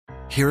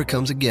Here it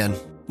comes again.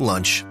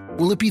 Lunch.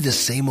 Will it be the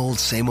same old,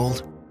 same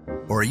old?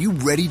 Or are you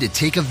ready to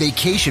take a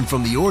vacation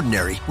from the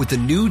ordinary with the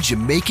new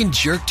Jamaican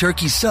Jerk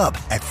Turkey Sub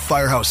at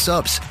Firehouse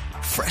Subs?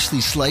 Freshly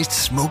sliced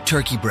smoked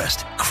turkey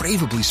breast,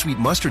 craveably sweet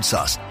mustard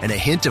sauce, and a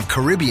hint of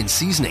Caribbean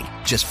seasoning.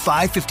 Just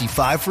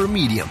 $5.55 for a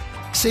medium.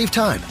 Save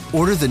time.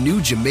 Order the new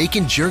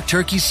Jamaican Jerk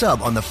Turkey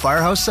Sub on the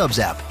Firehouse Subs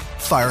app.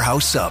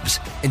 Firehouse Subs.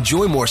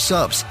 Enjoy more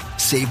subs.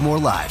 Save more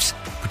lives.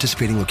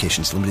 Participating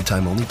locations. Limited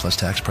time only, plus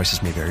tax.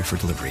 Prices may vary for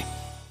delivery.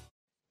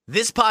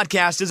 This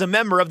podcast is a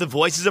member of the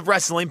Voices of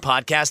Wrestling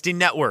Podcasting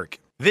Network.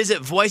 Visit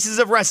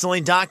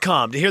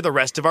voicesofwrestling.com to hear the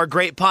rest of our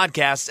great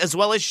podcasts, as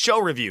well as show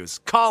reviews,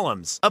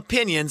 columns,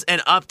 opinions,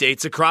 and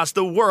updates across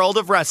the world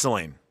of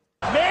wrestling.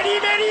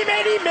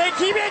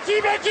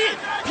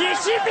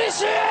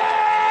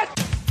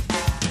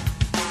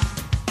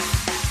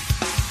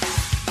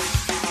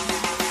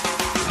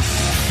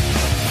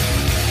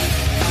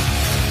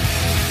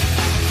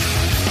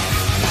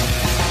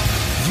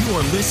 You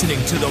are listening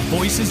to the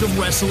Voices of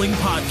Wrestling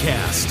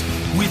podcast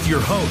with your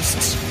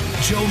hosts,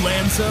 Joe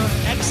Lanza.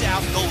 X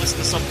out and go listen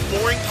to some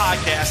boring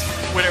podcast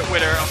where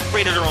they're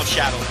afraid of their own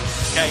shadow.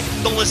 Okay?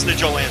 Don't listen to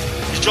Joe Lanza,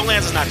 because Joe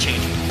Lanza's not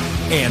changing.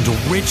 And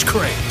Rich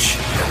Craich.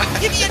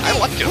 Give me a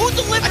name. Who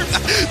delivers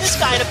this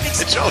guy in a big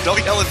spot? Joe, don't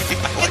yell at me.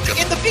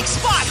 In the big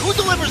spot, who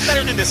delivers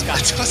better than this guy?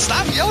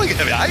 Stop yelling at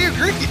me. I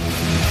agree.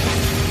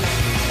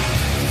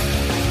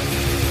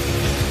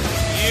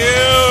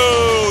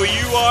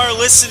 You are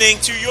listening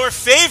to your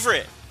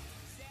favorite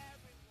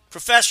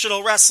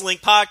professional wrestling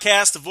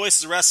podcast, the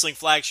Voices of Wrestling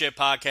Flagship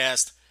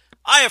podcast.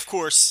 I, of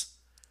course,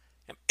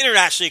 am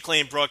internationally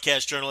acclaimed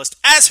broadcast journalist,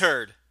 as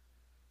heard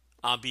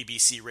on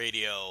BBC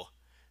Radio,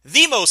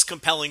 the most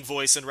compelling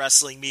voice in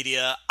wrestling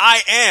media.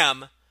 I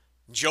am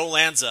Joe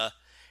Lanza,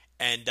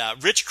 and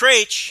Rich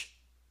Craich,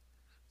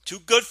 too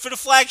good for the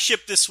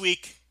Flagship this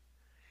week.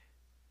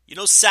 You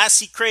know,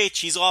 Sassy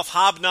Craich, he's off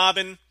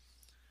hobnobbing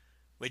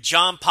with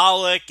John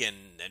Pollock and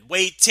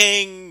Wei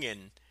Ting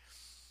and,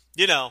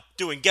 you know,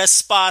 doing guest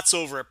spots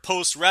over at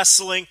Post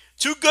Wrestling.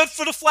 Too good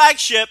for the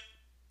Flagship.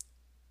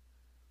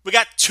 We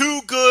got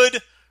too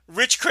good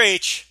Rich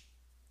Craich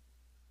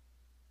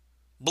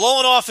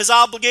blowing off his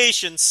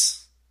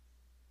obligations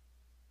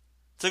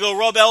to go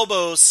rub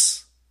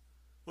elbows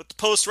with the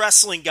Post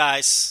Wrestling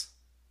guys.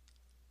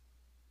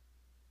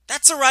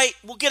 That's all right.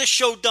 We'll get a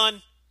show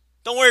done.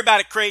 Don't worry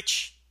about it,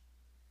 Craich.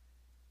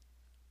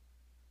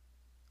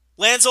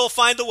 Lanza will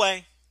find a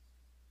way.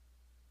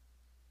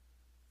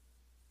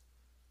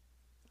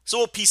 So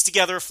we'll piece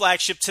together a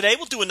Flagship today.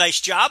 We'll do a nice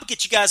job.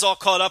 Get you guys all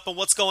caught up on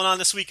what's going on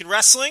this week in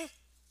wrestling.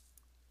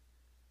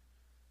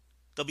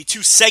 There'll be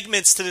 2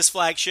 segments to this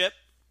Flagship.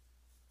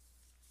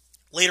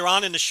 Later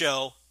on in the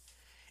show,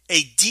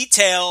 a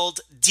detailed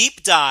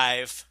deep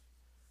dive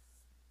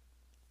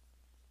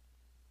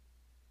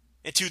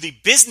into the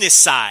business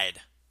side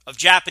of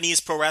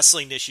Japanese pro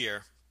wrestling this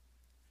year.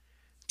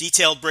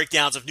 Detailed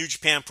breakdowns of New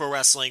Japan Pro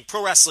Wrestling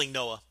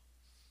Noah,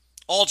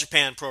 All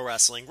Japan Pro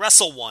Wrestling,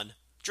 Wrestle One,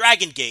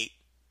 Dragon Gate,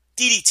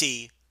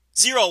 DDT,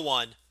 Zero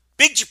One,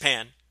 Big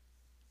Japan,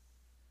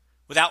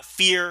 without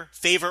fear,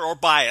 favor, or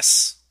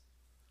bias,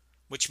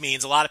 which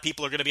means a lot of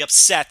people are going to be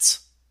upset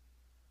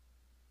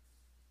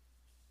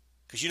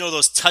because you know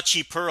those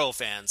touchy Puro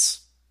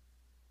fans.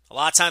 A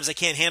lot of times they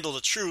can't handle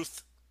the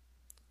truth.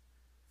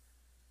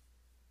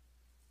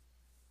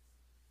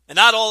 And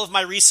not all of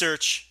my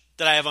research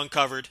that I have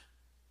uncovered,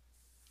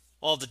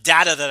 all the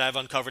data that I've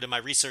uncovered in my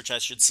research, I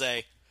should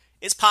say,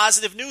 is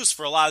positive news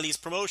for a lot of these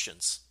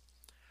promotions.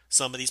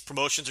 Some of these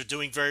promotions are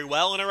doing very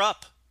well and are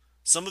up.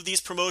 Some of these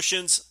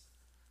promotions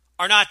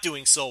are not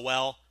doing so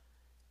well,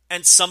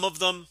 and some of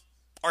them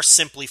are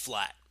simply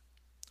flat.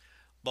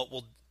 But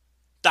we'll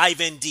dive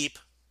in deep.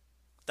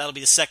 That'll be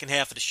the second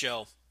half of the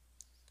show.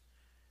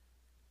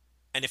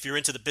 And if you're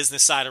into the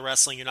business side of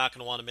wrestling, you're not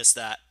going to want to miss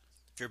that.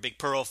 If you're a big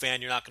Puro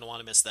fan, you're not going to want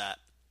to miss that.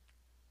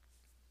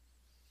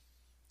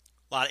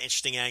 A lot of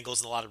interesting angles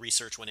and a lot of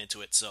research went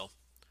into it, so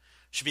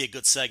should be a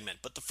good segment.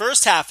 But the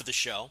first half of the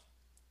show,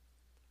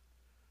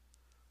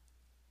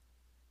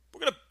 we're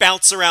going to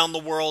bounce around the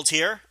world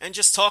here and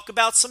just talk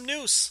about some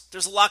news.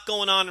 There's a lot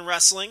going on in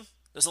wrestling.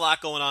 There's a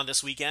lot going on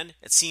this weekend.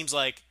 It seems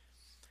like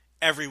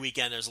every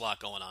weekend there's a lot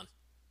going on.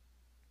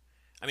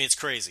 I mean, it's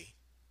crazy.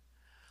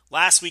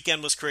 Last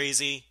weekend was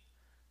crazy.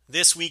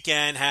 This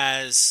weekend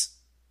has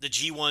the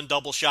G1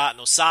 double shot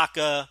in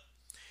Osaka.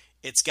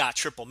 It's got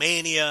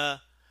TripleMania.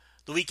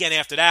 The weekend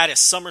after that is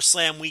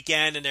SummerSlam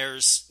weekend, and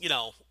there's, you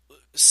know,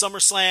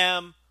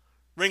 SummerSlam,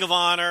 Ring of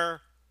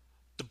Honor,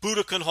 the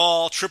Budokan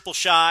Hall, triple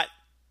shot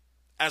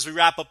as we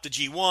wrap up the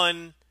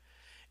G1.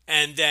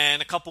 And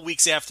then a couple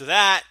weeks after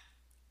that,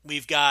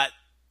 we've got,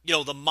 you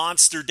know, the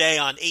Monster Day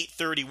on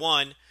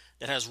 8/31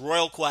 that has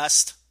Royal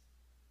Quest,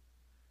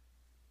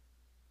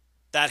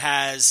 that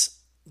has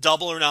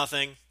Double or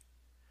Nothing,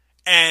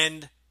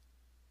 and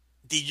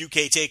the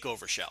UK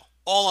Takeover show.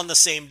 All on the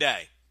same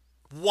day.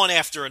 One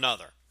after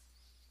another.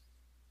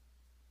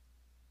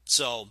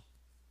 So,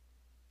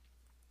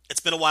 it's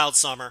been a wild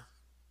summer.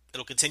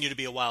 It'll continue to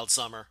be a wild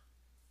summer.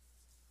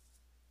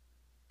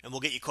 and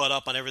we'll get you caught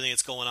up on everything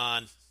that's going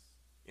on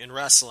in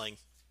wrestling,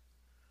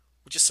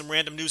 with just some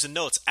random news and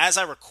notes. As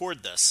I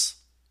record this,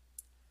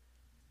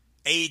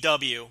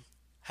 AEW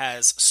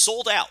has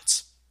sold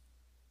out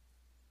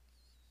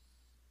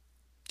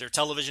their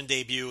television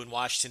debut in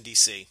Washington,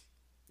 D.C.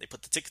 They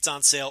put the tickets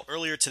on sale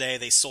earlier today.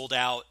 They sold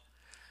out,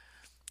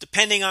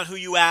 depending on who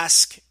you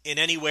ask, in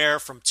anywhere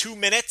from 2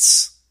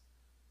 minutes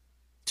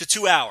to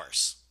 2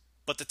 hours.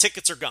 But the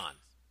tickets are gone.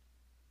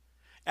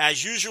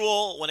 As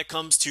usual, when it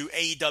comes to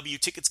AEW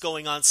tickets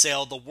going on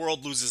sale, the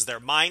world loses their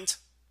mind.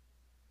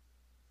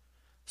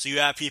 So you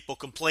have people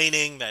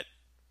complaining that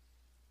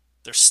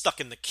they're stuck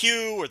in the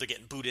queue, or they're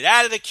getting booted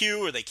out of the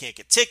queue, or they can't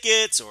get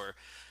tickets, or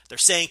they're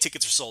saying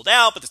tickets are sold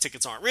out, but the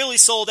tickets aren't really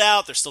sold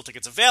out. There's still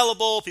tickets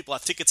available. People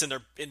have tickets in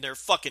their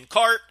fucking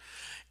cart,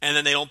 and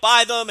then they don't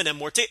buy them, and then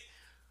more tickets.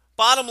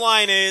 Bottom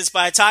line is,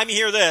 by the time you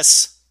hear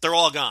this, they're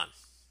all gone.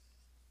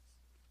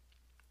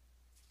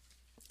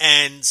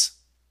 And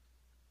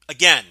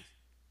again,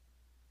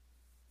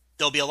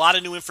 there'll be a lot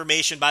of new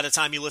information by the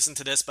time you listen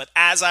to this, but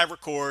as I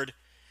record,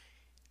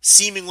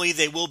 seemingly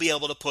they will be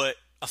able to put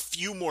a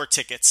few more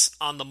tickets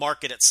on the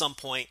market at some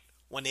point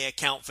when they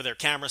account for their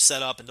camera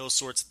setup and those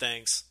sorts of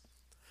things.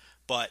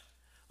 But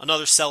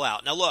another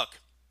sellout. Now look,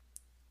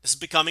 this is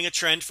becoming a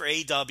trend for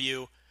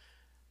AEW.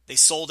 They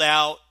sold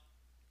out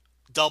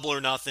Double or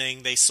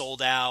Nothing. They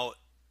sold out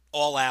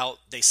All Out.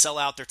 They sell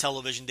out their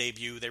television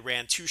debut. They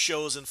ran 2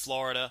 shows in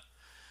Florida.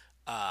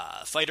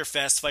 Fighter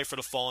Fest, Fight for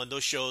the Fallen.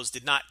 Those shows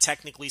did not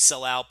technically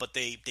sell out, but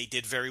they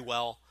did very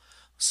well.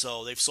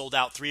 So they've sold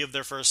out 3 of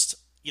their first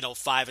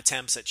 5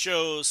 attempts at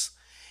shows.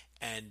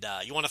 And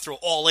you want to throw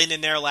All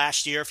In there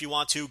last year if you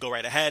want to, go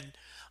right ahead.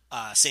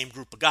 Same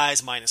group of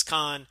guys minus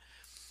Khan.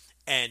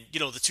 And,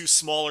 the 2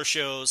 smaller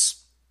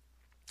shows,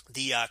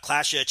 the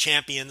Clash of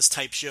Champions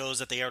type shows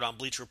that they aired on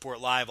Bleacher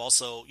Report Live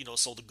also,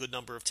 sold a good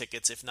number of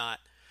tickets, if not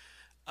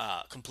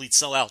complete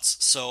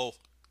sellouts. So,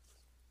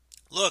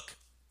 look,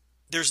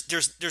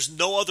 there's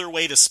no other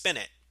way to spin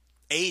it.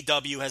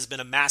 AEW has been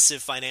a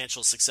massive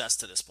financial success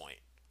to this point.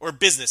 Or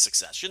business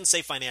success. Shouldn't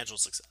say financial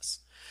success.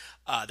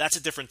 That's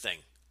a different thing.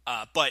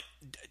 But,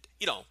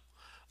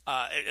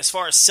 as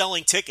far as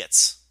selling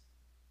tickets,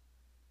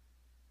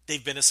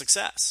 they've been a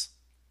success.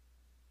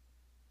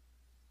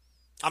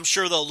 I'm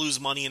sure they'll lose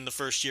money in the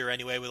first year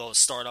anyway with all the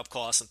startup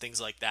costs and things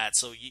like that.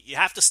 So you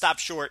have to stop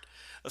short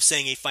of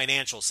saying a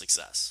financial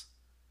success.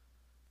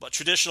 But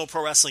traditional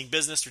pro wrestling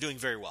business, they're doing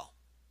very well.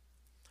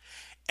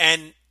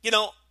 And,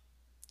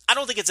 I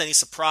don't think it's any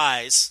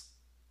surprise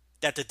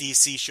that the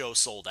DC show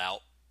sold out.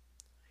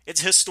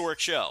 It's a historic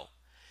show.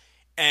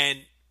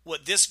 And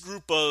what this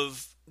group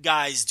of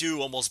guys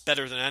do almost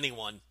better than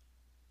anyone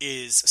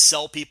is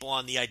sell people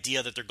on the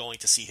idea that they're going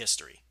to see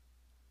history.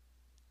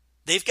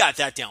 They've got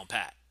that down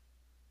pat.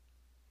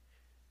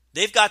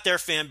 They've got their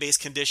fan base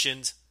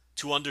conditioned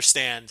to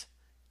understand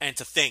and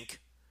to think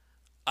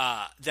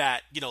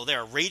that,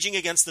 they're raging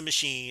against the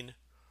machine.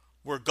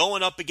 We're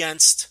going up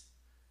against,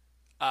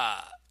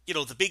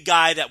 the big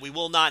guy that we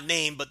will not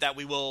name, but that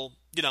we will,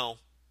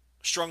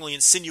 strongly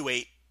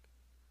insinuate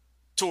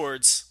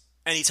towards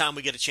anytime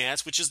we get a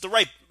chance, which is the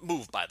right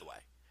move, by the way.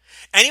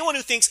 Anyone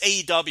who thinks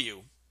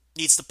AEW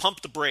needs to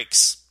pump the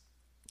brakes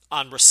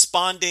on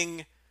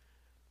responding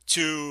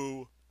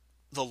to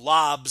the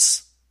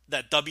lobs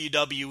that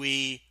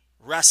WWE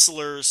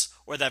wrestlers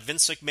or that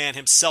Vince McMahon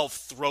himself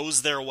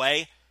throws their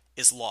way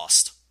is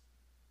lost.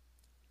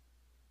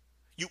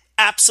 You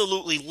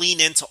absolutely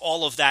lean into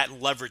all of that and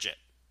leverage it.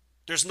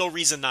 There's no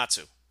reason not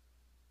to.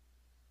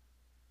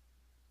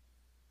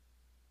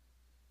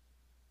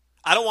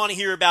 I don't want to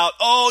hear about,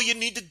 you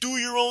need to do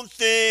your own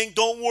thing.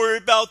 Don't worry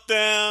about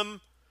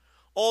them.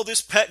 All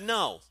this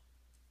No,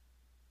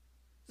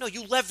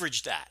 you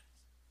leverage that.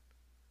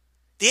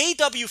 The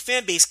AEW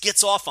fan base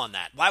gets off on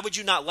that. Why would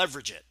you not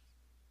leverage it?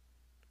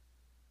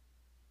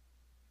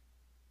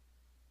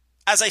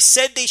 As I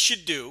said they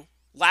should do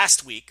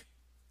last week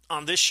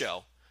on this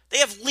show, they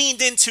have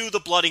leaned into the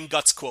blood and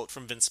guts quote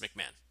from Vince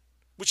McMahon,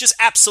 which is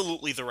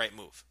absolutely the right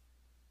move.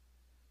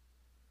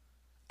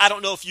 I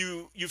don't know if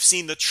you've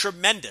seen the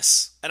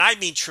tremendous, and I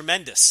mean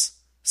tremendous,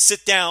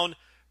 sit-down,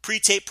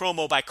 pre-tape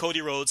promo by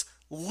Cody Rhodes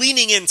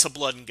leaning into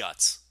blood and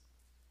guts.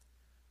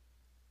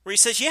 Where he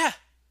says, yeah,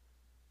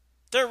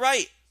 they're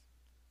right.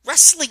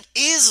 Wrestling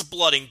is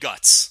blood and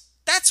guts.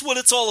 That's what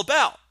it's all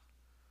about.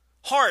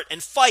 Heart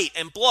and fight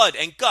and blood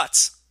and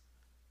guts.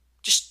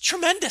 Just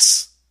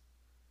tremendous.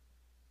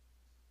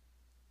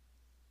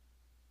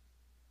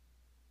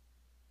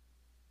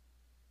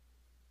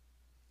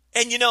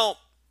 And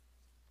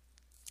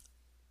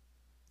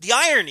the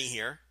irony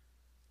here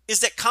is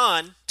that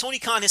Tony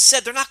Khan has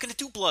said they're not going to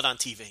do blood on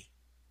TV.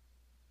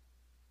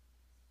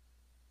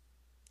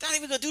 They're not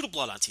even going to do the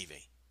blood on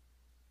TV.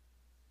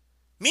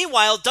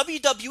 Meanwhile,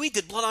 WWE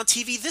did blood on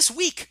TV this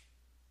week.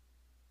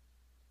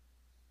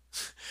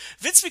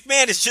 Vince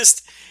McMahon is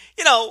just,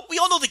 we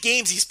all know the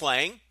games he's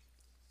playing.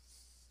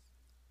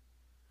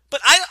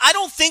 But I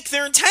don't think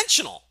they're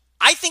intentional.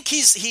 I think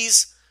he's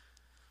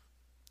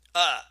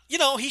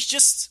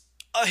just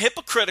a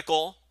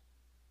hypocritical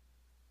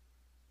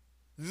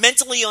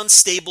mentally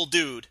unstable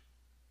dude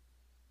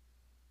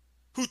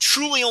who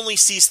truly only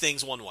sees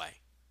things one way.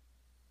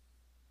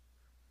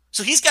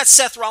 So he's got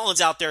Seth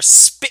Rollins out there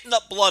spitting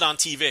up blood on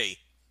TV,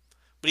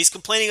 but he's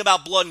complaining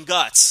about blood and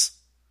guts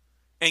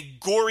and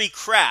gory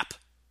crap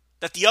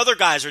that the other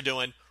guys are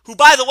doing, who,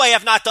 by the way,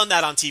 have not done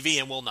that on TV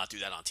and will not do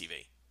that on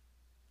TV.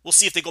 We'll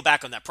see if they go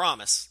back on that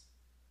promise.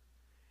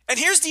 And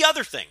here's the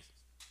other thing.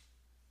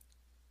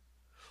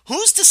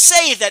 Who's to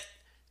say that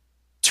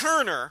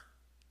Turner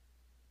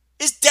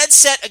is dead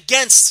set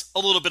against a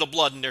little bit of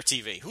blood in their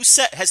TV?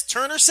 Has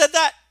Turner said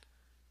that?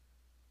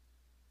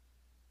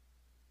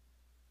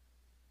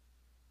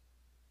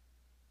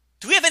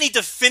 Do we have any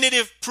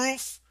definitive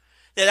proof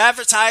that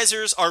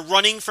advertisers are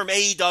running from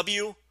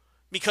AEW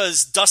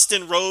because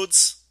Dustin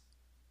Rhodes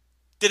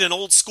did an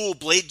old school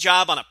blade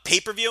job on a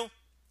pay-per-view?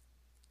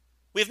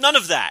 We have none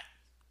of that.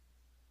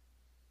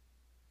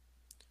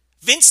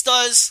 Vince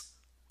does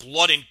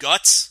blood and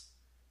guts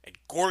and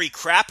gory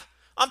crap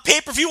on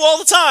pay-per-view all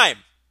the time.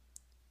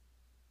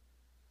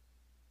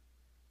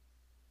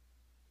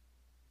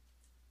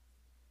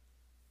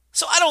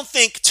 So I don't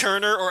think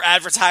Turner or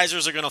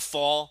advertisers are going to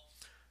fall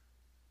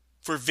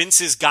for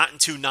Vince's gotten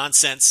to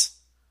nonsense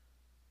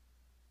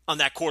on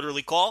that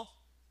quarterly call.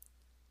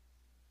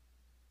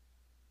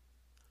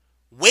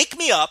 Wake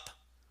me up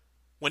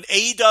when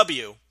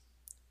AEW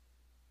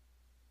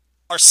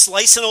are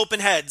slicing open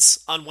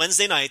heads on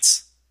Wednesday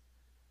nights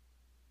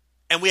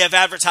and we have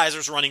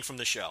advertisers running from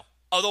the show.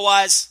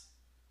 Otherwise,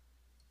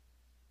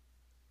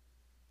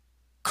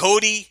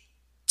 Cody,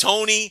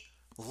 Tony,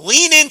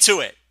 lean into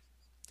it.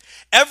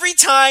 Every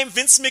time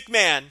Vince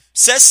McMahon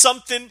says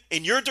something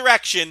in your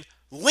direction,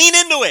 lean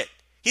into it.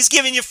 He's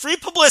giving you free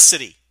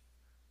publicity.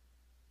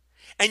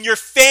 And your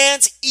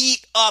fans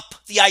eat up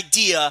the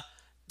idea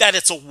that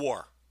it's a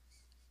war.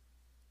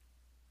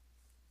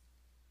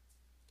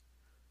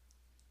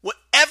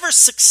 Whatever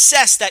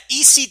success that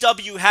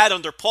ECW had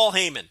under Paul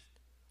Heyman,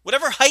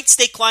 whatever heights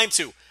they climbed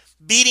to,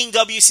 beating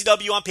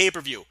WCW on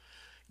pay-per-view,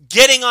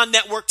 getting on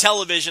network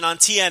television on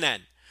TNN,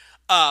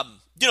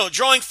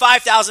 drawing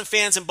 5,000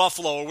 fans in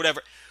Buffalo or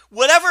whatever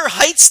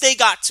heights they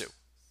got to,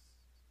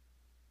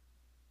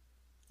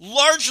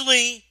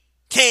 largely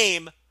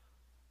came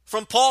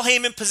from Paul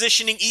Heyman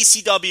positioning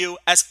ECW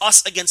as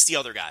us against the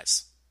other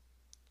guys.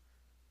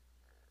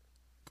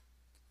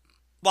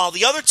 While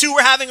the other two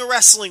were having a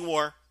wrestling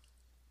war,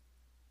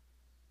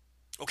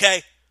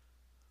 okay,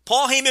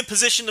 Paul Heyman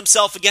positioned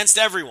himself against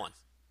everyone.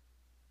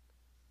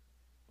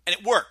 And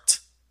it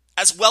worked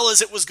as well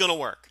as it was going to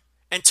work.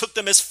 And took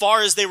them as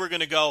far as they were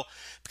going to go.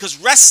 Because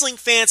wrestling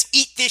fans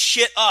eat this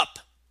shit up.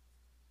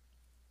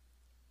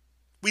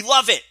 We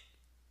love it.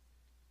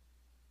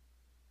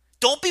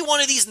 Don't be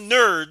one of these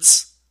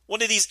nerds,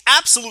 one of these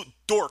absolute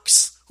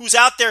dorks, who's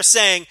out there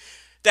saying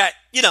that,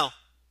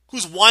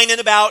 who's whining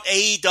about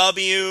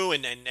AEW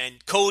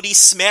and Cody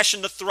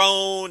smashing the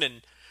throne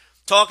and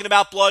talking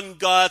about blood and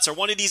guts, or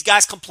one of these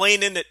guys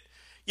complaining that,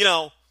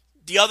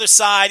 the other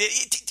side,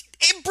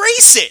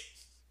 embrace it.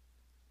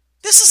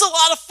 This is a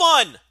lot of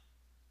fun.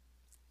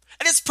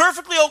 And it's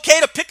perfectly okay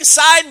to pick a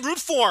side and root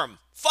for them.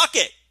 Fuck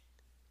it.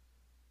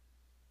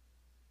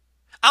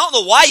 I don't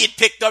know why you'd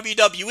pick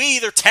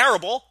WWE. They're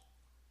terrible.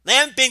 They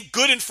haven't been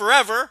good in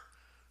forever.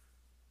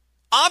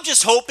 I'm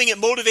just hoping it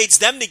motivates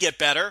them to get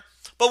better.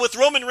 But with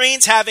Roman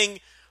Reigns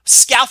having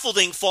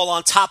scaffolding fall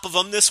on top of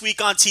him this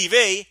week on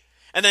TV,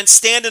 and then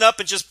standing up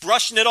and just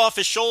brushing it off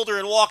his shoulder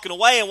and walking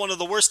away in one of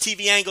the worst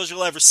TV angles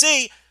you'll ever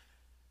see,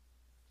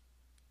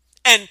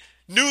 and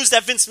news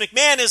that Vince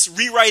McMahon is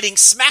rewriting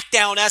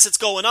SmackDown as it's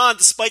going on,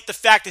 despite the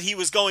fact that he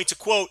was going to,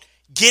 quote,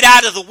 get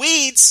out of the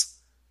weeds,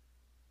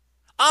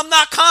 I'm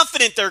not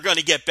confident they're going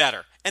to get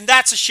better. And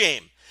that's a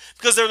shame.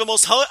 Because they're the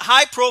most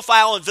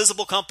high-profile and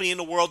visible company in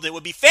the world, and it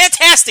would be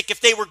fantastic if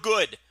they were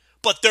good.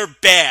 But they're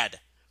bad.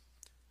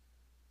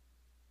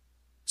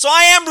 So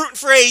I am rooting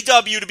for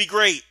AEW to be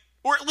great.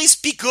 Or at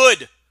least be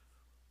good.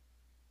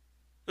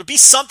 Or be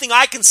something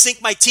I can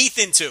sink my teeth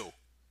into.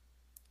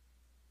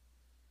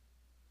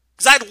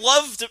 Because I'd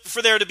love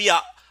for there to be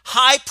a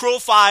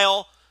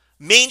high-profile,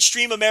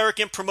 mainstream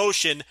American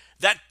promotion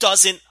that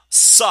doesn't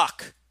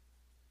suck.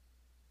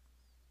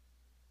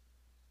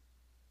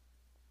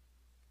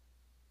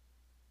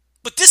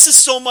 But this is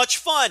so much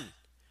fun.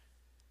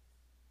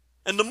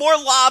 And the more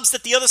lobs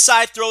that the other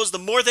side throws, the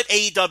more that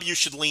AEW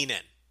should lean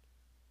in.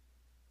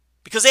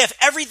 Because they have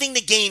everything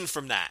to gain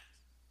from that.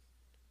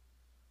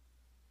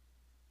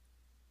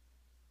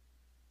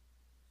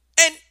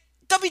 And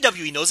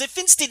WWE knows it.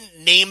 Vince didn't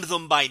name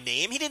them by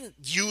name. He didn't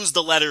use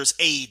the letters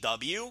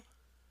AEW.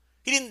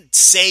 He didn't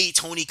say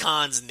Tony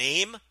Khan's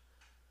name.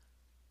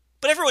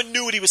 But everyone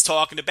knew what he was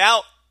talking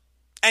about.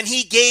 And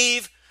he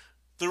gave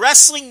the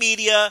wrestling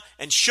media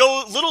and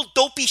little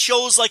dopey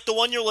shows like the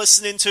one you're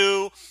listening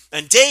to,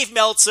 and Dave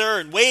Meltzer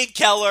and Wade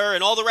Keller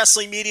and all the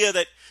wrestling media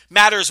that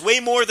matters way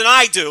more than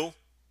I do,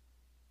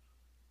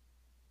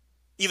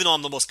 even though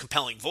I'm the most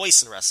compelling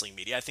voice in wrestling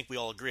media. I think we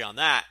all agree on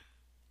that.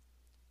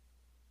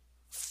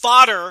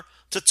 Fodder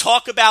to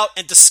talk about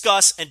and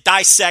discuss and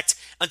dissect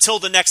until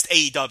the next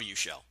AEW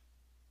show.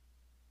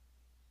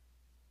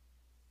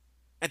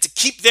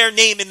 keep their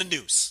name in the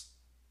news.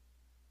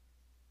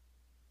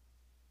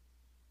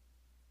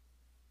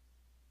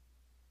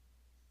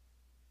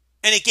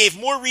 And it gave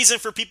more reason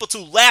for people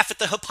to laugh at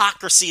the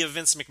hypocrisy of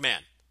Vince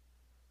McMahon.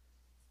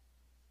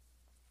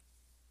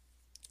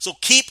 So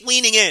keep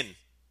leaning in.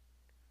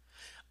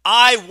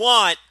 I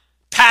want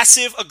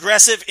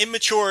passive-aggressive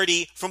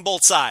immaturity from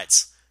both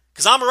sides.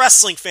 Because I'm a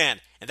wrestling fan,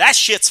 and that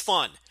shit's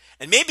fun.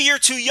 And maybe you're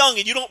too young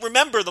and you don't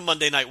remember the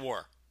Monday Night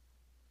War.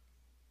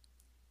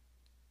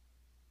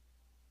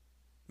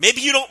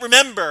 Maybe you don't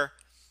remember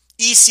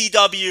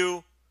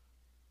ECW,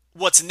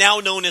 what's now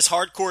known as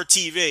Hardcore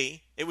TV.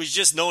 It was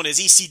just known as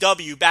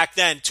ECW back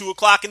then. 2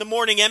 o'clock in the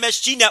morning,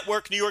 MSG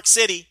Network, New York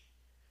City.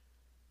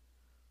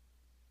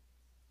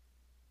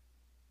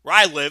 Where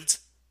I lived.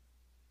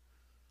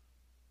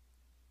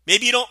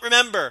 Maybe you don't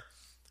remember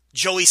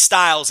Joey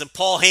Styles and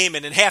Paul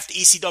Heyman and half the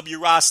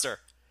ECW roster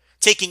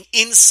taking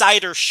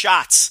insider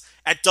shots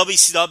at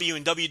WCW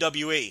and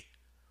WWE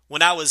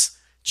when I was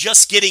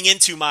just getting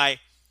into my,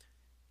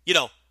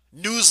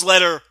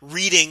 newsletter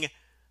reading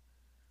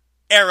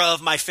era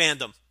of my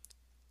fandom.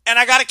 And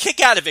I got a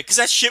kick out of it because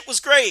that shit was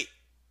great.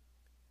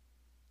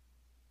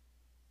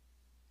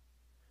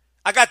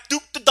 I got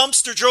Duke the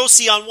Dumpster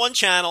Drosy on one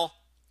channel,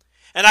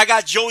 and I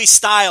got Joey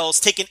Styles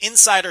taking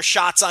insider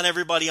shots on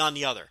everybody on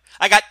the other.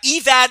 I got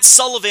Evad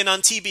Sullivan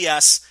on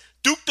TBS,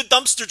 Duke the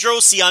Dumpster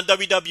Drosy on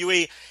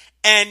WWE,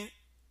 and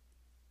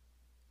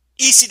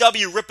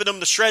ECW ripping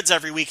them to shreds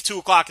every week, 2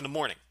 o'clock in the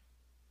morning.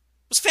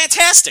 It was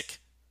fantastic.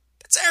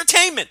 That's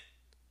entertainment.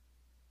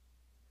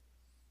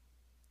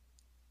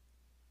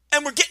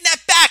 And we're getting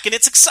that back, and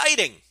it's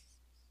exciting.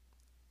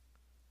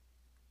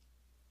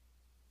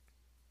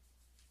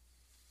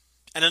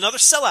 And another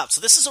sellout.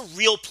 So this is a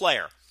real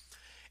player.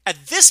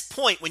 At this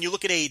point, when you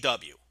look at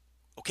AEW,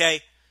 okay,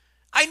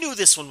 I knew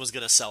this one was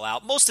going to sell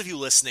out. Most of you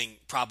listening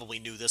probably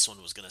knew this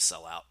one was going to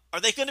sell out.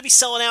 Are they going to be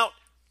selling out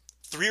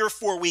 3 or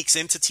 4 weeks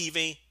into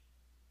TV?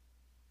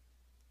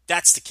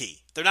 That's the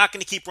key. They're not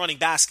going to keep running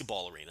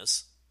basketball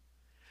arenas.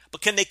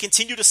 But can they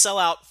continue to sell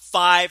out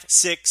 5,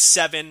 6,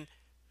 7,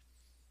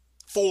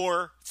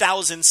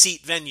 4,000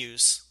 seat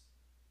venues?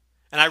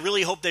 And I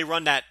really hope they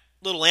run that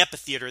little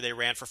amphitheater they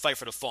ran for Fight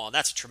for the Fallen.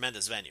 That's a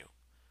tremendous venue.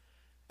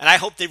 And I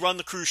hope they run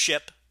the cruise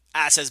ship,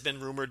 as has been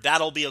rumored.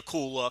 That'll be a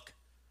cool look.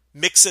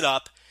 Mix it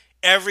up.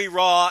 Every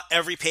Raw,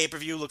 every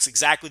pay-per-view looks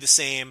exactly the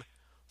same.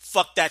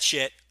 Fuck that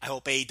shit. I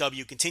hope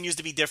AEW continues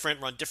to be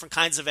different, run different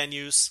kinds of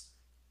venues.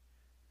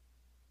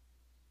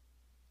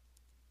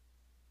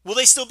 Will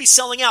they still be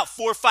selling out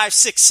 4, 5,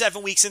 6,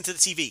 7 weeks into the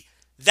TV?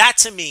 That,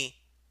 to me,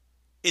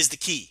 is the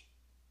key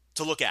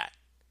to look at.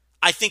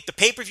 I think the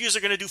pay-per-views are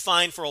going to do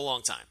fine for a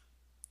long time.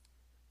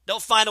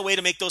 They'll find a way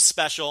to make those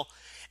special.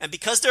 And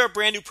because they're a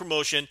brand new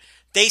promotion,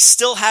 they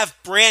still have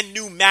brand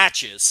new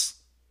matches.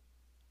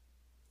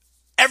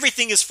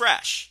 Everything is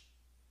fresh.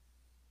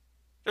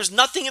 There's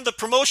nothing in the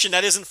promotion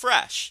that isn't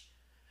fresh.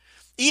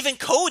 Even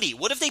Cody.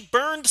 What have they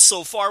burned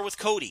so far with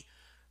Cody?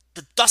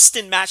 The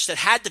Dustin match that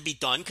had to be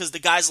done because the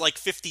guy's like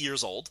 50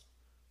 years old.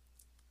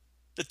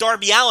 The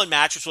Darby Allin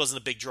match, which wasn't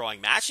a big drawing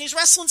match. And he's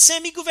wrestling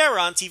Sammy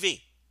Guevara on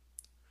TV.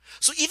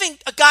 So even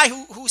a guy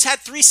who's had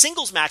 3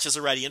 singles matches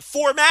already and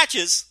 4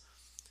 matches,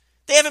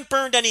 they haven't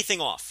burned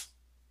anything off.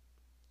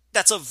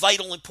 That's of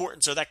vital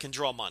importance or that can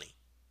draw money.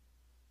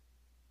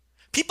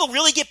 People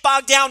really get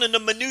bogged down in the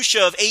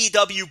minutia of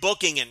AEW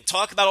booking and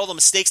talk about all the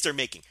mistakes they're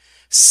making.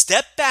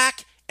 Step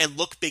back and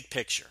look big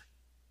picture.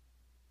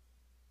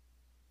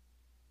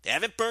 They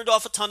haven't burned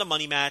off a ton of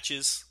money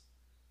matches.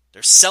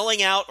 They're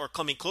selling out or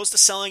coming close to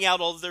selling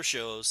out all of their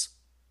shows.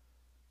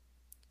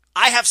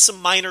 I have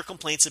some minor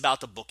complaints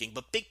about the booking,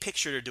 but big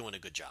picture, they're doing a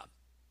good job.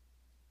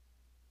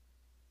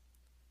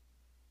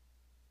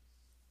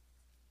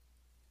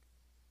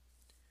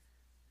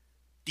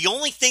 The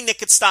only thing that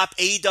could stop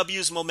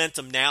AEW's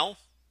momentum now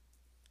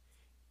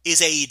is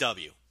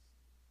AEW.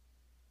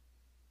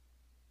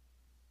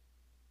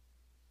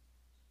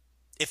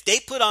 If they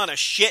put on a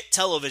shit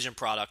television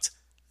product,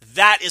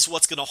 that is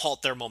what's going to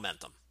halt their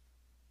momentum.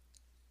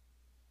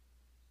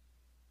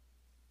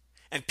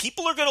 And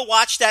people are going to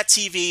watch that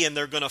TV and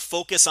they're going to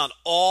focus on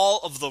all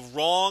of the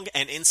wrong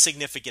and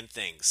insignificant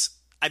things.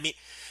 I mean,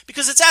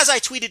 because it's as I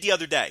tweeted the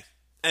other day,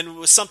 and it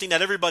was something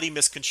that everybody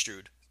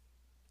misconstrued.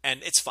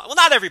 And it's fine. Well,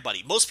 not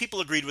everybody. Most people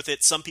agreed with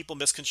it. Some people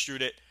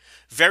misconstrued it.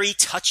 Very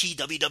touchy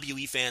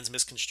WWE fans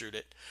misconstrued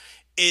it.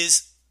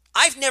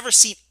 I've never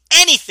seen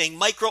anything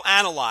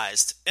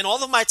microanalyzed in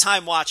all of my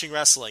time watching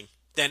wrestling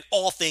than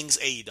all things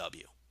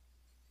AEW.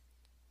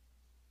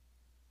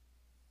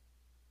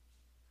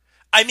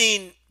 I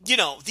mean,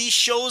 these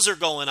shows are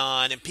going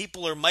on and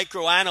people are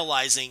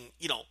microanalyzing,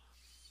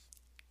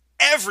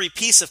 every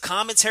piece of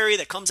commentary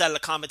that comes out of the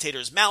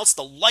commentators' mouths,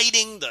 the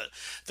lighting,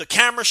 the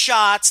camera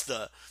shots,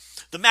 the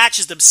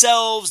matches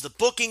themselves, the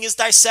booking is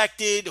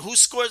dissected, who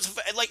scores,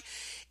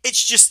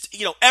 it's just,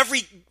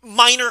 every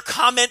minor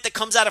comment that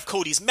comes out of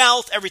Cody's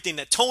mouth, everything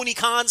that Tony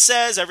Khan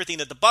says, everything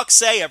that the Bucks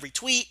say, every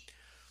tweet.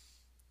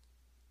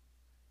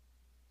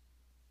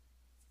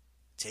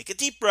 Take a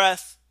deep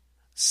breath,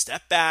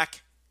 step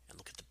back, and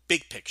look at the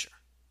big picture.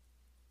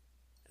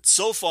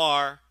 So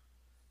far,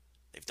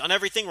 they've done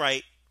everything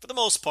right, for the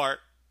most part.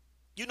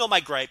 You know my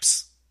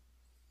gripes.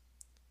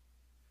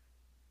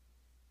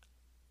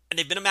 And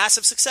they've been a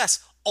massive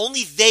success.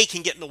 Only they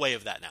can get in the way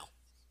of that now.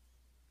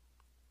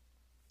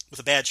 With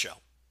a bad show.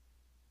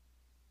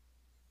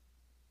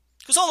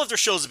 Because all of their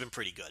shows have been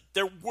pretty good.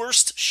 Their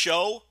worst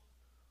show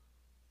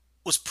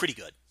was pretty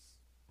good.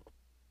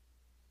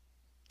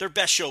 Their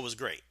best show was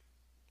great.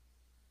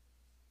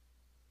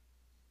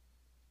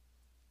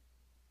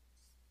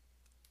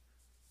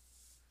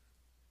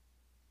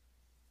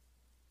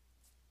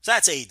 So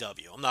that's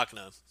AEW. I'm not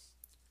going to...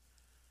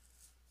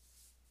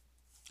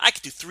 I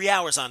could do 3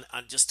 hours on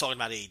just talking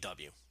about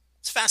AEW.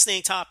 It's a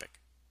fascinating topic.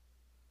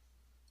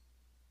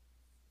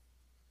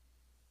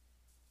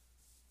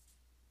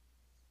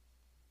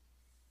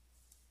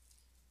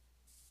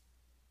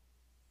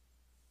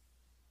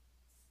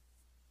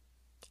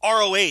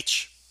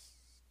 ROH.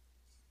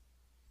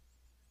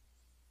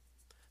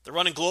 They're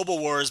running Global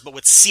Wars, but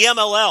with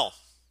CMLL.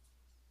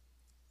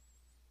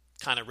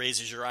 Kind of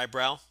raises your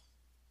eyebrow.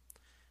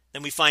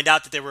 Then we find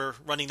out that they were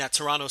running that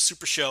Toronto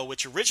Super Show,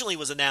 which originally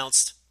was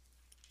announced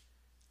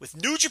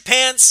with New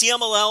Japan,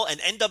 CMLL, and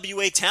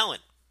NWA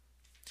talent.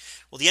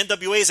 Well, the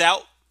NWA's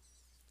out.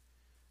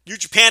 New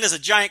Japan is a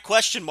giant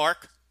question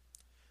mark.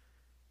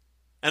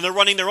 And they're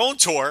running their own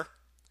tour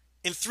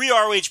in 3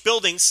 ROH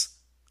buildings,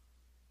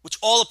 which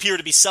all appear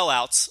to be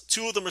sellouts.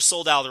 2 of them are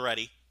sold out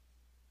already.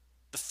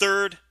 The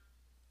third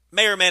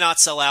may or may not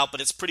sell out, but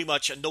it's pretty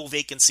much a no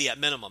vacancy at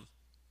minimum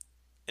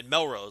in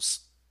Melrose.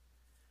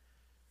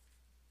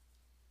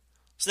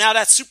 So now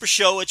that Super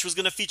Show, which was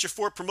going to feature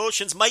 4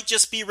 promotions, might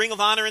just be Ring of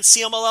Honor and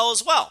CMLL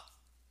as well.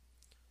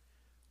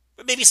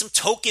 But maybe some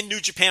token New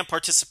Japan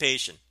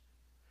participation.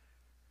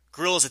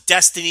 Guerrillas of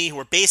Destiny, who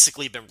have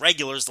basically been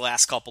regulars the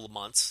last couple of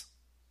months.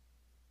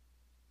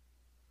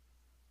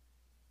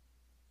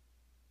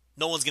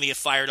 No one's going to get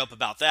fired up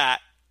about that.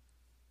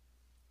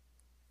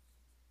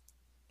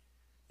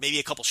 Maybe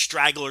a couple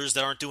stragglers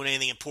that aren't doing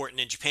anything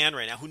important in Japan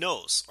right now. Who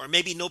knows? Or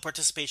maybe no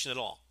participation at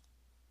all.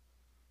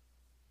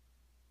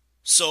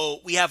 So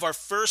we have our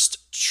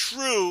first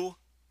true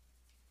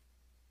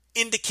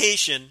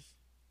indication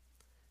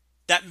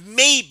that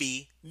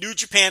maybe New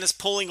Japan is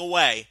pulling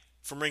away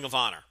from Ring of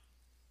Honor.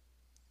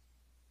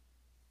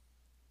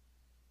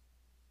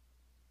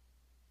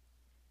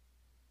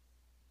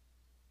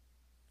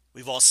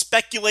 We've all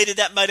speculated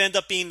that might end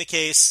up being the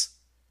case.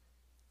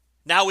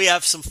 Now we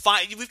have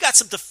we've got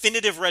some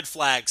definitive red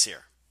flags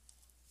here.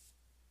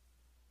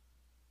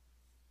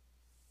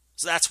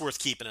 So that's worth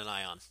keeping an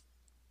eye on.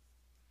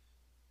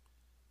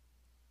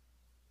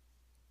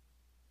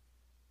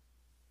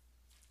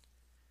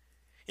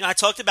 You know, I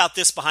talked about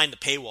this behind the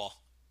paywall.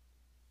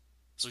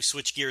 As we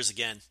switch gears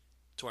again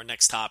to our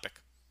next topic.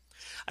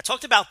 I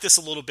talked about this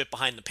a little bit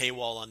behind the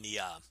paywall on the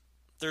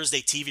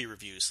Thursday TV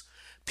reviews.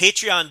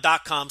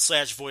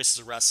 Patreon.com/Voices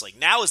of Wrestling.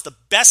 Now is the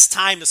best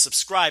time to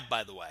subscribe,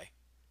 by the way.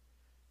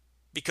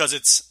 Because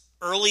it's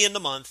early in the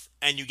month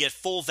and you get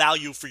full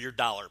value for your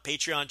dollar.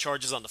 Patreon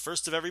charges on the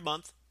first of every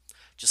month,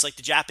 just like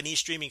the Japanese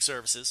streaming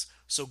services.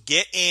 So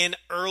get in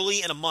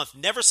early in a month.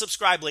 Never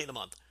subscribe late in a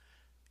month.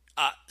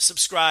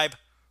 Subscribe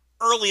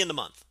early in the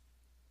month.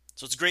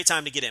 So it's a great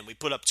time to get in. We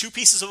put up 2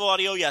 pieces of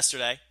audio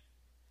yesterday.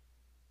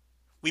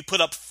 We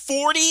put up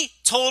 40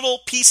 total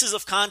pieces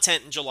of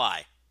content in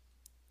July.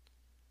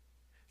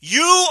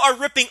 You are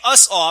ripping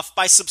us off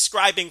by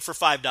subscribing for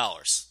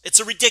 $5. It's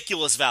a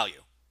ridiculous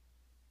value.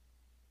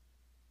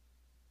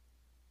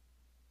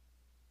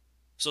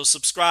 So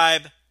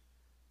subscribe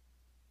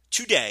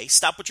today.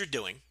 Stop what you're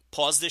doing.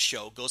 Pause this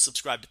show. Go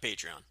subscribe to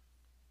Patreon.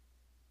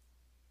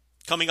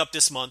 Coming up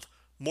this month,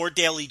 more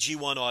daily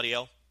G1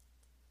 audio.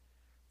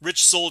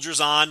 Rich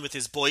Soldier's on with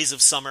his Boys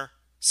of Summer,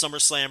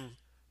 SummerSlam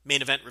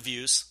main event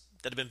reviews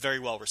that have been very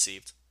well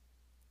received.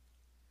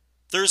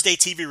 Thursday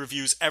TV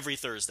reviews every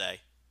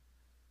Thursday.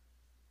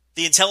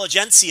 The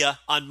Intelligentsia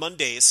on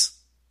Mondays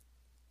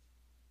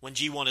when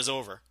G1 is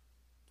over,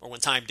 or when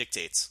time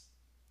dictates.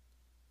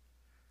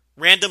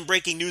 Random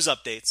breaking news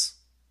updates.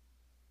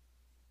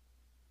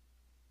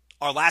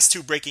 Our last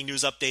 2 breaking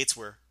news updates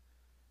were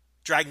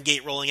Dragon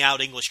Gate rolling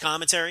out English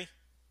commentary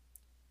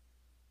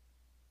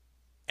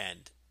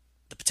and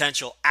the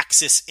potential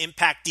Axis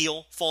Impact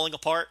deal falling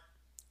apart.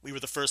 We were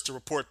the first to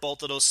report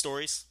both of those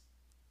stories.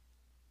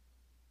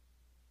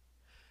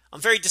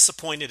 I'm very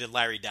disappointed in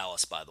Larry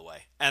Dallas, by the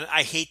way. And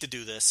I hate to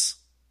do this.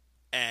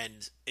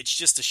 And it's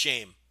just a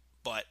shame.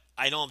 But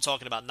I know I'm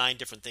talking about 9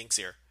 different things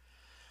here.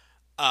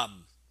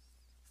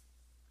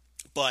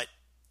 But,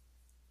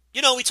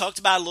 you know, we talked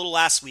about it a little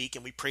last week.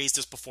 And we praised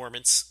his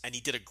performance. And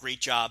he did a great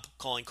job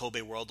calling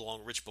Kobe World along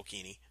with Rich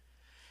Bocchini.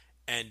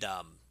 And,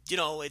 you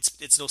know,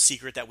 it's no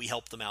secret that we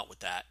helped them out with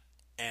that.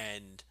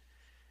 And,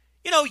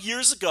 you know,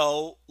 years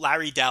ago,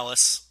 Larry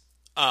Dallas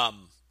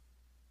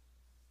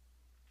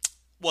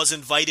was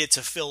invited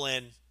to fill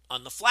in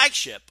on the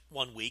Flagship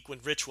one week when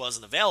Rich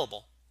wasn't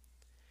available.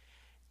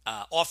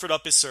 Offered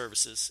up his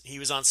services. He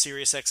was on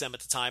Sirius XM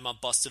at the time on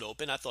Busted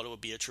Open. I thought it would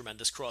be a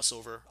tremendous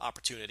crossover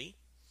opportunity.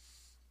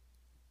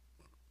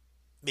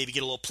 maybe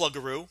get a little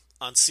pluggaroo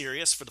on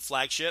Sirius for the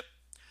flagship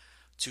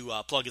to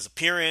plug his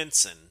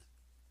appearance. And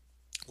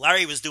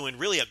Larry was doing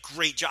really a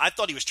great job. I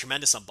thought he was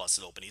tremendous on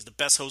Busted Open. He's the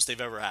best host they've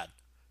ever had.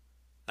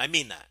 I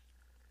mean that.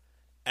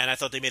 And I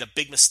thought they made a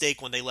big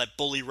mistake when they let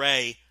Bully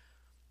Ray,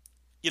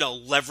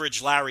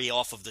 leverage Larry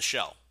off of the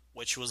show,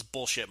 which was a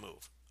bullshit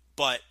move.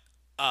 But,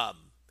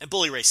 and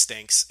Bully Ray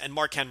stinks, and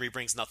Mark Henry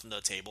brings nothing to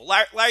the table.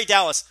 Larry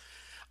Dallas,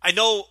 I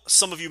know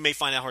some of you may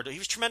find that hard. He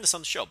was tremendous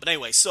on the show. But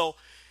anyway, so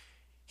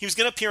he was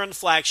going to appear on the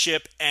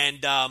flagship,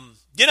 and,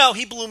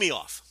 he blew me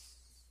off.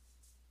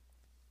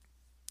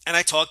 And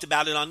I talked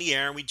about it on the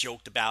air, and we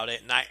joked about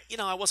it. And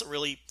I wasn't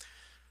really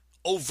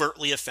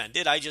overtly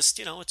offended. I just,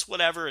 it's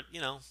whatever,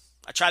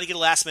 I tried to get a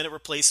last-minute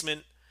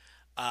replacement,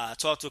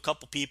 talked to a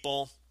couple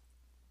people,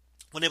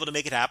 wasn't able to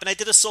make it happen. I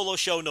did a solo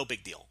show, no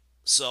big deal.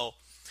 So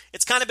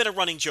it's kind of been a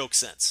running joke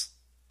since.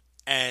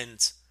 And,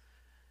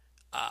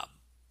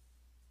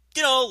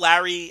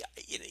 Larry,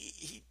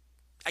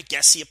 I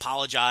guess he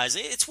apologized.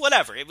 It's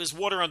whatever. It was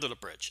water under the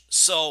bridge.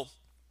 So,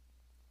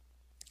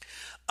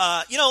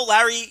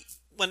 Larry,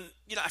 when,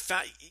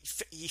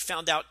 he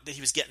found out that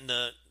he was getting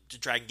the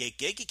Dragon Gate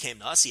gig, he came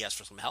to us. He asked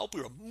for some help.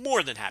 We were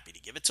more than happy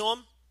to give it to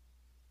him.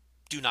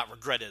 Do not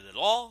regret it at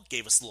all.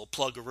 Gave us a little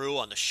pluggaroo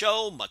on the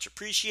show. Much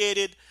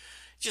appreciated.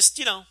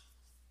 Just,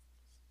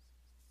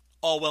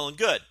 all well and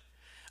good.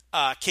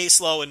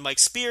 Caslow and Mike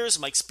Spears.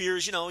 Mike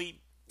Spears,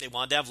 they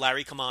wanted to have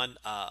Larry come on,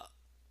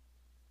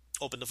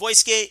 open the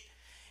voice gate.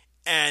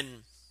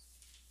 And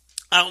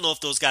I don't know if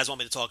those guys want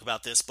me to talk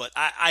about this, but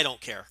I don't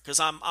care because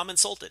I'm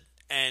insulted.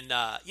 And,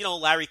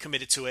 Larry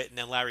committed to it, and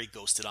then Larry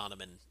ghosted on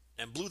him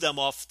and blew them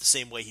off the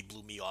same way he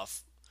blew me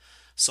off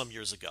some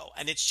years ago.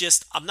 And it's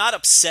just, I'm not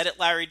upset at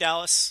Larry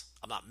Dallas.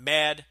 I'm not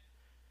mad.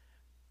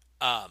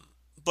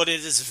 But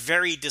it is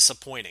very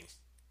disappointing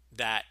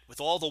that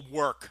with all the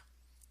work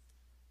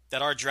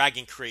that our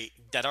Dragon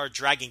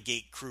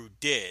Gate crew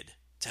did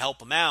to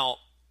help him out,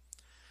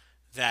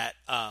 that,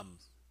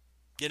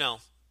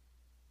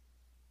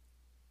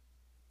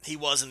 he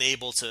wasn't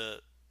able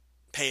to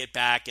pay it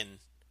back and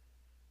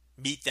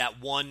meet that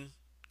one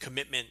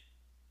commitment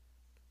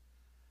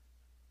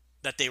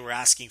that they were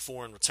asking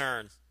for in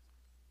return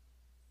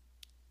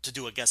to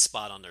do a guest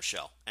spot on their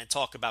show and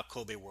talk about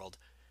Kobe World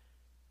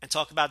and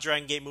talk about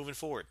Dragon Gate moving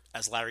forward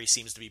as Larry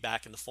seems to be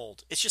back in the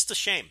fold. It's just a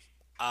shame.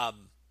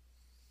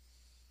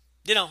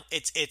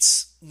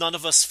 It's none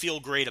of us feel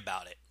great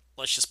about it.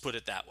 Let's just put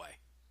it that way.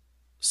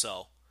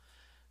 So,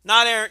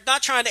 not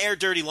trying to air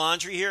dirty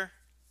laundry here,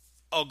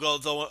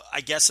 although I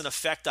guess in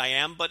effect I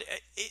am, but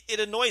it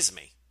annoys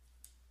me.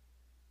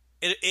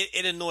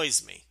 It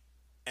annoys me.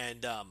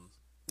 And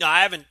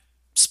I haven't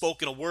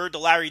spoken a word to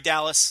Larry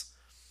Dallas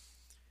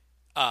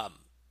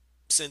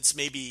since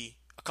maybe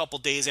a couple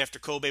days after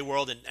Kobe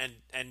World,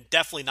 and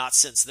definitely not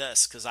since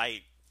this, because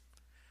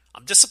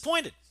I'm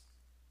disappointed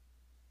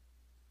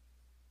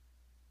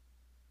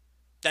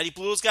that he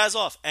blew those guys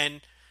off.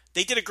 And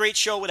they did a great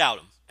show without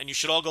him, and you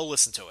should all go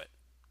listen to it.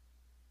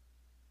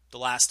 The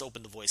last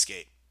Open the Voice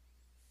Gate.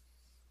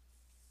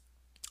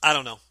 I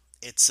don't know.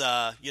 It's, what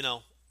are you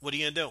going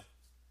to do?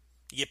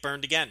 You get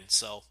burned again.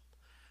 So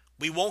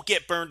we won't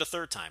get burned a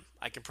third time.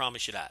 I can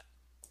promise you that.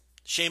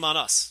 Shame on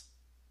us.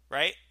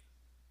 Right?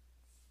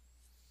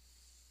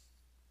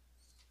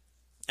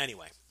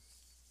 Anyway.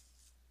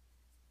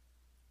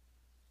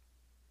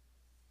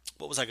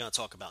 What was I going to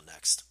talk about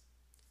next?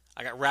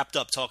 I got wrapped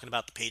up talking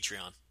about the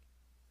Patreon.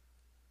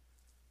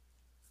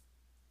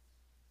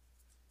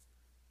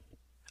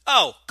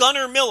 Oh,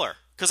 Gunnar Miller.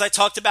 Because I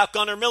talked about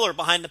Gunnar Miller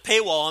behind the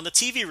paywall on the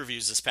TV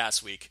reviews this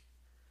past week.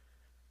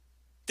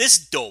 This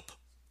dope.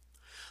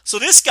 So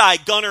this guy,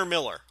 Gunnar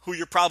Miller, who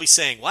you're probably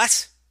saying,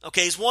 what?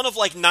 Okay, he's one of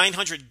like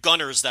 900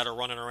 Gunners that are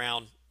running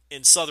around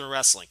in Southern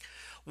Wrestling.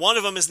 One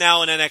of them is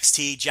now in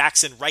NXT,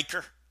 Jackson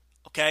Riker.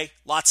 Okay,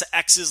 lots of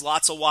X's,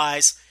 lots of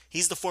Y's.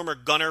 He's the former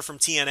Gunner from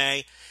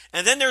TNA.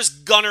 And then there's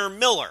Gunnar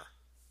Miller,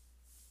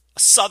 a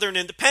Southern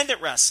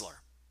independent wrestler.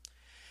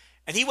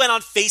 And he went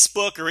on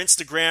Facebook or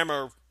Instagram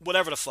or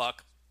whatever the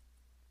fuck.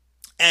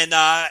 And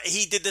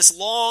he did this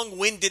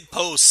long-winded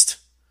post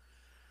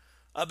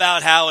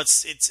about how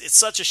it's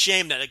such a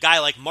shame that a guy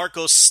like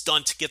Marco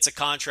Stunt gets a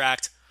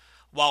contract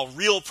while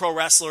real pro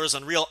wrestlers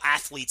and real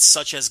athletes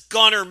such as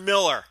Gunnar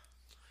Miller,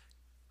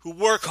 who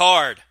work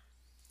hard,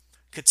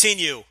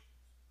 continue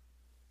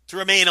to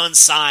remain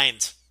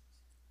unsigned.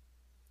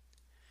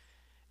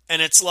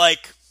 And it's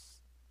like,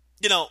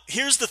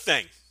 here's the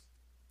thing.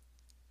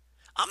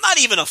 I'm not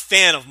even a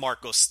fan of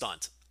Marco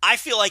Stunt. I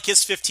feel like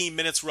his 15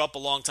 minutes were up a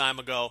long time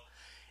ago,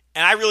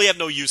 and I really have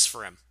no use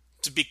for him,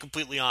 to be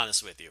completely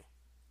honest with you.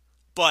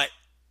 But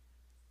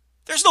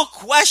there's no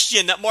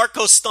question that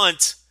Marco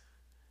Stunt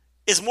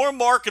is more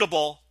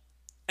marketable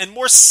and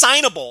more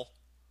signable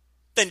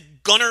than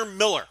Gunnar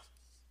Miller,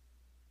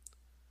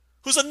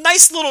 who's a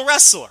nice little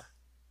wrestler.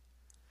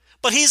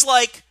 But he's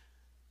like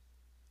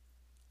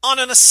on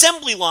an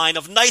assembly line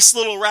of nice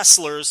little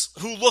wrestlers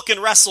who look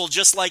and wrestle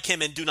just like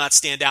him and do not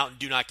stand out and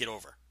do not get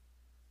over.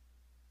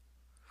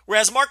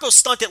 Whereas Marco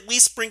Stunt at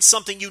least brings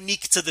something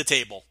unique to the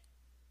table.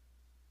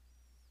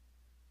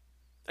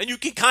 And you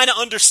can kind of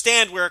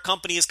understand where a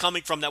company is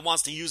coming from that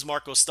wants to use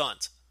Marco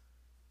Stunt.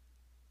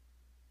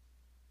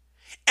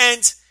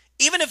 And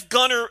even if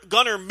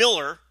Gunnar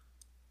Miller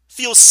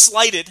feels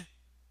slighted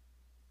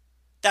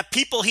that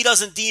people he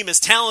doesn't deem as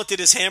talented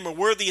as him or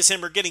worthy as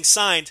him are getting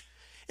signed,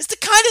 it's the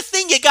kind of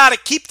thing you got to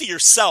keep to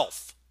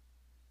yourself.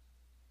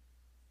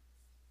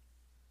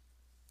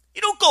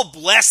 You don't go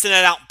blasting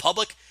it out in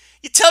public.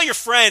 You tell your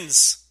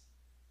friends.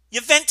 You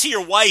vent to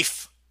your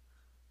wife.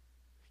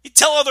 You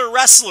tell other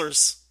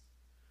wrestlers.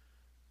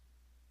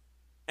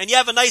 And you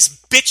have a nice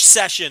bitch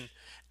session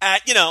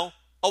at, a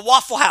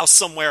Waffle House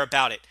somewhere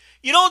about it.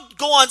 You don't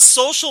go on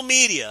social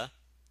media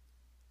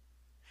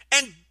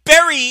and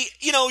bury,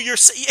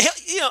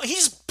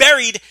 he's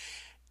buried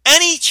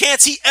any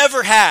chance he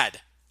ever had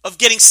of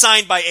getting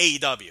signed by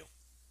AEW.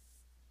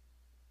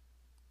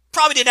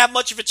 Probably didn't have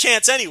much of a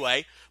chance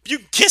anyway, but you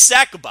can kiss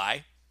that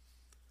goodbye.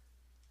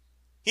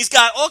 He's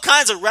got all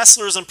kinds of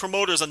wrestlers and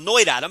promoters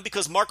annoyed at him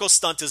because Marco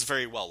Stunt is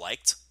very well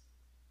liked.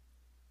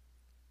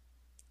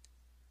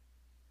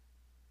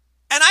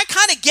 And I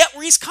kind of get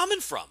where he's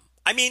coming from.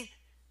 I mean,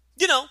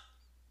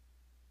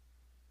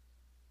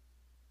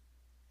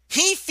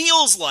 he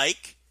feels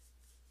like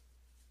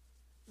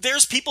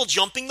there's people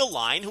jumping the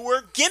line who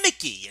are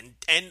gimmicky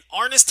and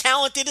aren't as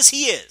talented as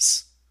he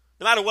is,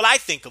 no matter what I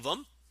think of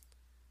him.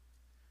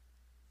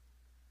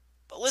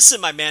 But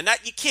listen, my man,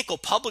 you can't go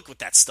public with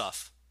that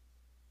stuff.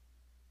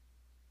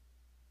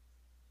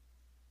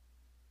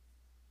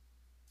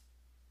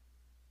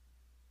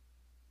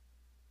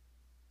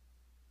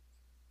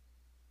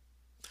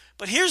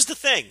 But here's the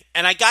thing,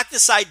 and I got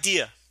this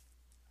idea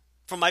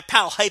from my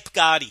pal Hype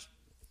Gotti,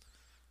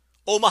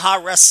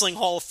 Omaha Wrestling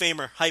Hall of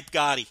Famer Hype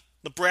Gotti,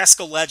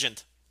 Nebraska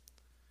legend.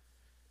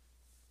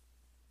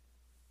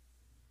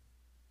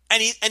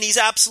 And he's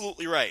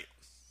absolutely right.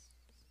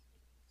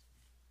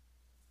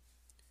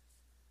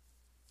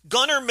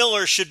 Gunnar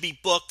Miller should be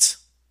booked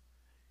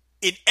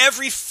in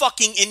every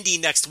fucking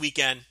indie next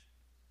weekend,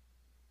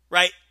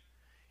 right?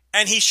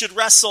 And he should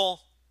wrestle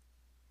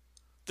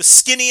the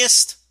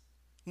skinniest,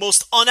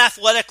 most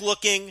unathletic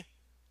looking,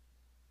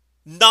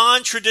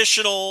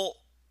 non-traditional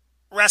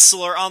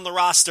wrestler on the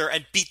roster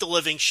and beat the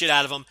living shit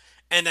out of him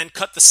and then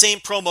cut the same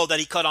promo that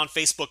he cut on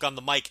Facebook on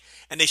the mic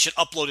and they should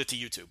upload it to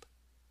YouTube.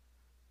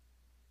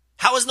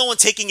 How is no one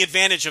taking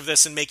advantage of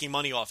this and making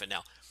money off it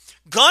now?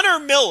 Gunnar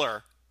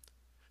Miller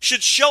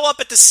should show up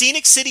at the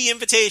Scenic City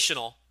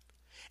Invitational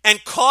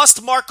and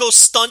cost Marco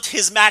Stunt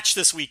his match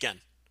this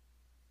weekend.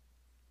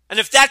 And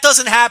if that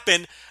doesn't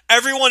happen,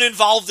 everyone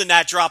involved in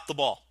that dropped the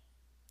ball.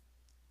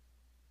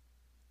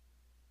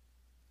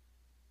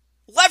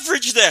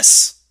 Leverage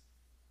this.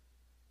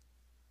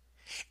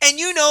 And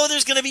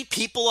there's going to be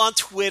people on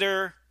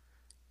Twitter,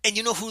 and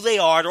you know who they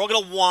are. They're all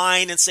going to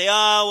whine and say,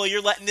 oh, well,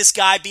 you're letting this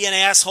guy be an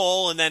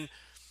asshole, and then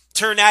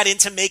turn that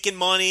into making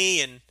money,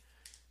 and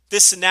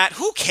this and that.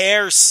 Who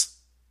cares?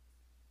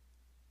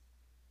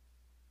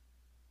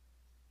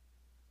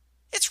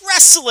 It's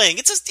wrestling.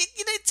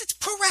 It's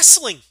pro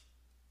wrestling.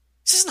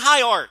 This isn't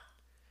high art.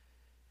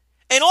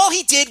 And all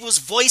he did was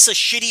voice a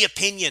shitty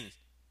opinion.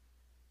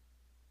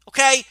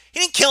 Okay? He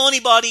didn't kill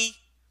anybody.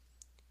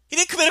 He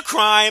didn't commit a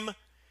crime.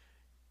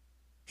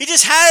 He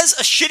just has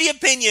a shitty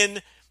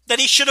opinion that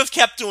he should have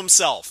kept to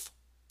himself.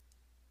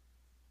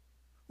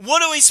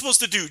 What are we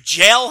supposed to do?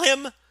 Jail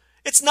him?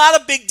 It's not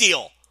a big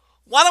deal.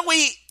 Why don't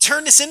we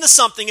turn this into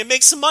something and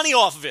make some money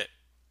off of it?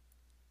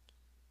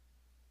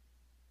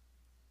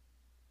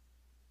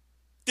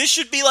 This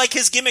should be like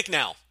his gimmick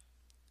now.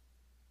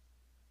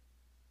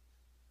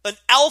 An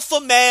alpha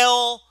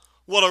male,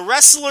 what a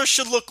wrestler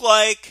should look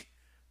like,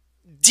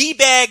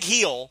 D-bag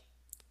heel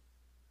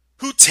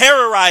who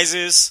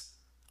terrorizes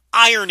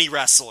irony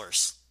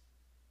wrestlers.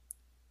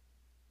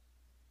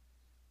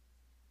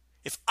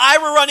 If I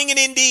were running an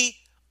indie,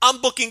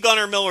 I'm booking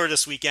Gunnar Miller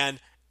this weekend,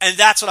 and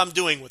that's what I'm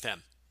doing with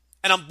him.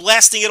 And I'm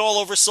blasting it all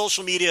over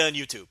social media and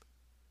YouTube.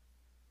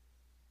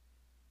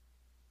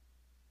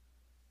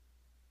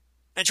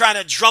 And trying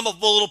to drum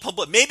up a little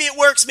public. Maybe it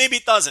works, maybe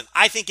it doesn't.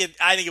 I think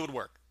it would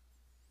work.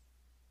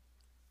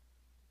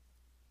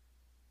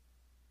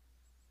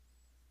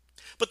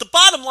 But the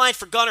bottom line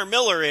for Gunnar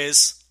Miller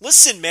is,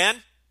 listen, man,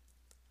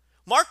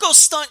 Marco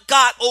Stunt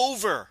got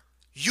over.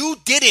 You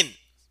didn't.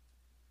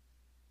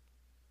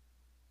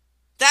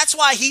 That's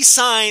why he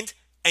signed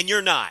and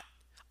you're not.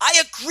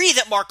 I agree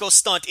that Marco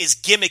Stunt is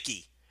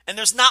gimmicky and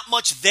there's not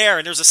much there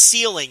and there's a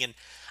ceiling and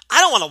I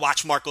don't want to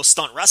watch Marco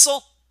Stunt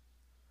wrestle.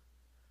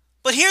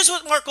 But here's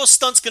what Marco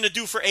Stunt's going to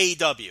do for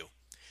AEW.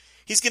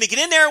 He's going to get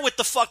in there with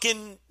the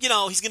fucking,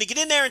 he's going to get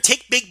in there and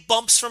take big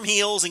bumps from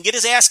heels and get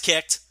his ass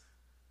kicked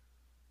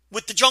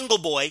with the Jungle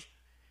Boy.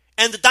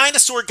 And the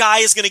dinosaur guy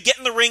is going to get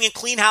in the ring and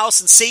clean house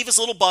and save his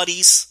little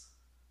buddies.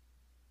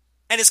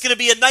 And it's going to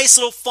be a nice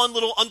little fun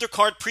little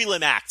undercard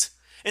prelim act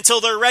until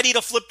they're ready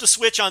to flip the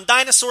switch on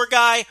dinosaur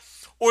guy,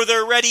 or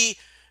they're ready,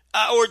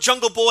 or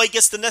Jungle Boy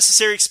gets the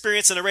necessary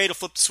experience and they're ready to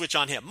flip the switch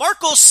on him.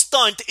 Marco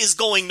Stunt is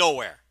going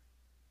nowhere.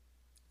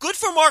 Good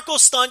for Marco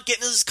Stunt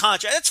getting his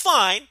contract. That's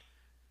fine.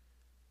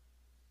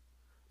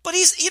 But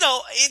he's,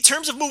 in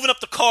terms of moving up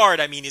the card,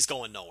 I mean, he's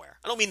going nowhere.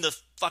 I don't mean to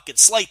fucking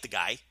slight the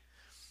guy.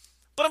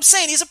 But I'm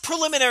saying he's a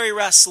preliminary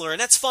wrestler,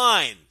 and that's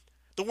fine.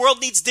 The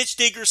world needs ditch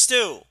diggers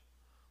too.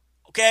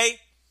 Okay?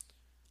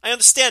 I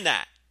understand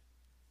that.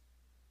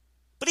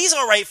 But he's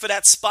alright for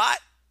that spot.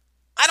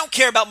 I don't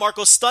care about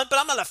Marco Stunt, but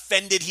I'm not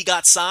offended he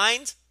got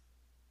signed.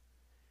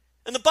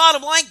 And the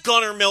bottom line,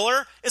 Gunnar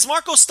Miller, is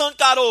Marco Stunt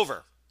got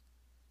over.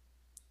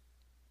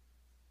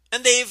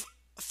 And they've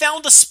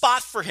found a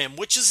spot for him,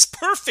 which is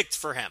perfect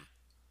for him.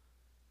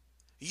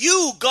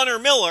 You, Gunnar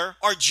Miller,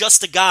 are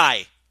just a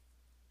guy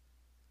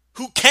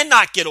who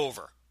cannot get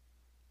over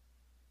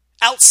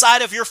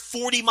outside of your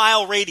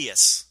 40-mile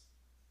radius.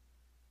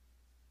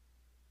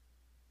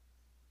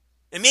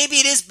 And maybe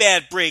it is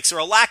bad breaks or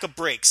a lack of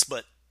breaks,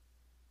 but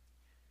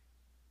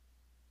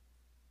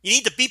you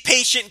need to be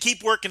patient and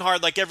keep working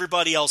hard like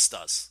everybody else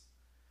does.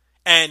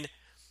 And,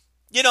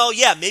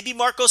 maybe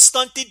Marco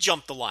Stunt did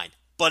jump the line.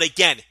 But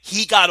again,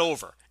 he got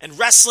over. And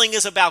wrestling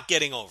is about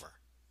getting over.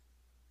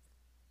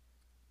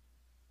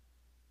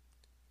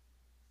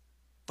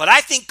 But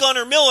I think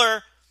Gunnar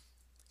Miller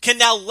can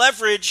now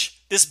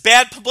leverage this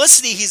bad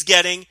publicity he's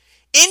getting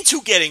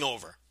into getting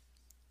over.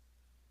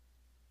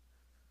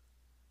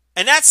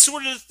 And that's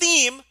sort of the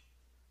theme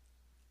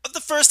of the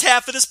first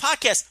half of this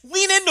podcast.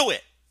 Lean into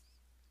it.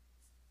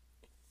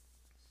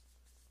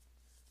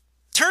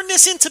 Turn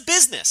this into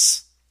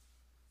business.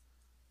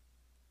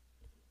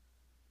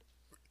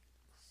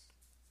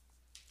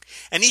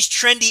 And these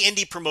trendy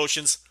indie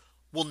promotions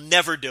will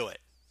never do it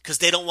because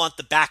they don't want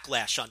the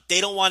backlash on. They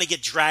don't want to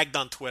get dragged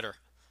on Twitter.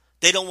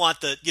 They don't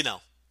want they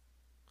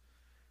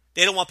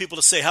don't want people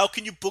to say, how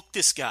can you book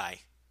this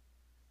guy?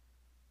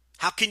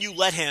 How can you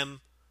let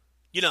him,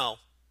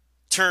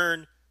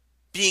 turn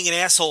being an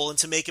asshole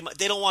into making money?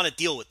 They don't want to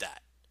deal with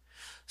that.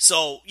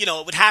 So,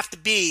 it would have to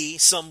be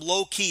some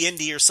low-key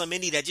indie or some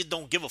indie that just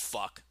don't give a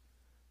fuck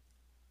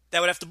that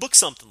would have to book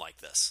something like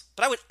this.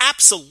 But I would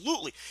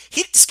absolutely...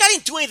 This guy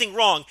didn't do anything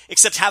wrong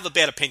except have a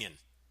bad opinion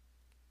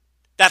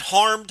that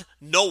harmed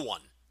no one.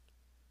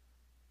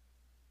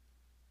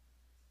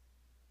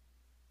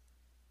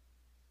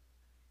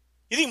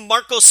 You think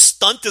Marco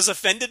Stunt is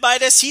offended by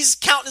this? He's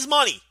counting his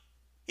money.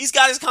 He's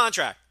got his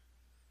contract.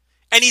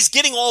 And he's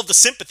getting all of the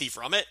sympathy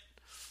from it.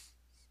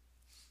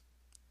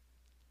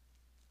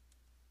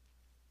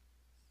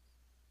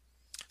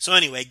 So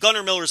anyway,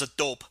 Gunnar Miller's a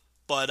dope.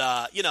 But,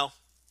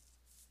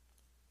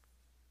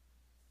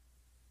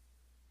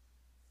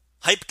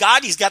 Hype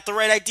God, he's got the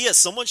right idea.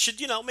 Someone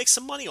should, make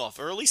some money off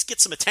it, or at least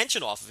get some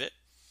attention off of it.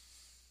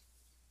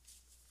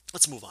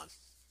 Let's move on.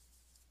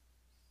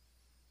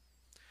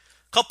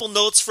 Couple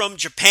notes from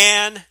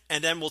Japan,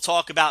 and then we'll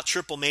talk about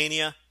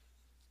TripleMania.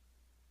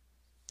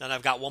 Then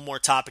I've got one more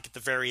topic at the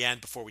very end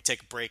before we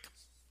take a break.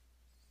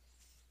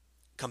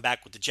 Come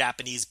back with the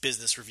Japanese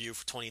business review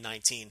for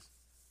 2019.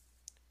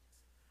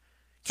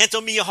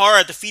 Kento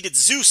Miyahara defeated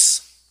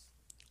Zeus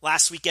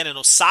last weekend in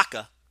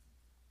Osaka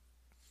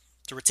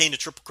to retain the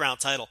Triple Crown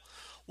title.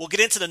 We'll get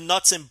into the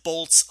nuts and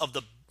bolts of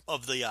the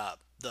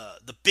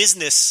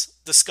business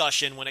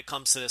discussion when it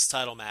comes to this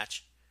title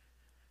match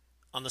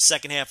on the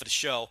second half of the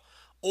show.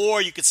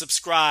 Or you can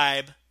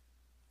subscribe,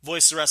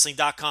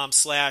 voicesofwrestling.com/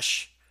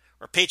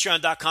 or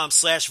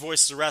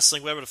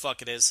patreon.com/voicesofwrestling, whatever the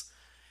fuck it is.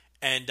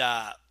 And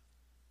I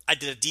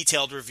did a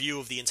detailed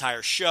review of the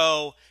entire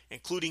show,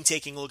 including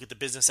taking a look at the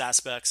business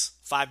aspects.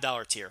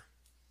 $5 tier.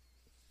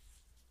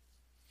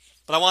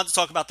 But I wanted to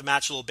talk about the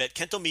match a little bit.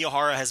 Kento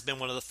Miyahara has been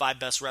one of the 5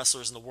 best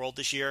wrestlers in the world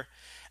this year.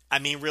 I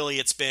mean, really,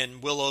 it's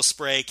been Will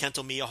Ospreay,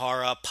 Kento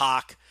Miyahara,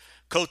 Pac,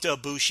 Kota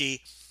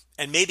Ibushi,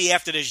 and maybe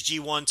after this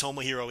G1,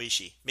 Tomohiro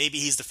Ishii. Maybe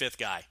he's the 5th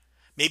guy.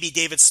 Maybe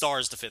David Starr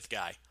is the 5th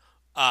guy.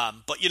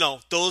 But,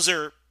 those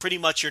are pretty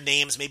much your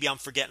names. Maybe I'm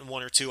forgetting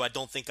one or two. I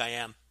don't think I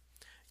am.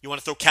 You want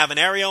to throw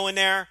Cavanario in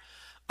there?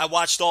 I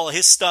watched all of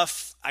his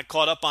stuff. I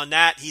caught up on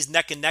that. He's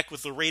neck and neck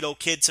with Laredo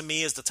Kid to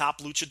me as the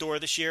top luchador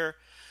this year.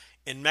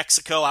 In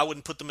Mexico, I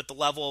wouldn't put them at the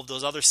level of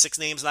those other 6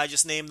 names that I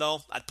just named,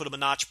 though. I'd put them a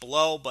notch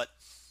below, but,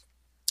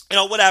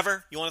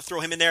 whatever. You want to throw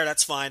him in there,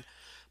 that's fine.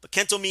 But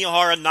Kento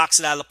Miyahara knocks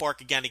it out of the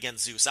park again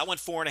against Zeus. I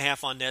went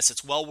 4.5 on this.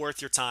 It's well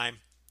worth your time.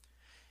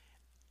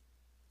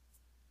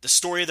 The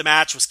story of the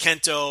match was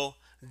Kento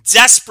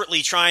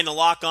desperately trying to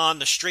lock on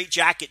the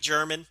straitjacket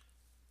German.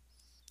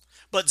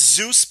 But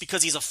Zeus,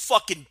 because he's a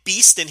fucking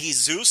beast and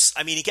he's Zeus,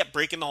 he kept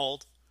breaking the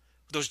hold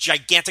with those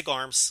gigantic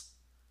arms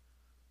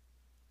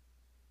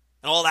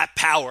and all that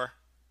power.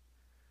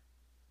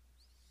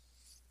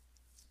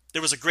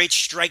 There was a great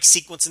strike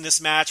sequence in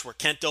this match where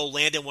Kento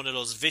landed one of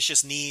those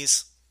vicious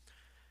knees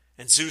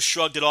and Zeus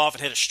shrugged it off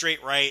and hit a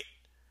straight right.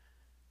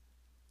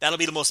 That'll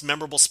be the most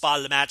memorable spot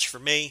of the match for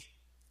me.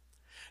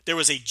 There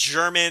was a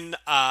German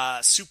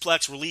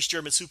release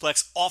German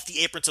suplex off the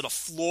apron to the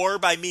floor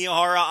by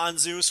Miyahara on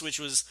Zeus, which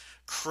was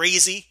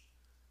crazy.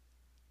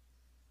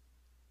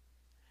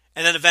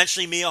 And then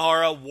eventually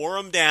Miyahara wore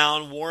him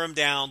down,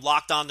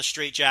 locked on the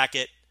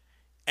straitjacket.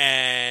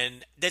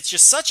 And that's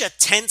just such a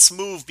tense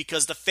move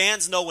because the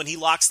fans know when he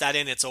locks that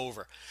in, it's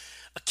over.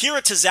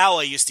 Akira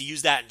Tozawa used to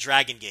use that in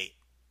Dragon Gate.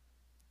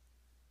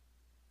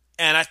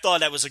 And I thought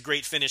that was a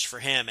great finish for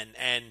him.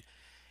 And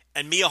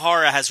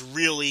Miyahara has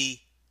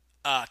really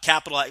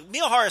capitalized.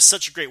 Miyahara is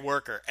such a great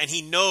worker, and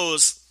he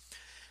knows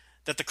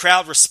that the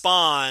crowd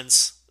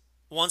responds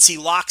once he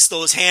locks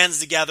those hands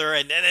together,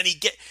 and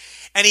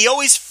he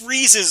always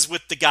freezes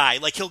with the guy.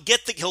 Like he'll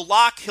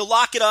lock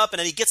it up, and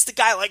then he gets the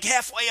guy like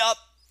halfway up,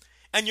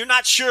 and you're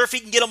not sure if he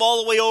can get him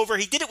all the way over.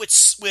 He did it with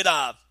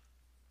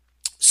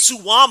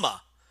Suwama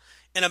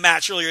in a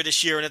match earlier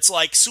this year, and it's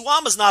like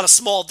Suwama's not a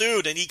small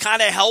dude, and he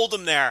kind of held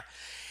him there.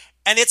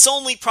 And it's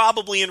only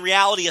probably in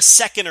reality a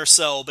second or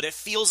so, but it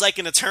feels like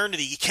an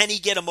eternity. Can he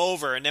get him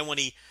over? And then when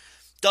he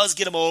does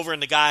get him over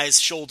and the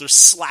guy's shoulders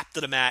slap to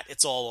the mat,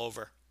 it's all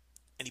over.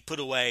 And he put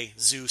away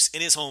Zeus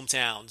in his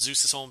hometown,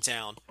 Zeus's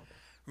hometown.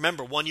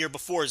 Remember, 1 year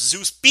before,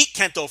 Zeus beat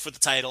Kento for the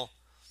title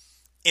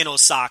in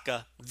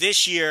Osaka.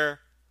 This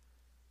year,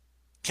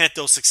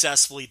 Kento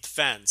successfully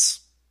defends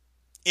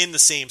in the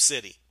same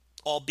city,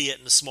 albeit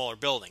in a smaller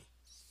building.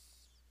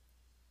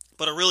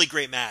 But a really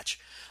great match.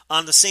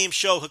 On the same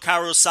show,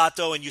 Hikaru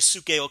Sato and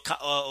Yusuke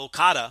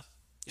Okada.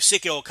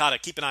 Yusuke Okada,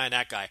 keep an eye on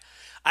that guy.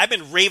 I've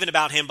been raving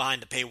about him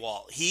behind the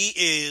paywall. He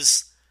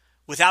is,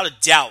 without a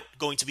doubt,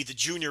 going to be the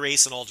junior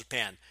ace in All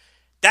Japan.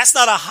 That's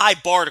not a high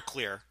bar to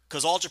clear,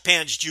 because All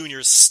Japan's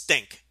juniors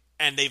stink,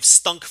 and they've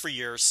stunk for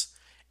years.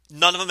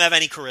 None of them have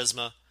any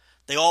charisma.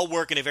 They all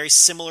work in a very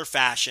similar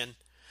fashion.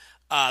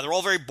 They're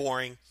all very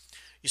boring.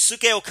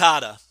 Yusuke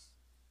Okada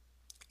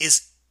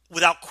is,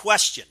 without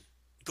question,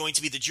 going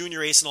to be the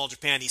junior ace in All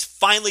Japan. He's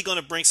finally going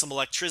to bring some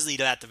electricity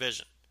to that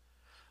division.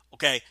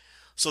 Okay,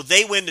 so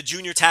they win the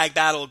Junior Tag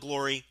Battle of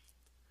Glory.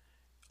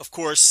 Of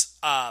course,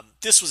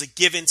 this was a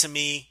given to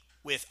me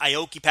with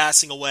Aoki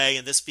passing away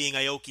and this being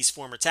Aoki's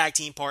former tag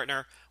team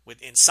partner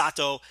in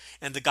Sato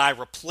and the guy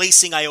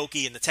replacing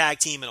Aoki in the tag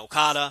team in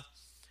Okada.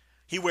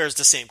 He wears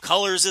the same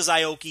colors as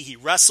Aoki. He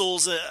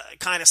wrestles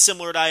kind of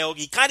similar to Aoki.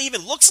 He kind of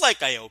even looks like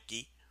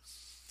Aoki.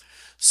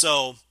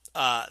 So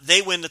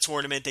they win the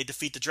tournament. They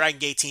defeat the Dragon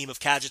Gate team of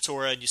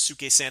Kagetora and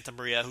Yusuke Santa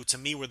Maria, who to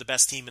me were the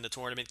best team in the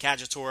tournament.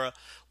 Kagetora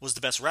was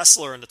the best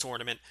wrestler in the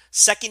tournament.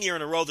 Second year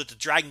in a row that the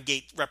Dragon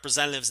Gate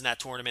representatives in that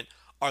tournament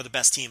are the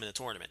best team in the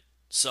tournament.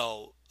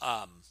 So,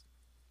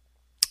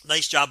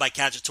 nice job by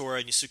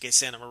Kagetora and Yusuke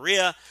Santa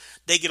Maria.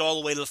 They get all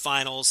the way to the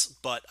finals,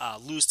 but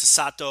lose to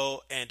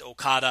Sato and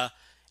Okada.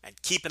 And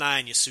keep an eye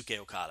on Yusuke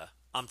Okada.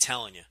 I'm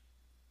telling you.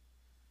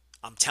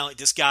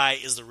 This guy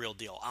is the real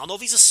deal. I don't know if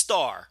he's a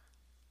star,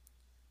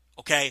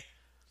 okay?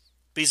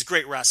 But he's a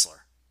great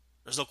wrestler.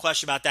 There's no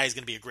question about that. He's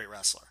going to be a great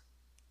wrestler.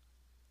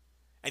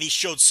 And he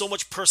showed so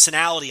much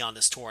personality on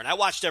this tour. And I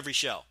watched every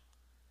show.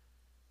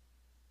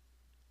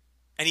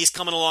 And he's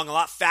coming along a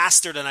lot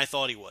faster than I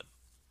thought he would.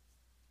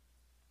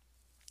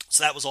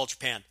 So that was All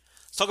Japan.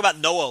 Let's talk about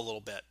Noah a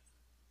little bit.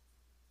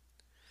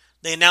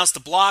 They announced the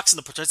blocks and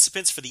the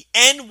participants for the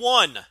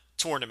N1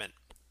 tournament.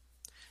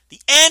 The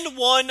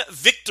N1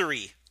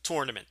 Victory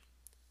Tournament.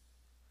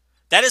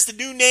 That is the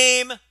new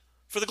name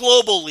for the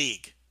Global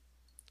League.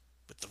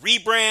 With the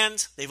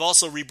rebrand, they've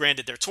also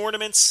rebranded their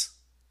tournaments.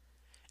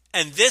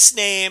 And this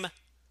name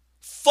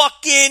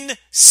fucking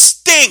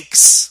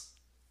stinks.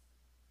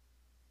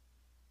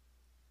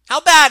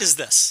 How bad is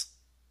this?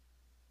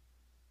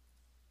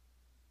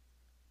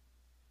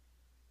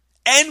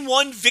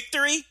 N1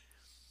 Victory?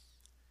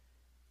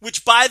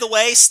 Which, by the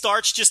way,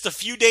 starts just a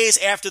few days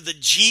after the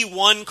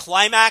G1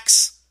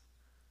 climax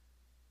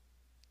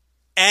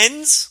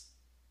ends.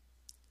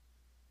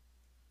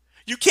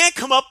 You can't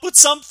come up with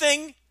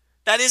something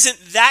that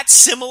isn't that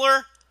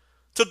similar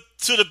to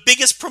the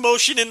biggest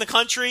promotion in the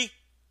country.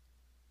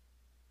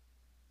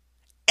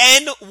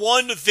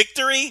 N1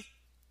 Victory.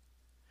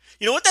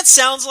 You know what that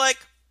sounds like?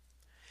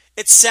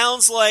 It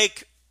sounds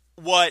like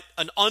what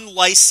an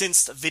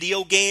unlicensed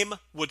video game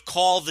would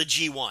call the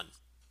G1.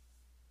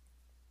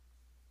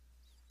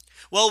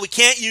 Well, we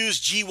can't use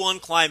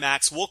G1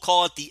 Climax. We'll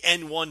call it the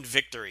N1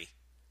 Victory.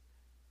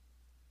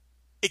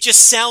 It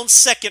just sounds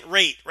second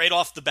rate right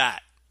off the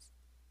bat.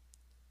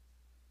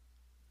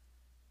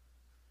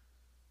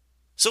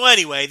 So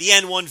anyway, the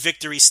N1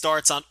 Victory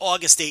starts on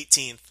August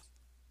 18th.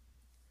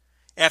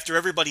 After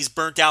everybody's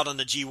burnt out on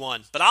the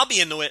G1. But I'll be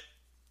into it.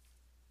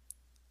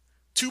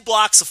 2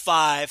 blocks of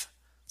 5.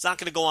 It's not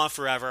going to go on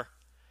forever.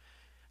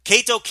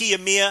 Kaito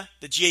Kiyomiya,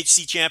 the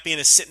GHC champion,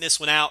 is sitting this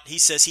one out. He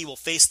says he will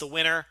face the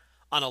winner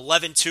on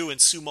 11-2 in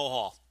Sumo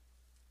Hall.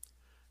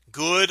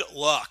 Good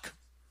luck.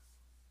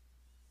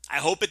 I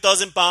hope it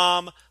doesn't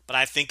bomb, but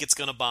I think it's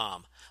going to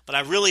bomb. But I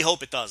really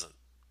hope it doesn't.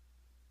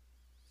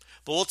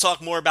 But we'll talk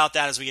more about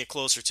that as we get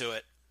closer to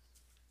it.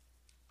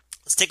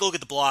 Let's take a look at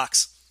the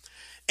blocks.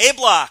 A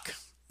block,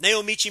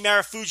 Naomichi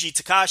Marufuji,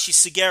 Takashi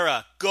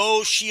Sugiura,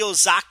 Go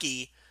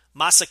Shiozaki,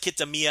 Masa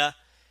Kitamiya,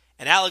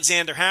 and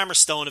Alexander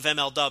Hammerstone of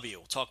MLW.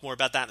 We'll talk more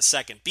about that in a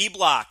second. B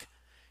block,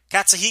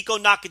 Katsuhiko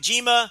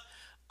Nakajima,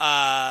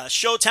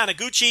 Sho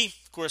Taniguchi,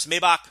 of course,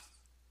 Maybach,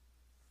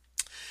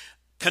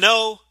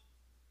 Kano,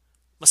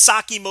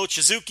 Masaki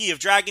Mochizuki of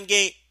Dragon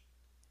Gate,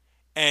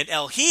 and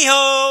El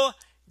Hijo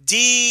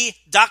D.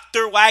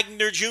 Dr.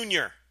 Wagner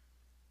Jr.,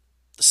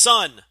 the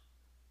son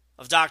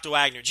of Dr.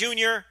 Wagner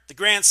Jr., the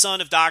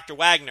grandson of Dr.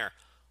 Wagner.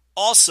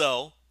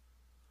 Also,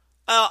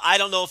 I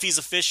don't know if he's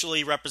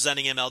officially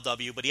representing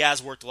MLW, but he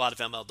has worked a lot of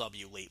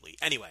MLW lately.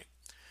 Anyway,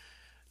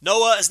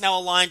 Noah is now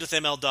aligned with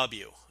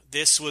MLW.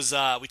 This was,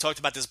 we talked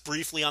about this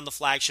briefly on the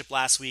Flagship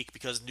last week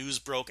because news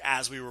broke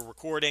as we were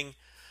recording.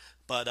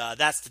 But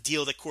that's the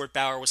deal that Court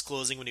Bauer was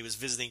closing when he was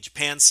visiting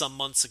Japan some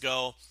months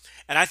ago.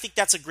 And I think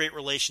that's a great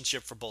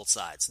relationship for both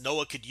sides.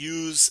 Noah could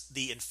use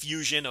the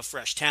infusion of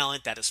fresh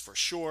talent, that is for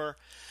sure.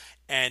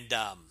 And,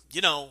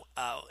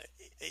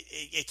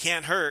 it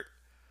can't hurt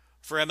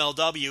for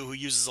MLW, who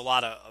uses a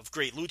lot of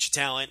great lucha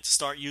talent, to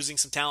start using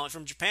some talent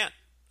from Japan.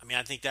 I mean,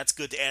 I think that's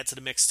good to add to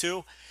the mix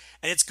too.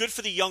 And it's good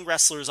for the young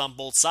wrestlers on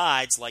both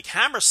sides, like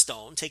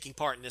Hammerstone, taking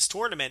part in this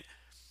tournament,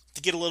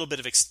 to get a little bit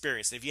of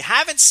experience. And if you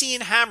haven't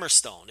seen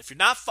Hammerstone,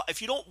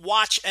 if you don't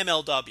watch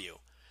MLW,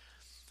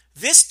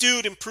 this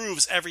dude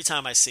improves every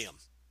time I see him.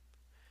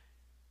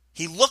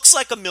 He looks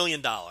like $1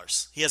 million.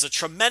 He has a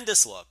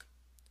tremendous look.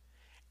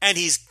 And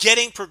he's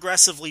getting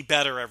progressively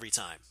better every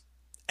time.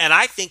 And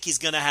I think he's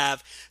going to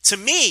have, to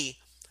me,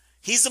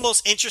 he's the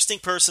most interesting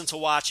person to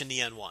watch in the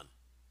N1.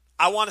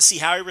 I want to see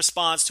how he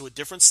responds to a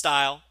different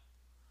style.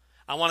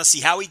 I want to see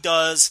how he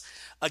does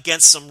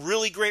against some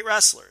really great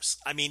wrestlers.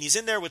 I mean, he's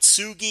in there with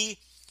Sugi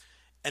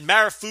and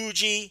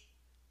Marufuji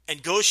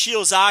and Go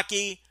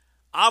Shiozaki.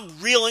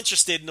 I'm real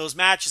interested in those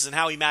matches and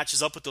how he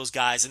matches up with those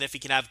guys, and if he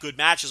can have good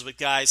matches with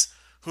guys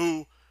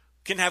who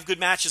can have good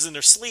matches in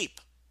their sleep.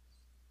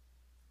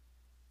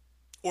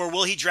 Or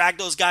will he drag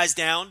those guys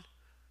down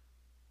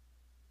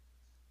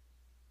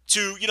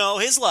to,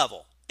 his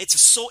level? It's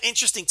so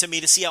interesting to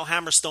me to see how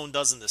Hammerstone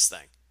does in this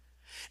thing.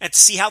 And to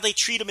see how they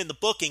treat him in the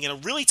booking in a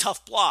really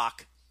tough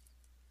block,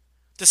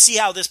 to see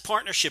how this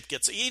partnership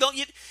gets. You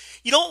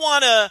don't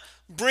want to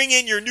bring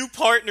in your new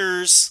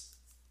partners,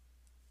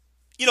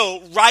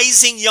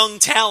 rising young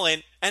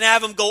talent, and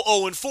have him go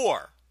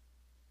 0-4.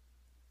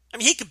 I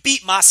mean, he could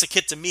beat Masa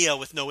Kitamiya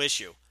with no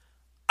issue.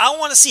 I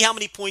want to see how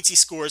many points he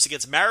scores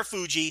against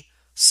Marufuji,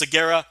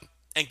 Segura,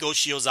 and Go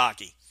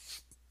Shiozaki.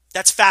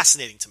 That's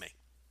fascinating to me.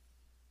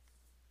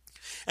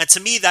 And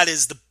to me, that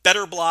is the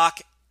better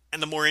block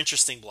and the more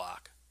interesting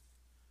block.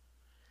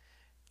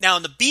 Now,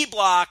 in the B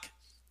block,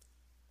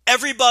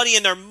 everybody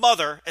and their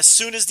mother, as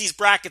soon as these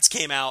brackets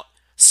came out,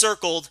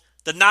 circled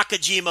the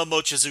Nakajima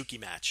Mochizuki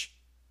match.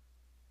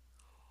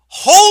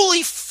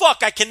 Holy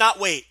fuck, I cannot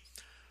wait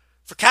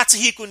for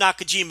Katsuhiko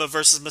Nakajima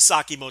versus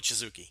Masaki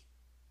Mochizuki.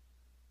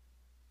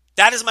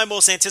 That is my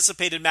most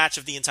anticipated match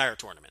of the entire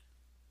tournament.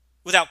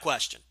 Without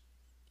question.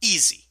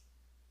 Easy.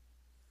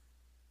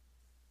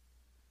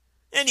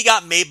 And you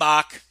got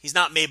Maybach. He's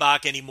not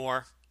Maybach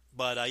anymore.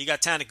 But you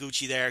got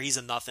Taniguchi there. He's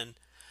a nothing.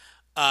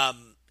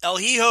 El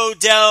Hijo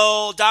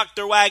del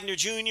Dr. Wagner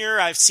Jr.,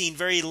 I've seen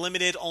very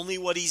limited, only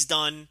what he's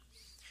done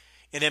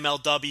in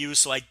MLW,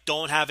 so I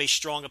don't have a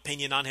strong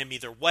opinion on him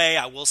either way.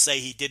 I will say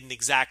he didn't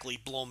exactly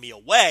blow me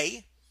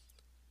away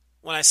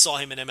when I saw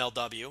him in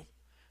MLW,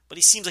 but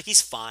he seems like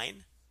he's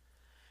fine.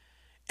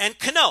 And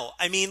Kano,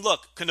 I mean,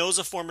 look, Kano's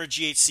a former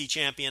GHC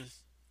champion.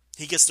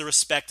 He gets the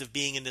respect of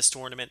being in this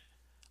tournament.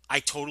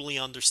 I totally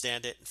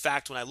understand it. In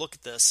fact, when I look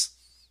at this,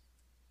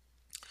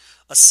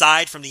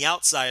 aside from the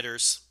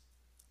outsiders,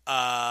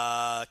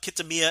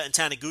 Kitamiya and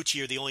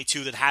Taniguchi are the only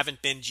two that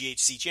haven't been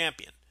GHC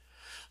champion.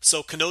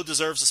 So Kano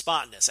deserves a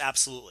spot in this,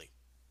 absolutely.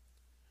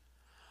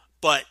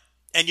 But,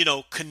 and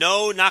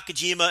Kano,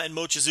 Nakajima, and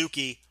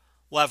Mochizuki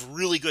will have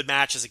really good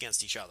matches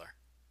against each other.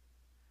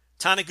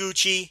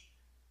 Taniguchi,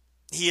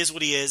 he is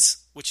what he is,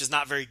 which is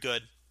not very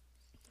good.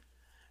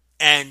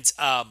 And,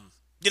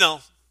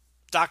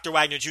 Dr.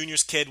 Wagner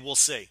Jr.'s kid, we'll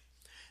see.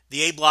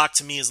 The A block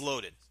to me is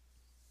loaded.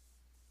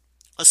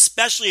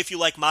 Especially if you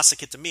like Masa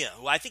Kitamiya,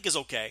 who I think is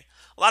okay.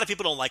 A lot of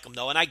people don't like him,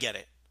 though, and I get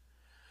it.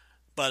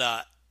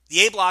 But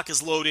the A block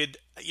is loaded.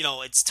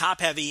 It's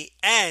top heavy,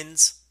 and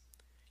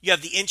you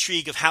have the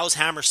intrigue of how's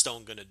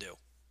Hammerstone going to do.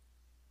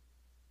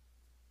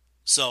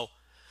 So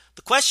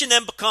the question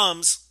then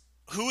becomes,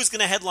 who is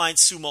going to headline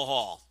Sumo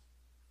Hall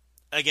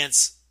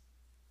against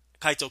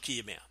Kaito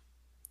Kiyomiya?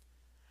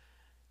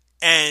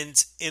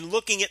 And in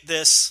looking at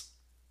this,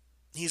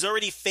 he's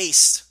already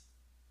faced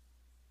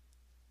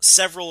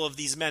several of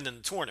these men in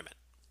the tournament.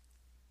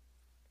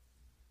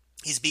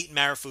 He's beaten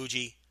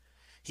Marufuji.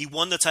 He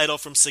won the title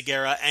from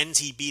Segura, and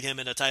he beat him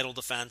in a title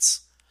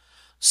defense.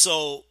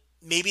 So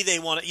maybe they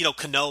want to,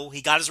 Kano,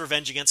 he got his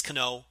revenge against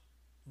Kano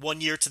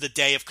 1 year to the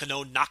day of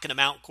Kano knocking him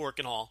out in Cork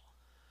and Hall.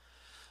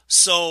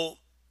 So,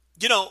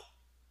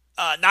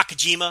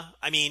 Nakajima,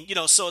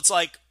 so it's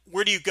like,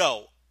 where do you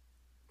go?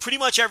 Pretty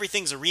much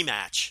everything's a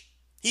rematch.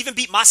 He even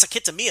beat Masa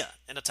Kitamiya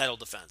in a title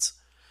defense.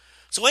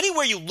 So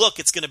anywhere you look,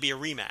 it's going to be a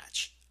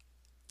rematch.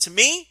 To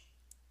me,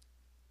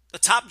 the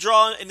top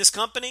draw in this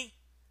company,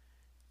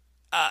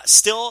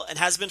 still, and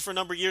has been for a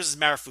number of years, is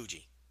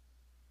Marufuji.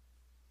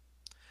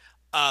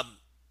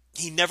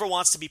 He never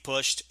wants to be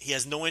pushed. He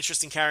has no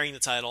interest in carrying the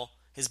title.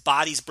 His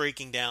body's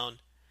breaking down.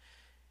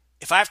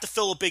 If I have to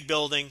fill a big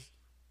building,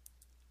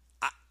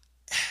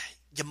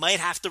 you might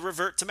have to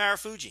revert to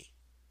Marufuji.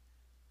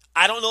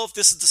 I don't know if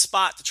this is the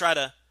spot to try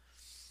to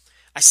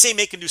I say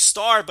make a new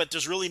star, but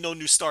there's really no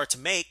new star to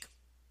make.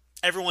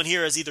 Everyone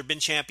here has either been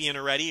champion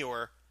already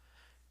or,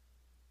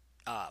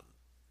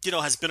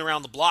 has been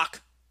around the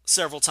block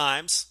several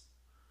times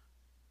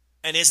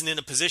and isn't in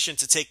a position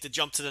to take the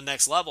jump to the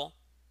next level.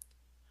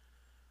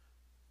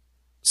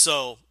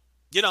 So,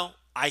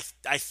 I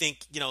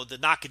think, the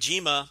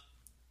Nakajima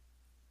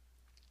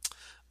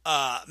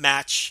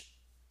match,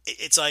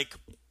 it's like,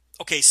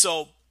 okay,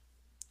 so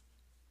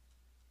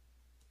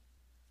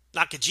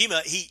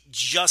Nakajima, he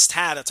just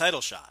had a title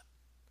shot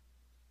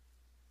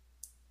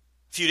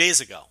a few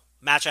days ago.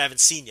 Match I haven't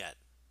seen yet.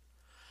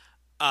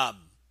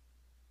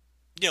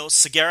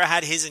 Segura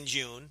had his in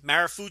June.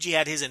 Marufuji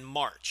had his in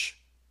March.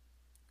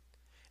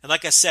 And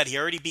like I said, he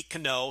already beat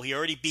Kano. He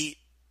already beat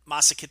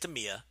Masa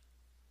Kitamiya.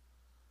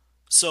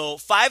 So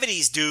 5 of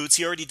these dudes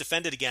he already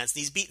defended against,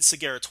 and he's beaten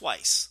Segura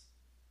twice.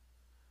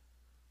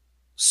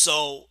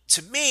 So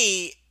to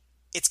me,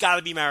 it's got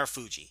to be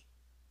Marufuji.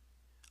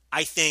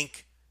 I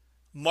think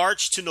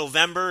March to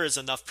November is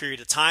enough period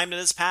of time that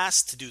has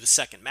passed to do the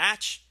second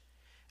match.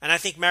 And I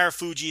think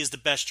Marufuji is the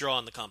best draw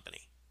in the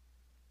company.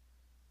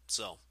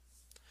 So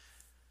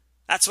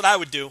that's what I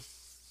would do.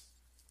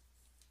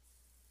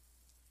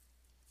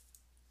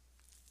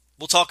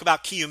 We'll talk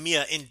about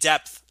Kiyomiya in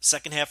depth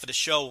second half of the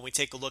show when we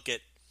take a look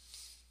at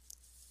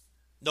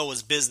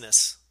Noah's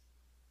business.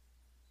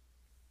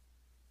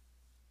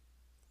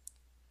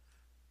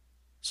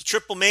 So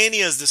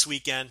TripleMania is this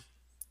weekend.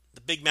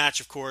 The big match,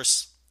 of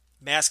course,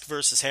 mask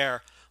versus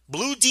hair.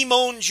 Blue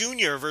Demon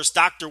Jr. versus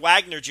Dr.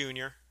 Wagner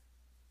Jr.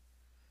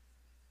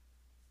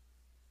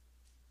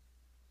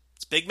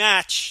 It's a big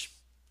match.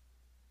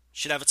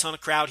 Should have a ton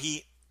of crowd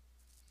heat.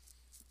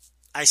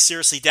 I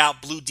seriously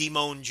doubt Blue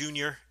Demon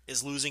Jr.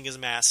 is losing his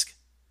mask.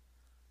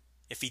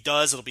 If he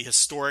does, it'll be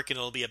historic and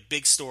it'll be a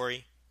big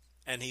story.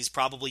 And he's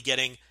probably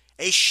getting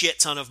a shit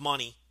ton of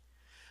money.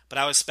 But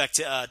I would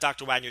expect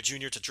Dr. Wagner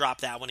Jr. to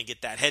drop that one and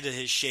get that head of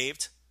his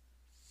shaved.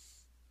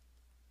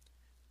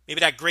 Maybe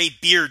that gray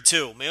beard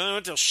too.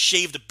 Maybe they'll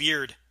shave the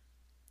beard.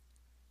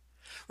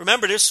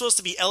 Remember, there's supposed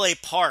to be LA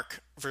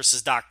Park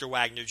versus Dr.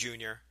 Wagner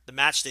Jr., the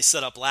match they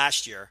set up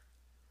last year.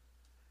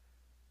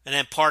 And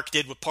then Park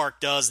did what Park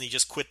does and he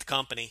just quit the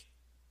company.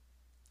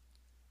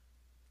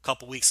 A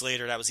couple weeks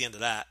later, that was the end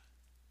of that.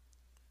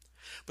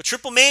 But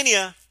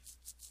TripleMania,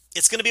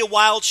 it's going to be a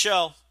wild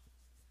show.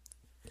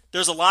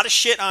 There's a lot of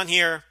shit on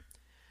here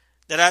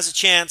that has a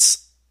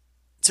chance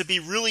to be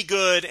really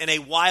good in a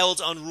wild,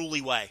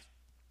 unruly way.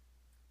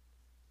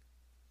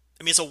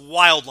 I mean, it's a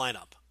wild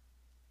lineup.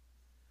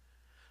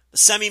 The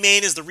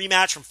semi-main is the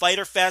rematch from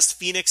Fyter Fest,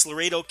 Phoenix,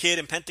 Laredo Kid,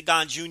 and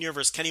Pentagon Jr.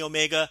 versus Kenny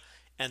Omega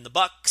and the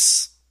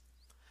Bucks.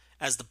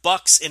 As the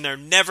Bucks in their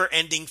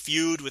never-ending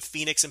feud with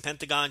Phoenix and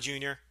Pentagon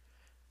Jr.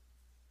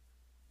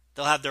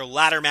 They'll have their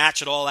ladder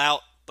match at All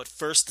Out, but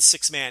first the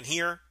six-man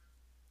here.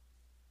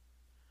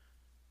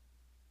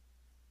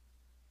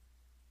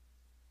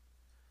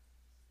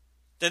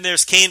 Then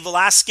there's Cain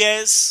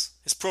Velasquez,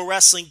 his pro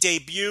wrestling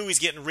debut. He's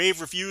getting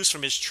rave reviews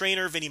from his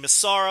trainer, Vinny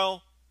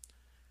Massaro.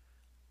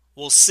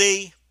 We'll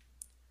see.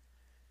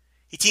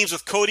 He teams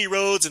with Cody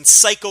Rhodes and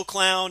Psycho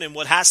Clown in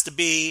what has to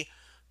be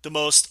the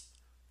most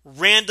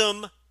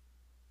random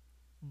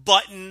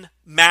button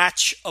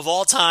match of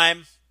all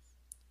time.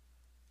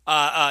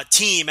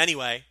 Team,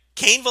 anyway.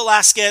 Cain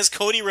Velasquez,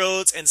 Cody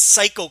Rhodes, and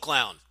Psycho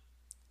Clown.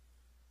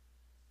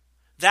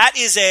 That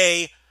is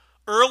a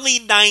early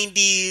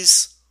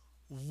 90s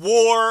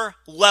war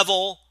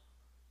level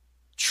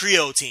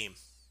trio team.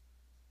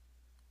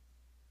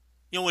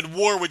 When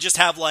war would just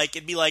have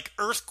it'd be like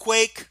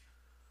Earthquake,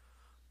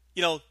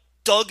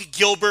 Doug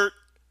Gilbert,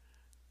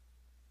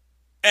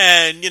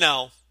 and,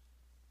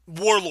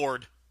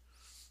 Warlord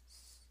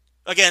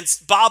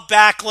against Bob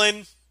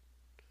Backlund,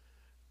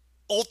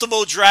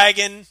 Ultimo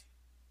Dragon,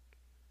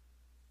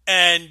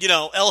 and,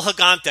 El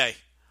Gigante.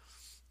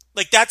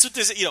 That's what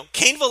this,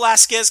 Cain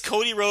Velasquez,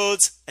 Cody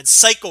Rhodes, and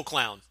Psycho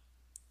Clown.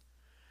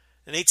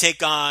 And they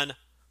take on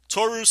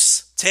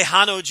Taurus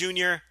Tejano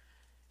Jr.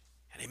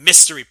 and a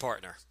mystery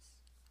partner.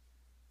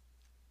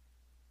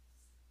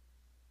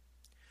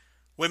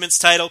 Women's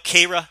title,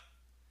 Keira.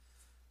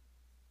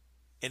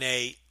 In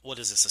a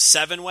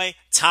 7-way?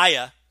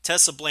 Taya,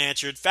 Tessa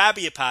Blanchard,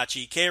 Fabi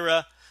Apache,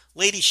 Keira,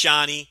 Lady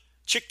Shani,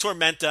 Chick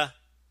Tormenta,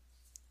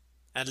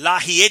 and La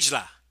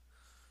Hiedra.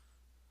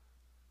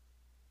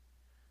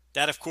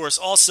 That, of course,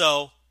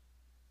 also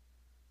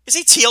is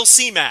a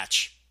TLC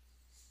match.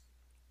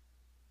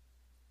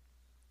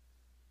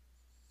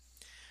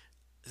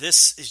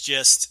 This is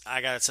just,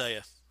 I gotta tell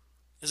you,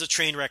 this is a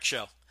train wreck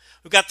show.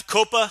 We've got the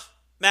Copa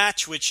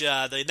match, which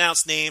the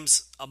announced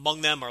names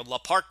among them are La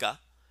Parca,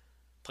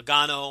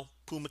 Pagano,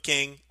 Puma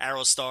King,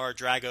 Aerostar,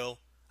 Drago.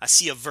 I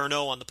see a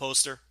Verno on the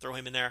poster. Throw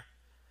him in there.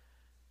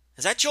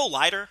 Is that Joe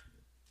Leiter?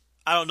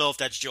 I don't know if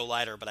that's Joe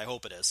Leiter, but I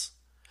hope it is.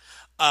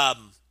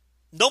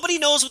 Nobody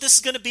knows what this is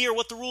going to be or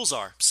what the rules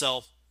are.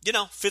 So,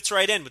 fits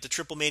right in with the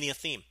TripleMania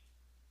theme.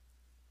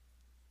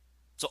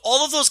 So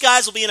all of those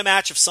guys will be in a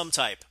match of some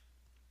type.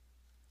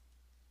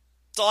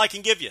 That's all I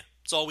can give you.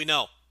 That's all we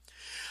know.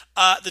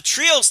 The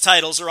trios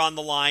titles are on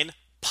the line.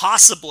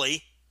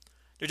 Possibly.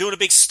 They're doing a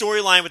big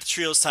storyline with the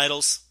trios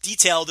titles,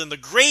 detailed in the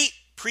great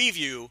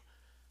preview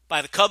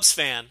by the Cubs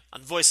fan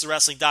on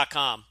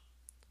voicesofwrestling.com.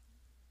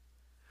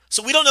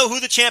 So we don't know who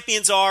the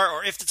champions are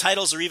or if the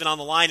titles are even on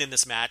the line in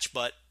this match,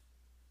 but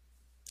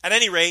at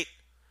any rate,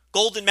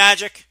 Golden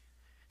Magic,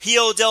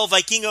 Hijo del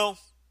Vikingo,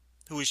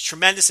 who is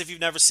tremendous if you've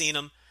never seen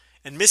him,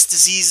 and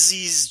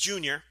Mystices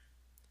Jr.,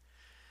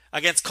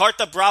 against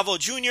Carta Bravo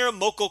Jr.,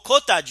 Moko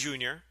Kota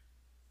Jr.,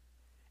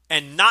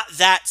 and not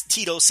that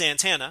Tito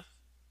Santana.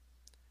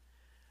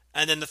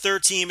 And then the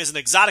third team is an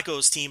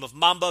Exoticos team of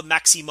Mamba,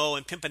 Maximo,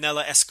 and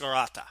Pimpinella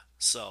Escarata.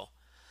 So,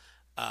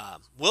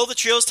 will the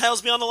trios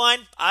titles be on the line?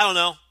 I don't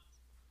know.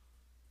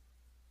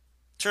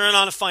 Turn it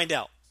on to find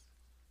out.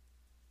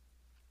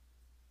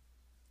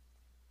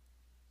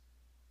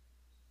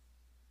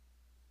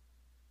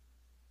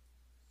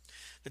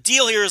 The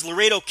deal here is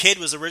Laredo Kid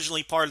was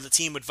originally part of the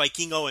team with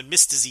Vikingo and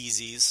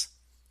Mystices,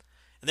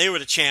 and they were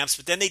the champs,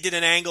 but then they did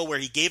an angle where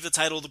he gave the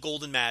title to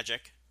Golden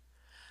Magic.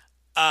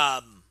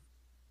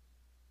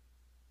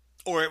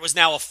 Or it was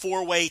now a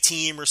four-way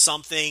team or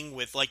something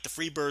with like the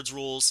Freebirds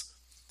rules.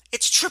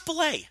 It's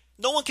AAA.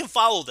 No one can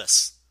follow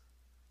this.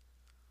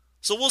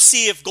 So we'll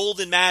see if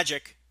Golden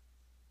Magic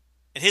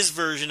and his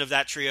version of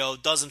that trio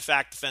does in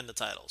fact defend the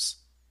titles.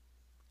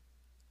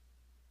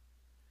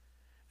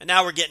 And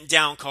now we're getting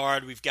down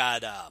card. We've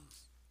got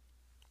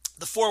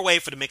the four-way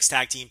for the mixed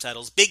tag team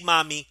titles. Big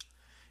Mami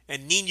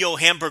and Nino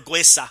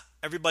Hamburguesa.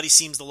 Everybody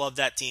seems to love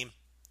that team.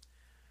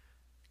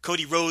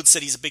 Cody Rhodes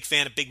said he's a big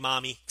fan of Big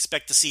Mami.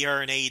 Expect to see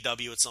her in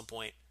AEW at some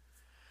point.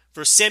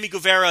 Versus Sammy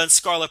Guevara and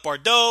Scarlett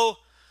Bordeaux.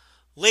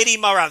 Lady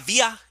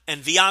Maravilla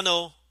and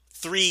Viano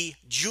 3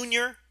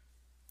 Jr.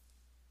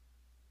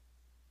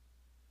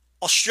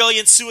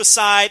 Australian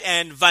Suicide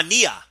and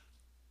Vanilla.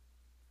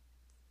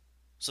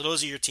 So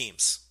those are your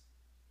teams.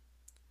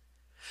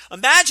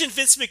 Imagine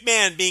Vince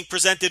McMahon being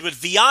presented with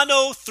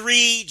Viano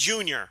 3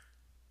 Jr.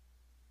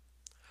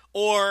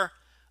 or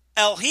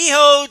El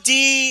Hijo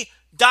de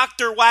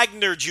Dr.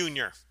 Wagner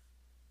Jr.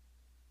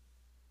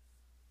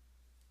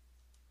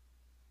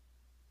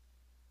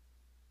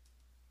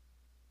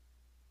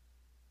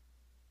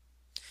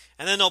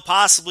 And then there'll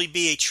possibly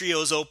be a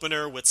trios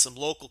opener with some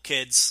local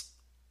kids.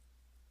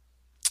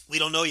 We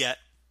don't know yet.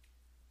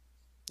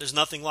 There's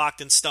nothing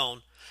locked in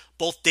stone.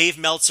 Both Dave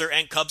Meltzer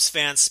and Cubs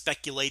fans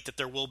speculate that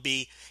there will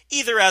be,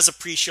 either as a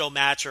pre-show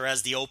match or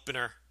as the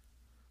opener,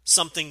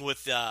 something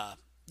with, a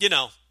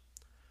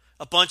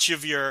bunch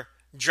of your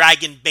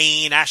Dragon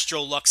Bane,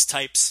 Astro Lux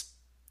types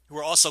who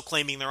are also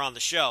claiming they're on the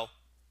show.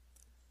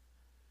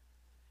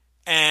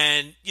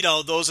 And,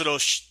 those are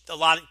a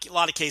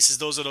lot of cases,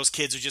 those are those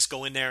kids who just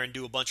go in there and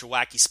do a bunch of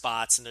wacky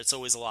spots, and it's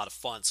always a lot of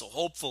fun. So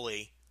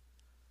hopefully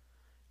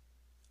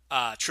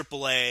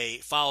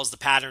AAA follows the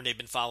pattern they've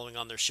been following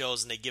on their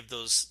shows, and they give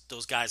those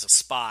guys a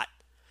spot,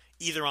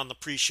 either on the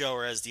pre-show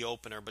or as the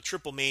opener. But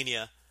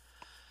TripleMania,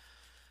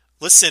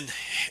 listen,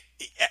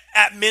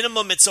 at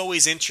minimum, it's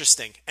always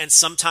interesting, and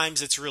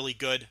sometimes it's really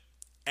good,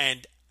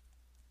 and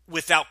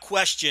without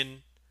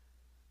question,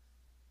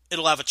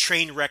 it'll have a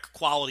train wreck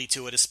quality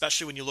to it,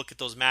 especially when you look at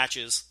those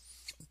matches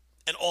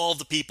and all of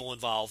the people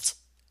involved,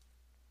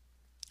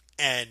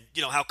 and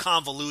how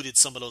convoluted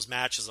some of those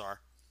matches are.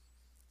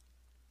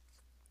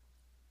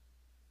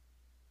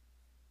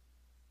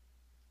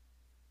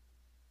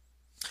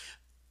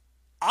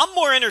 I'm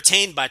more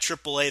entertained by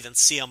AAA than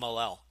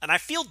CMLL, and I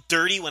feel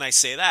dirty when I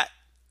say that.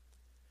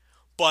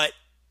 But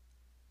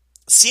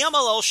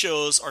CMLL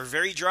shows are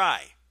very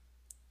dry,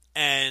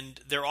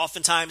 and they're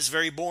oftentimes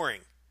very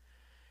boring.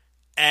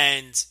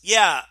 And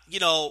yeah,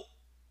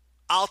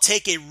 I'll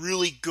take a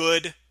really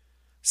good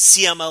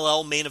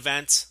CMLL main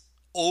event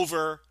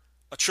over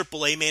a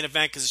AAA main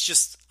event because it's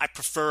just, I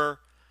prefer,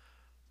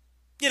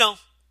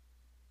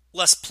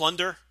 less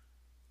plunder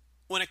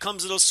when it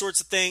comes to those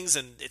sorts of things,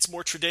 and it's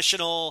more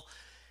traditional.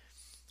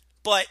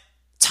 But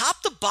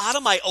top to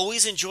bottom, I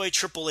always enjoy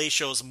AAA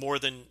shows more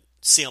than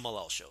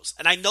CMLL shows.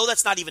 And I know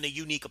that's not even a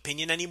unique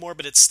opinion anymore,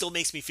 but it still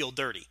makes me feel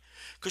dirty.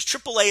 Because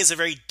AAA is a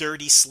very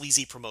dirty,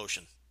 sleazy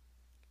promotion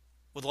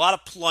with a lot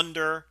of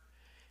plunder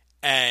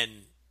and,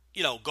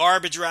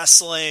 garbage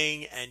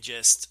wrestling and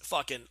just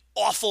fucking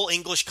awful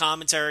English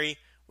commentary,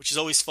 which is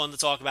always fun to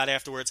talk about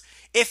afterwards.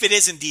 If it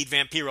is indeed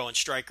Vampiro and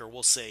Stryker,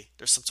 we'll see.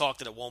 There's some talk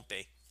that it won't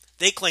be.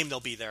 They claim they'll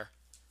be there,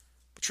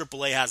 but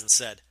AAA hasn't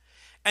said.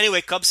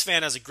 Anyway, Cubs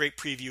fan has a great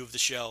preview of the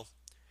show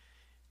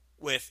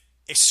with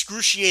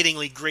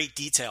excruciatingly great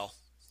detail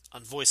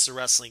on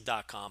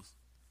voicesofwrestling.com.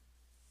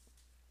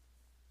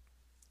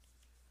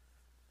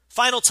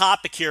 Final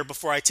topic here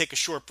before I take a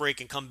short break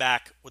and come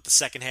back with the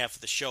second half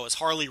of the show is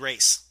Harley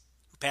Race,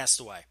 who passed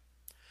away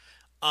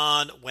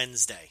on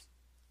Wednesday.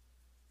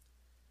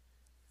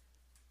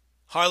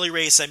 Harley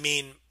Race,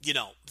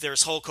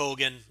 there's Hulk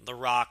Hogan, The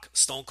Rock,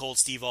 Stone Cold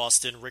Steve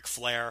Austin, Ric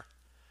Flair,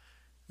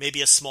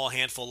 maybe a small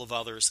handful of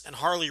others. And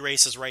Harley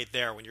Race is right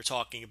there when you're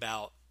talking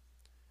about,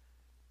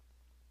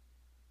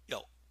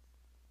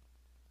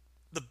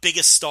 the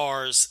biggest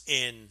stars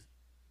in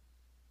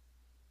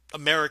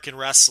American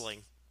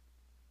wrestling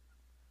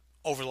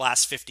over the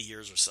last 50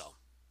 years or so.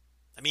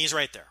 I mean, he's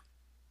right there.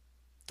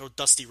 Throw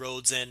Dusty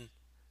Rhodes in,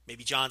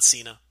 maybe John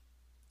Cena.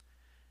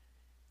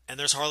 And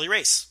there's Harley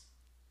Race.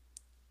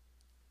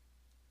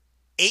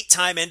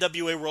 8-time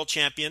NWA World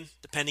Champion,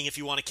 depending if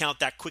you want to count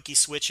that quickie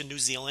switch in New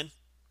Zealand,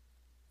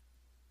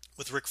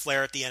 with Ric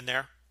Flair at the end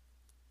there,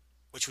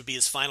 which would be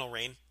his final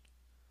reign.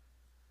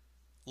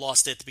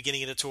 Lost it at the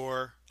beginning of the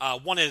tour,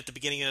 won it at the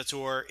beginning of the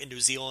tour in New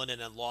Zealand,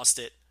 and then lost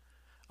it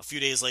a few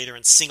days later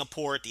in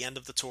Singapore at the end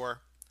of the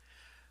tour.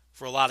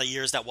 For a lot of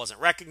years that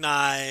wasn't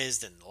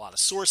recognized, and a lot of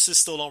sources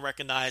still don't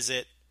recognize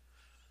it.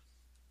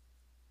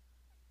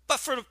 But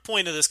for the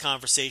point of this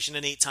conversation,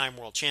 an 8-time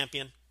world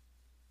champion.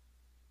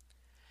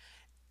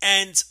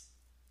 And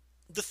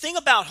the thing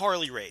about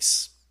Harley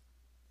Race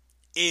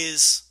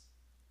is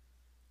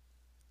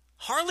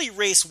Harley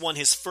Race won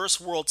his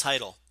first world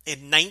title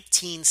in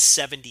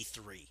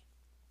 1973.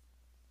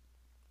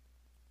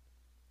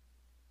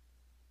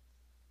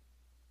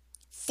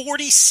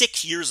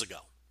 46 years ago.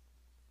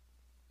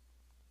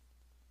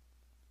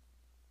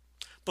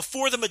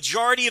 Before the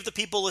majority of the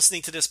people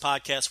listening to this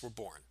podcast were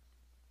born.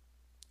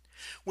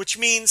 Which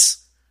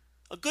means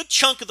a good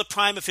chunk of the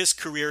prime of his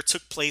career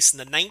took place in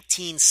the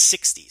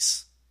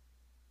 1960s.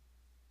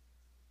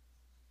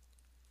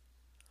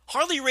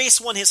 Harley Race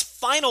won his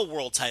final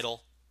world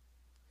title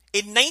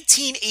in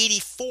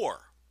 1984.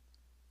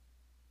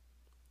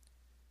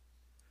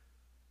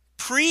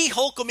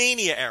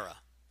 Pre-Hulkamania era,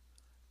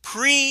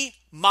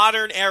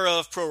 pre-modern era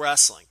of pro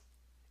wrestling,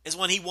 is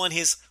when he won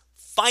his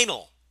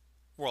final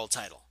world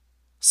title.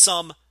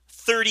 Some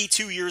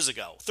 32 years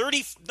ago.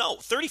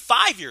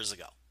 35 years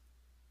ago.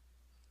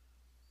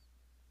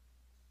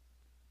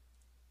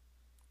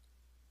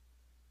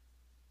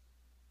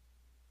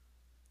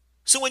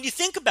 So when you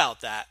think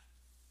about that,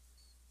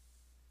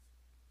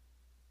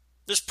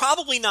 there's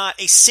probably not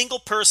a single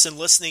person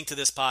listening to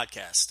this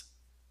podcast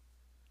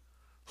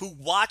who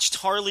watched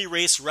Harley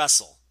Race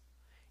wrestle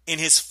in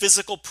his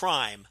physical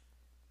prime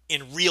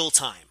in real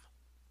time.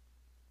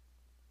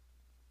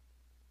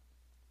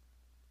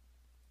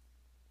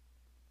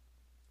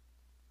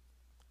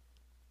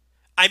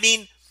 I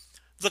mean,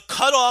 the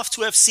cutoff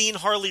to have seen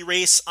Harley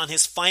Race on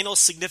his final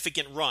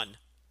significant run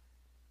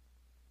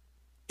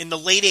in the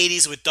late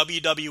 80s with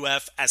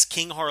WWF as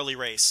King Harley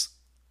Race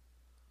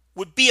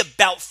would be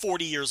about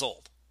 40 years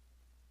old.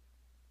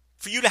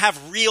 For you to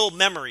have real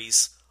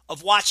memories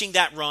of watching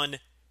that run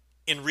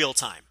in real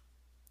time.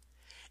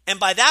 And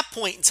by that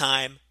point in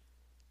time,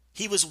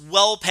 he was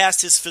well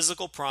past his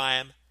physical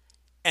prime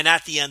and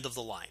at the end of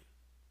the line.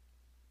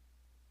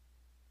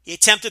 He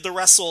attempted to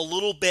wrestle a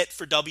little bit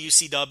for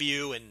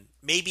WCW and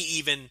maybe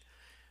even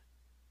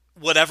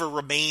whatever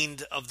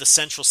remained of the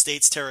Central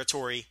States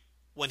territory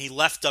when he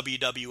left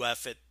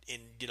WWF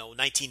in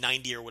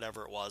 1990 or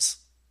whatever it was.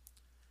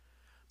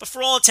 But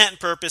for all intent and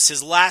purpose,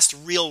 his last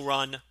real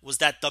run was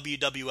that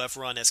WWF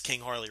run as King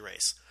Harley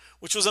Race,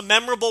 which was a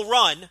memorable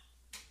run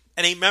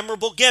and a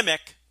memorable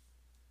gimmick,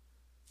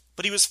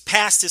 but he was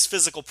past his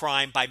physical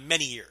prime by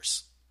many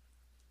years.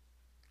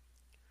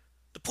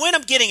 The point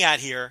I'm getting at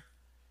here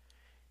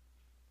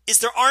is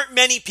there aren't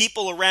many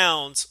people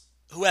around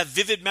who have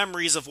vivid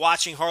memories of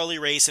watching Harley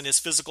Race in his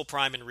physical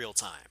prime in real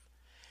time.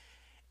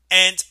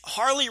 And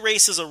Harley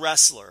Race is a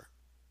wrestler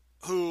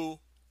who,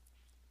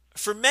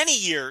 for many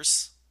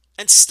years,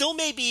 and still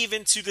maybe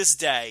even to this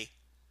day,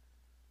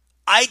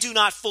 I do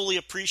not fully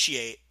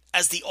appreciate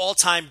as the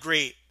all-time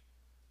great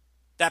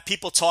that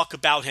people talk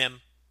about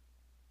him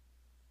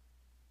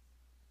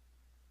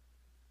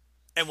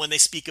and when they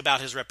speak about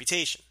his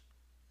reputation.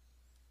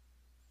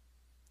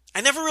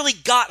 I never really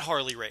got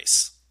Harley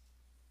Race.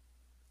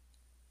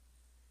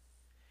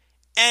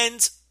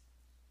 And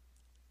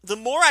the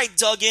more I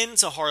dug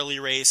into Harley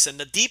Race and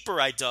the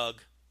deeper I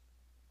dug,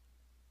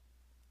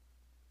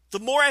 the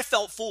more I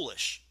felt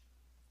foolish.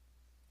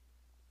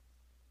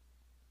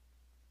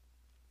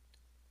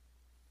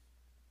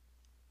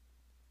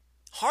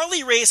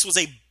 Harley Race was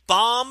a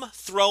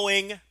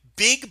bomb-throwing,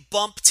 big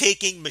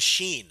bump-taking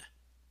machine.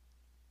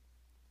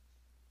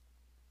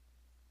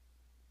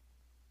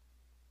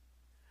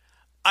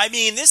 I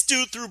mean, this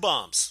dude threw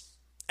bombs.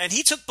 And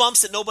he took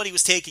bumps that nobody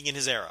was taking in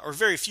his era, or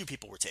very few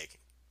people were taking.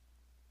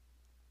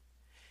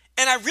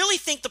 And I really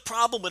think the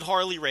problem with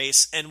Harley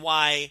Race and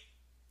why,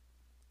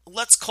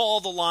 let's call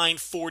the line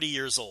 40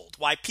 years old,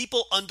 why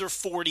people under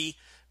 40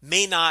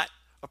 may not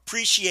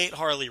appreciate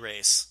Harley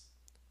Race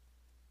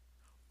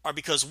are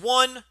because,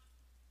 one,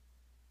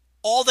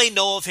 all they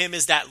know of him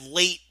is that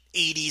late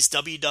 80s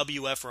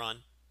WWF run.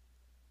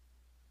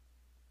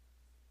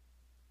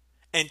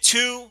 And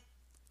two,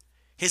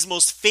 his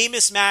most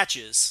famous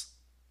matches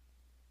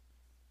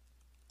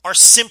are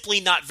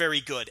simply not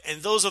very good.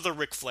 And those are the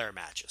Ric Flair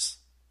matches.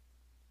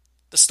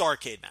 The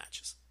Starrcade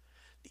matches.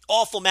 The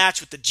awful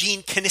match with the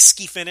Gene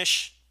Kiniski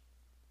finish.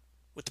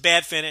 With the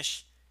bad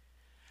finish.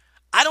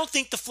 I don't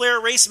think the Flair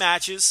Race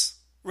matches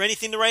were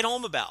anything to write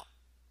home about.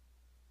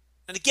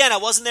 And again, I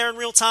wasn't there in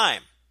real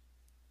time.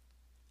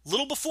 A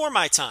little before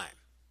my time.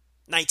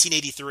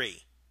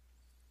 1983.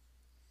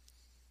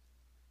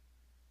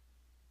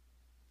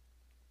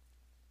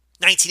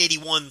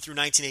 1981 through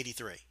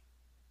 1983.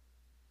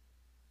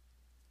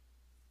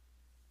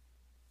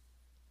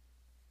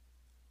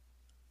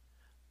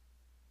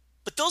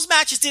 But those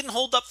matches didn't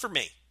hold up for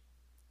me,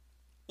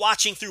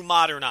 watching through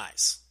modern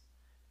eyes.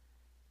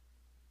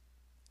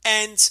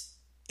 And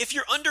if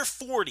you're under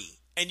 40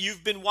 and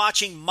you've been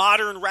watching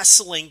modern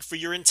wrestling for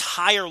your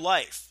entire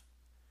life,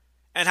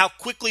 and how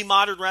quickly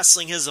modern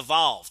wrestling has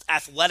evolved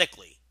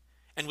athletically,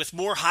 and with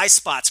more high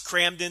spots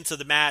crammed into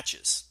the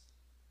matches,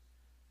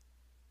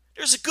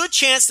 there's a good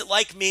chance that,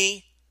 like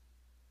me,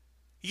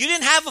 you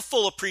didn't have a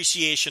full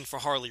appreciation for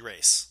Harley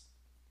Race.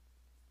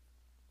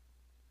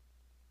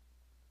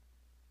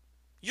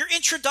 Your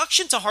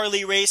introduction to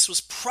Harley Race was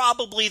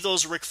probably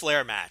those Ric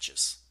Flair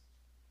matches.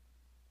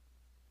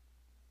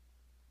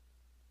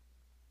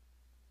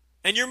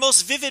 And your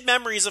most vivid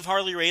memories of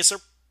Harley Race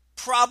are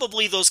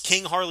probably those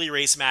King Harley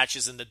Race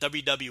matches in the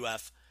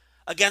WWF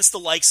against the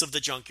likes of the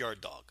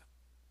Junkyard Dog.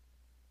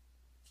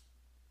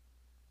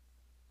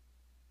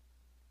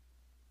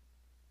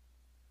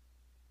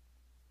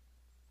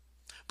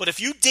 But if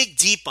you dig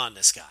deep on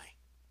this guy,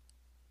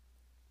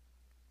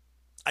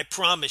 I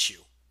promise you,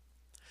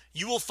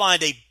 you will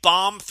find a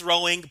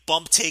bomb-throwing,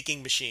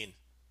 bump-taking machine.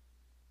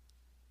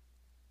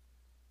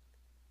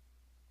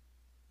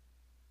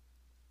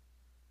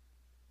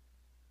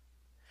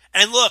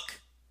 And look,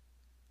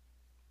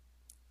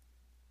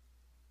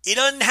 he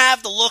doesn't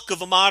have the look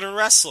of a modern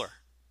wrestler.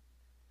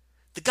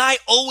 The guy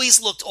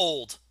always looked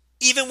old.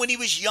 Even when he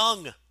was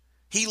young,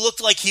 he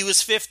looked like he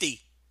was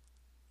 50.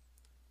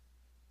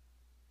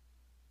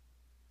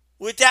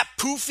 With that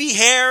poofy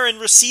hair and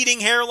receding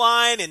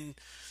hairline and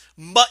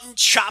mutton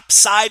chop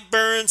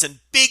sideburns and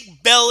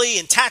big belly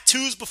and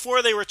tattoos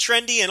before they were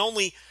trendy and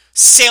only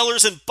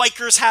sailors and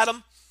bikers had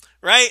them,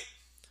 right?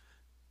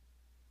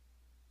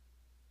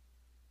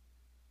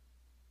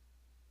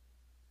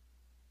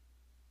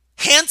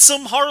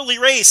 Handsome Harley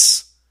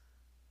Race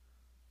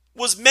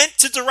was meant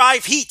to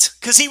derive heat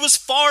because he was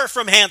far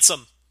from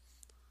handsome.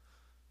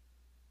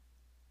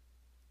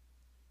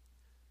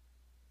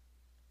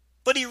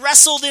 But he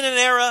wrestled in an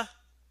era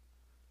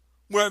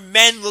where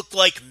men looked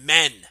like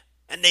men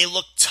and they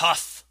looked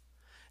tough.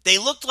 They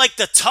looked like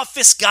the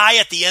toughest guy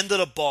at the end of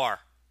the bar.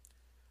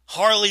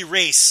 Harley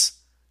Race,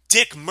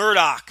 Dick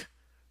Murdoch,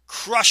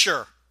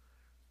 Crusher,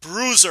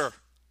 Bruiser,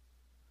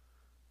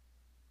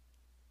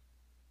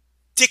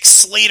 Dick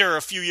Slater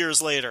a few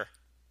years later,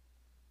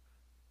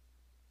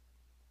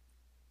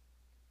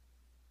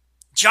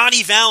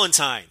 Johnny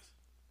Valentine.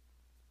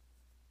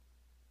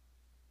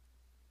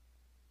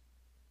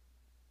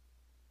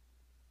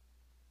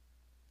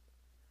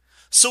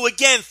 So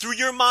again, through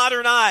your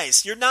modern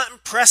eyes, you're not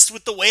impressed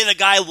with the way the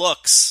guy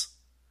looks.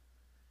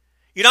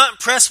 You're not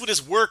impressed with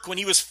his work when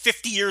he was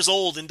 50 years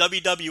old in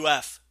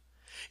WWF.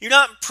 You're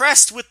not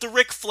impressed with the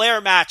Ric Flair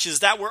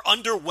matches that were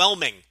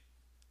underwhelming.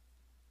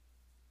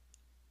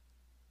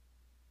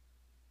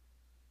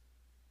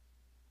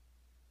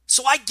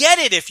 So I get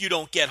it if you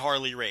don't get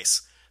Harley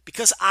Race,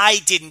 because I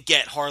didn't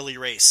get Harley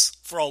Race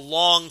for a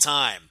long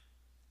time.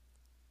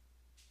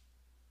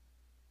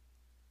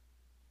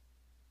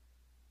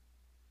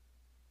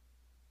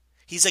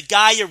 He's a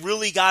guy you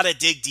really got to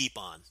dig deep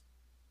on.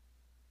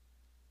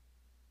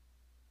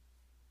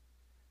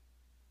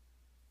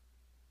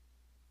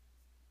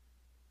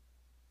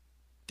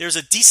 There's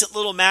a decent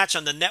little match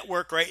on the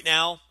network right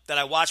now that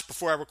I watched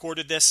before I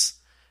recorded this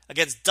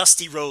against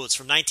Dusty Rhodes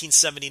from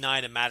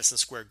 1979 in Madison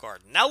Square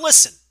Garden. Now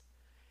listen,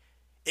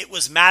 it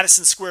was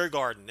Madison Square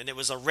Garden, and it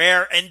was a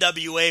rare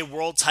NWA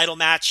World Title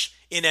match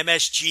in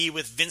MSG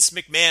with Vince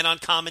McMahon on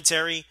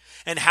commentary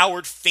and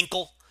Howard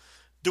Finkel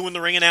doing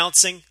the ring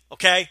announcing,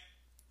 okay?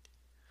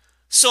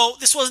 So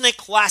this wasn't a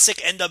classic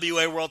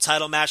NWA World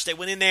Title match. They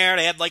went in there,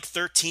 they had like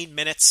 13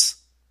 minutes.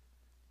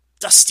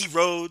 Dusty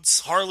Rhodes,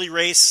 Harley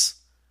Race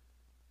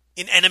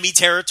in enemy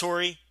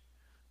territory,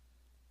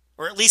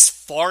 or at least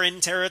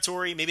foreign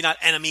territory, maybe not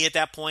enemy at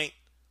that point.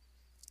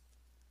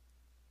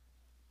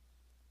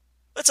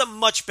 That's a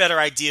much better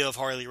idea of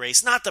Harley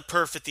Race, not the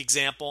perfect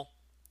example.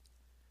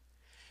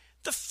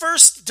 The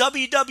first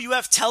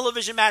WWF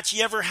television match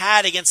he ever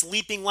had against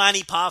Leaping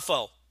Lanny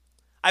Poffo,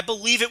 I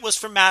believe it was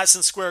from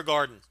Madison Square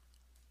Garden.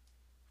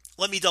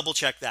 Let me double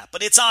check that.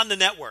 But it's on the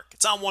network.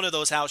 It's on one of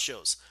those house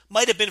shows.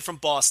 Might have been from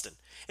Boston.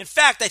 In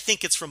fact, I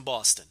think it's from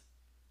Boston.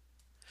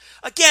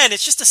 Again,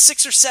 it's just a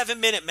 6 or 7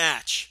 minute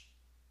match.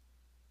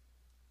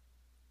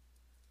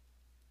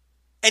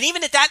 And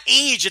even at that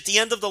age, at the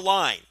end of the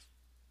line,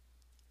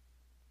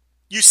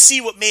 you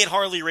see what made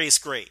Harley Race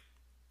great.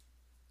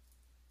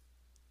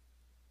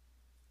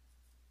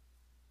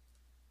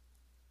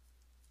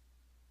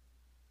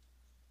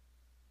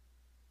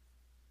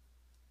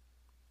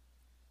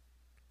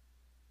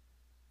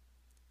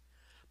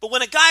 But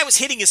when a guy was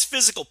hitting his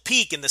physical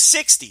peak in the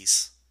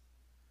 60s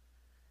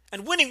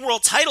and winning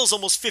world titles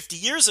almost 50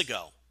 years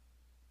ago,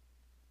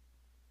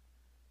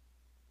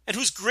 and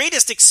whose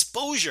greatest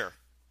exposure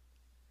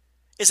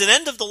is an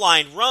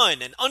end-of-the-line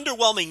run and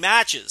underwhelming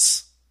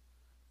matches,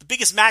 the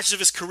biggest matches of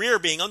his career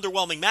being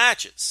underwhelming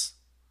matches,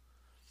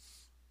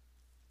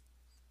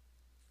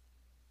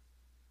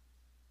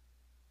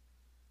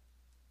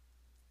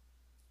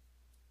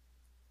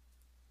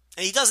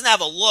 and he doesn't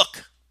have a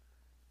look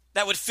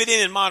that would fit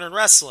in modern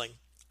wrestling,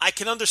 I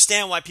can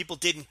understand why people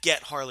didn't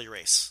get Harley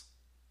Race.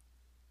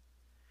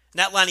 And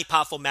that Lanny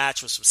Poffo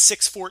match was from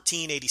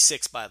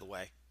 6/14/86, by the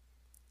way.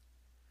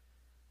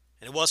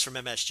 And it was from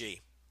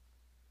MSG.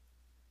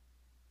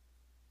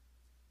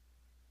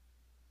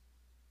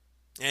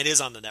 And it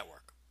is on the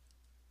network.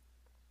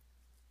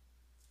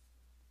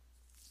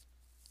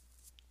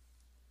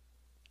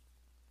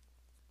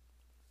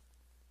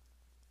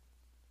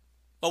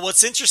 But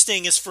what's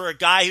interesting is for a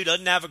guy who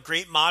doesn't have a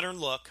great modern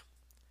look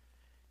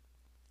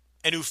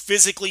and who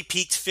physically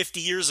peaked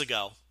 50 years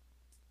ago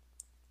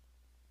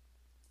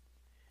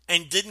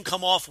and didn't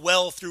come off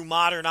well through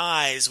modern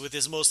eyes with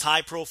his most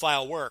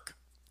high-profile work,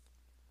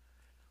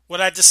 what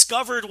I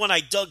discovered when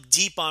I dug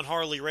deep on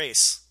Harley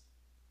Race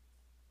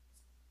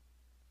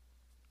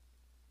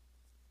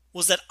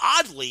was that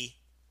oddly,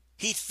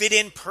 he fit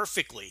in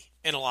perfectly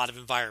in a lot of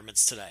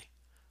environments today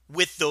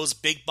with those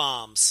big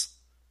bombs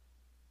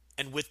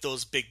and with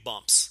those big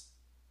bumps.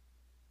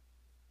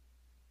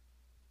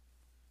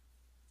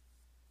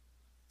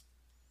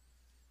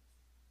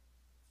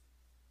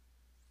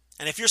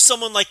 And if you're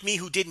someone like me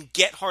who didn't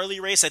get Harley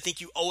Race, I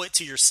think you owe it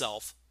to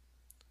yourself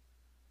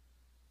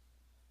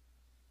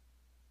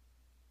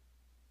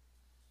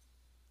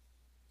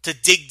to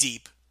dig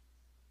deep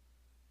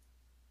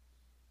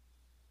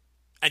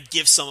and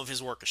give some of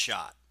his work a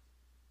shot.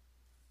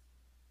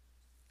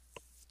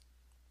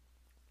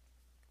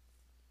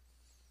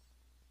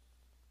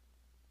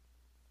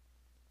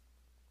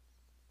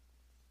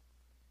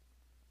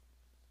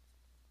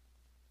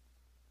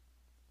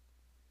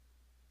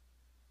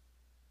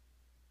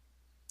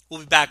 We'll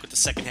be back with the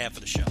second half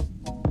of the show.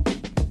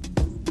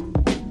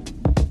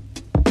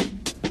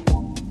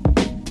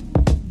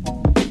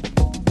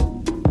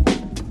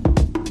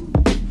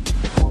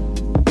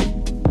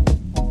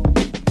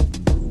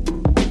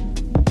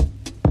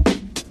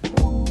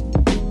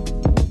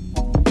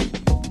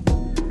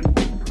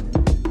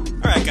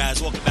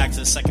 Welcome back to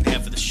the second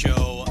half of the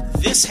show.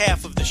 This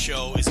half of the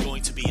show is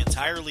going to be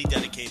entirely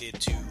dedicated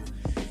to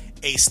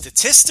a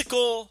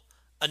statistical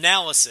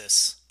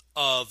analysis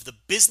of the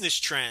business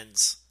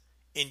trends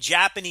in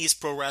Japanese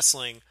pro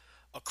wrestling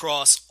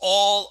across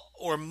all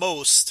or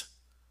most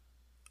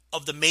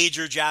of the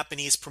major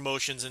Japanese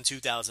promotions in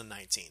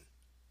 2019.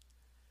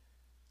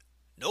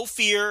 No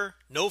fear,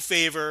 no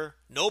favor,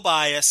 no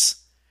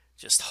bias,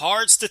 just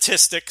hard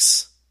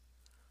statistics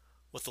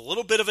with a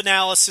little bit of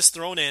analysis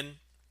thrown in,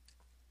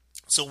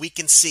 so we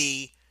can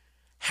see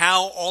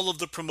how all of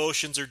the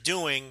promotions are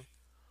doing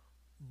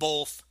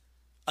both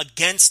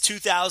against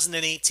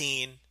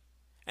 2018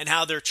 and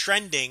how they're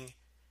trending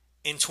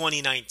in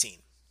 2019.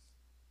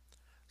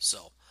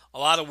 So a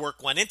lot of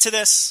work went into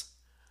this,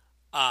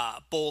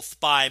 both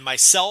by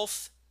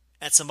myself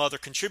and some other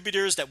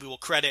contributors that we will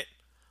credit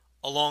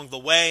along the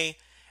way,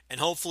 and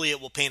hopefully it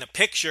will paint a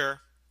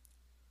picture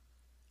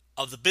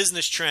of the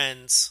business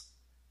trends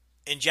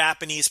in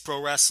Japanese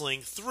pro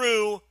wrestling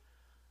through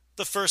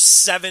the first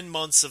 7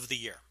 months of the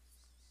year.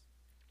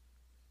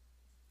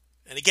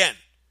 And again,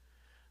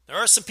 there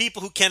are some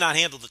people who cannot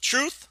handle the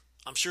truth.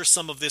 I'm sure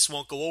some of this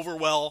won't go over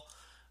well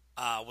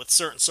with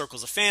certain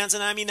circles of fans,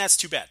 and I mean, that's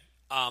too bad.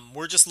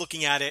 We're just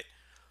looking at it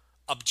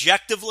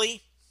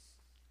objectively,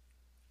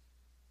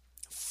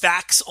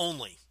 facts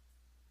only.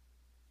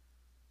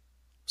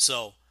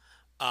 So,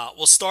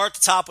 we'll start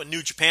at the top with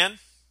New Japan.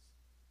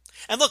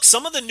 And look,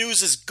 some of the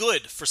news is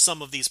good for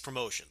some of these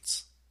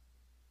promotions.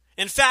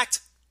 In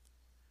fact,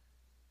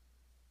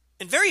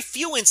 in very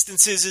few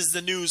instances is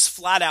the news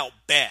flat out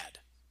bad.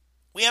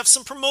 We have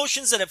some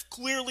promotions that have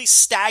clearly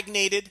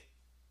stagnated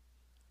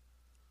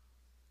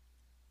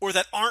or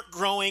that aren't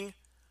growing,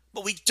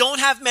 but we don't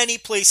have many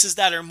places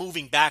that are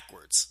moving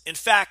backwards. In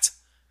fact,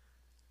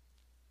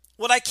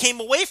 what I came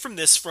away from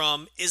this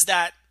from is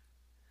that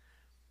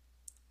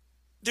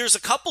there's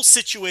a couple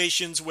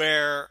situations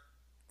where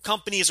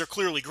companies are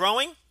clearly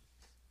growing.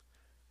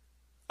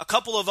 A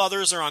couple of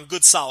others are on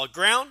good solid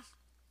ground.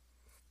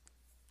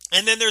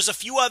 And then there's a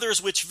few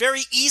others which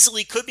very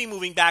easily could be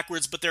moving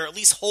backwards, but they're at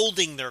least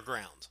holding their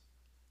ground.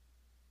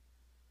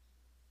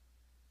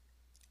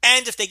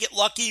 And if they get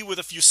lucky with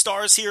a few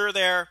stars here or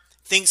there,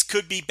 things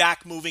could be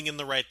back moving in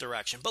the right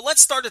direction. But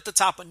let's start at the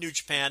top of New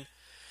Japan.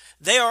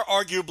 They are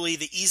arguably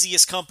the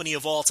easiest company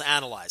of all to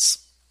analyze.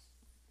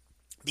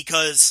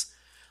 Because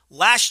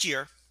last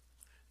year,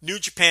 New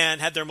Japan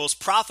had their most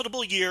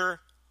profitable year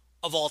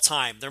of all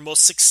time. Their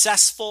most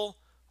successful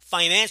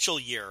financial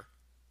year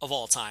of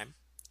all time.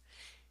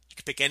 You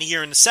could pick any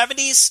year in the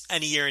 70s,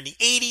 any year in the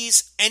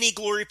 80s, any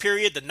glory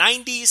period, the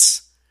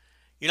 90s.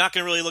 You're not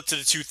going to really look to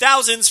the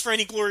 2000s for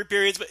any glory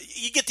periods, but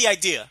you get the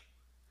idea.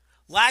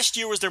 Last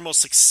year was their most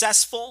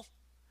successful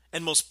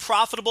and most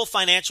profitable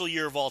financial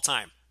year of all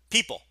time.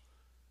 People,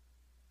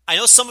 I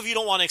know some of you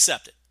don't want to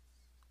accept it.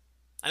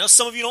 I know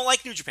some of you don't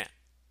like New Japan.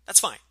 That's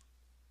fine.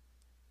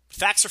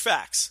 Facts are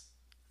facts.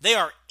 They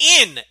are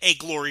in a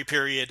glory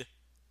period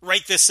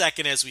right this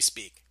second as we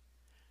speak.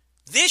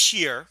 This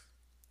year,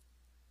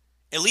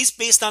 at least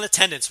based on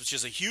attendance, which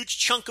is a huge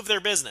chunk of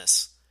their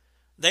business,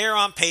 they are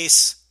on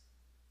pace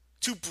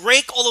to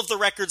break all of the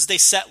records they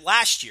set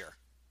last year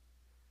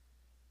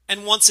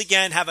and once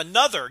again have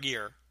another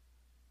year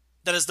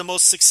that is the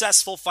most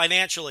successful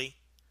financially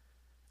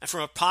and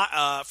from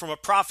a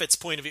profits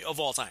point of view of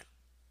all time.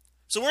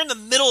 So we're in the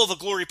middle of a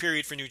glory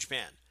period for New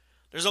Japan.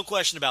 There's no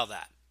question about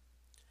that.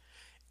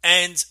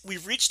 And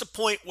we've reached a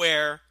point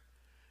where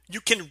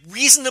you can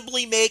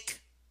reasonably make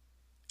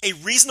a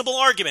reasonable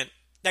argument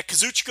that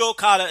Kazuchika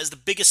Okada is the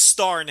biggest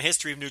star in the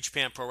history of New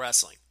Japan Pro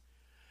Wrestling.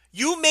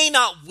 You may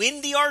not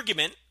win the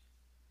argument,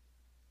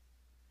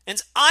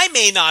 and I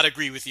may not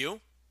agree with you,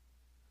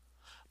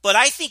 but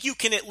I think you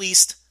can at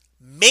least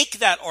make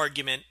that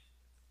argument,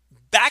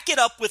 back it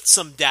up with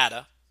some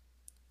data,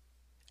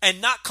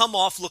 and not come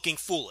off looking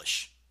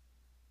foolish.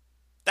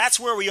 That's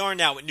where we are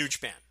now with New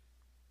Japan.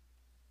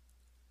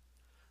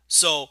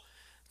 So,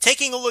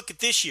 taking a look at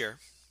this year,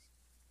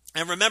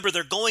 and remember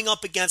they're going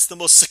up against the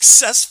most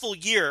successful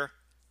year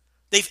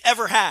they've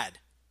ever had.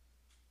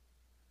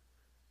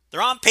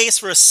 They're on pace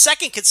for a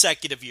second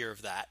consecutive year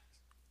of that.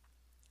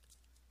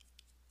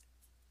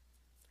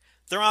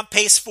 They're on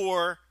pace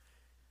for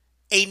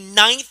a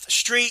 9th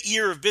straight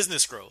year of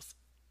business growth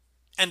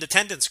and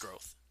attendance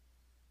growth.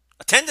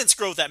 Attendance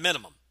growth at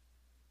minimum.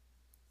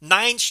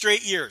 9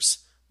 straight years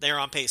they're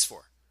on pace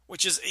for,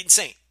 which is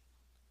insane.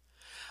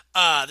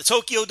 The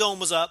Tokyo Dome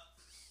was up.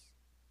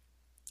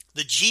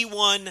 The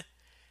G1,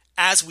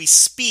 as we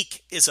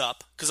speak, is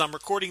up because I'm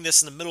recording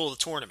this in the middle of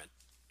the tournament.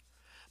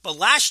 But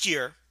last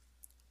year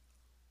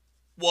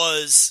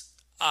was,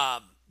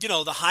 the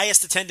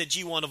highest attended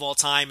G1 of all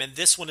time, and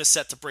this one is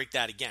set to break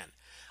that again.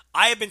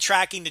 I have been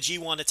tracking the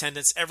G1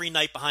 attendance every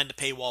night behind the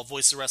paywall,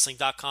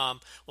 voicesofwrestling.com,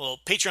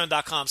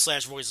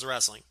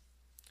 patreon.com/voicesofwrestling.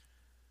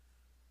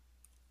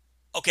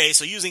 Okay,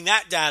 so using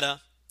that data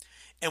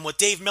and what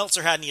Dave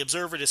Meltzer had in the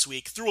Observer this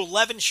week, through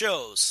 11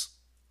 shows,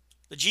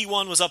 the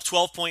G1 was up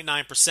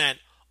 12.9%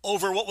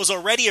 over what was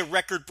already a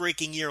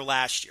record-breaking year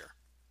last year.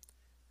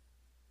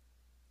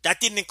 That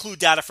didn't include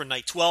data for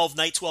Night 12.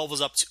 Night 12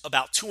 was up to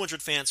about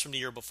 200 fans from the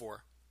year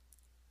before.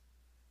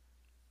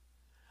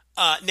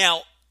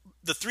 Now,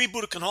 the 3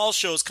 Budokan Hall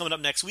shows coming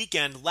up next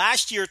weekend,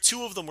 last year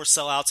 2 of them were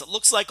sellouts. It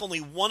looks like only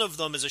one of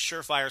them is a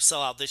surefire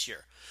sellout this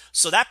year.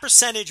 So that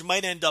percentage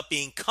might end up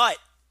being cut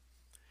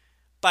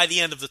by the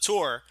end of the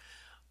tour.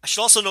 I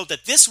should also note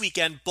that this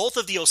weekend, both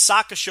of the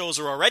Osaka shows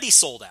are already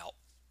sold out.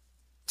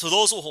 So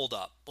those will hold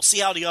up. We'll see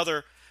how the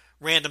other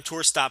random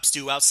tour stops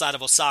do outside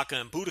of Osaka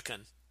and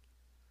Budokan.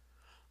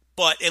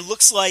 But it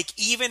looks like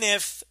even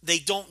if they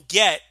don't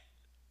get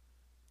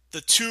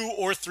the 2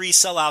 or 3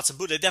 sellouts in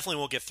Budokan, they definitely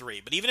won't get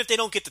 3. But even if they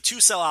don't get the 2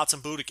 sellouts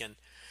in Budokan,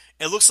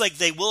 it looks like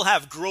they will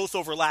have growth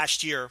over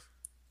last year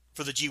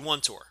for the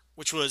G1 tour,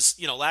 which was,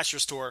 last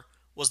year's tour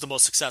was the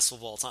most successful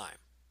of all time.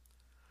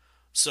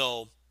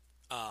 So,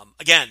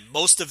 again,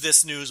 most of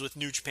this news with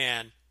New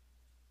Japan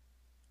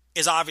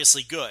is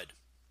obviously good.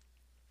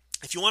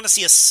 If you want to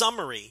see a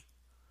summary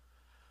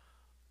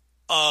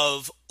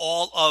of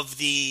all of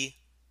the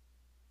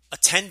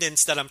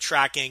attendance that I'm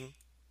tracking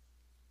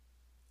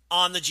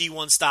on the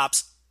G1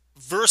 stops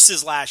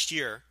versus last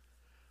year,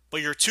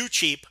 but you're too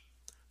cheap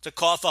to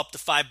cough up the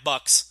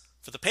 $5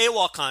 for the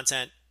paywall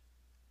content,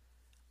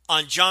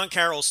 on John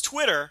Carroll's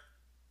Twitter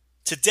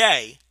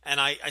today, and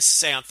I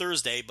say on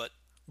Thursday, but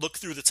look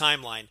through the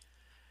timeline,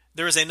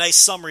 there is a nice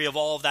summary of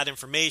all of that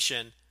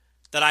information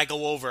that I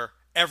go over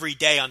every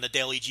day on the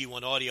Daily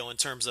G1 Audio in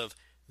terms of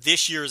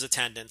this year's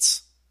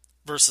attendance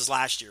versus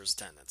last year's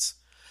attendance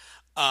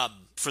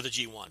for the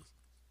G1.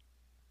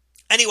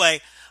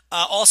 Anyway,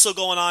 also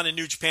going on in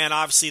New Japan,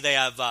 obviously they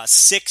have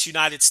 6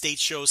 United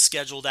States shows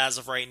scheduled as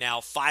of right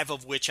now, 5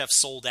 of which have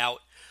sold out.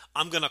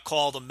 I'm going to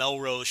call the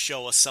Melrose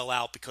show a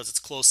sellout because it's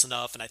close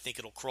enough and I think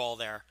it'll crawl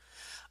there.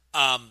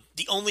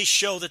 The only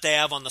show that they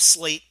have on the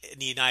slate in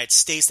the United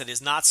States that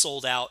is not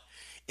sold out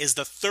is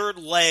the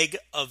 3rd leg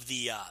of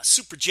the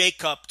Super J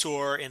Cup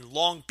tour in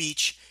Long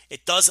Beach.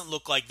 It doesn't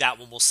look like that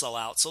one will sell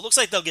out. So it looks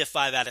like they'll get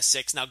 5 out of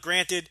 6. Now,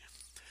 granted,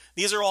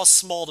 these are all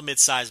small to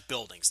mid-sized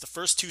buildings. The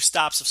first 2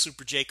 stops of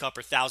Super J Cup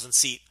are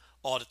 1,000-seat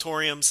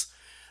auditoriums.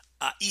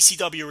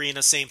 ECW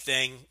Arena, same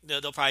thing.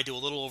 They'll probably do a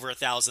little over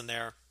 1,000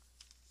 there.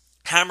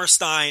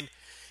 Hammerstein,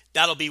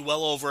 that'll be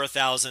well over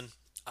 1,000.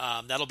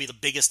 That'll be the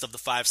biggest of the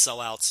 5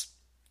 sellouts.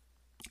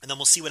 And then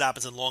we'll see what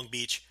happens in Long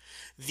Beach.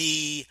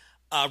 The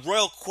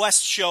Royal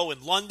Quest show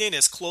in London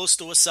is close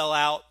to a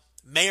sellout.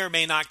 May or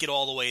may not get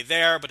all the way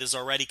there, but is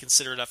already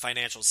considered a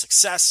financial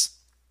success.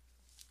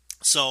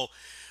 So,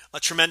 a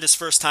tremendous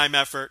first-time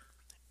effort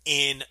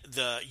in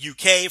the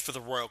UK for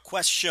the Royal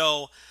Quest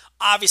show.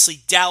 Obviously,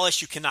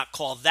 Dallas, you cannot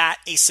call that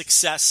a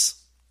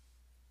success.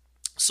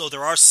 So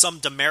there are some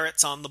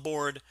demerits on the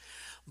board.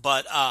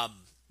 But,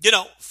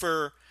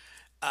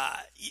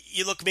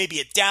 you look maybe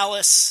at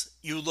Dallas,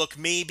 you look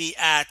maybe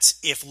at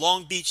if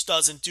Long Beach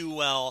doesn't do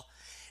well,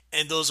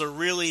 and those are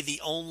really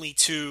the only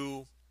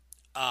 2,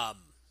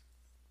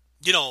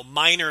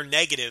 minor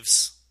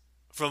negatives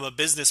from a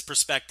business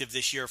perspective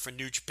this year for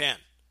New Japan.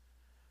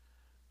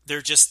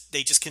 They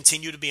just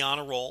continue to be on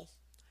a roll,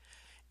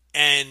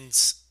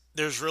 and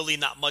there's really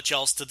not much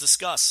else to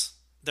discuss.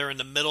 They're in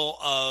the middle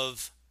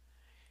of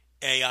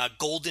a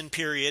golden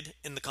period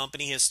in the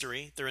company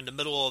history. They're in the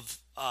middle of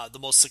the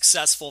most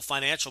successful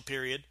financial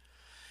period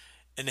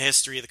in the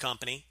history of the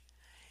company.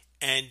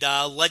 And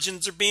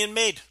legends are being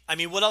made. I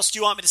mean, what else do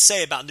you want me to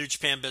say about New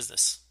Japan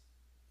business?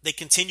 They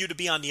continue to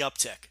be on the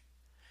uptick.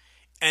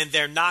 And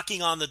they're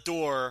knocking on the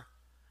door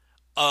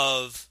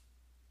of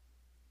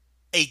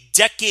a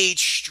decade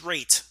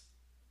straight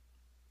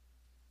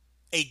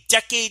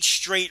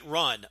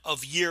run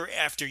of year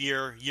after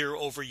year, year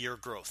over year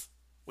growth,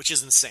 which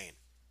is insane.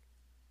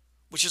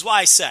 Which is why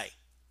I say,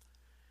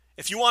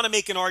 if you want to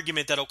make an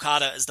argument that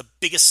Okada is the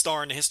biggest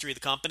star in the history of the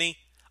company,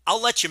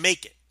 I'll let you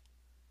make it.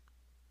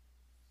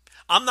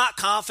 I'm not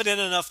confident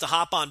enough to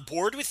hop on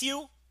board with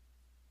you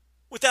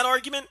with that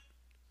argument,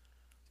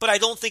 but I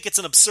don't think it's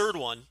an absurd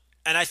one,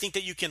 and I think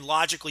that you can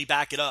logically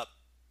back it up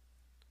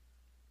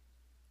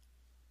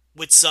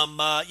with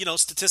some,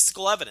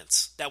 statistical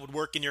evidence that would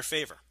work in your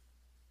favor.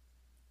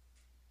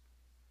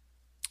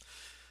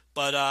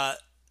 But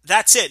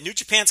that's it. New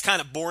Japan's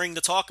kind of boring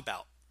to talk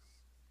about.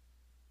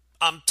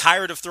 I'm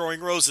tired of throwing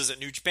roses at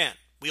New Japan.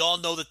 We all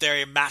know that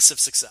they're a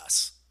massive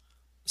success.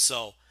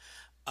 So,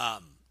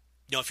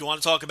 if you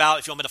want to talk about,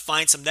 if you want me to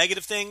find some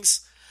negative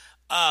things,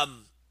 I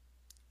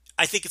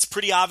think it's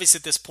pretty obvious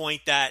at this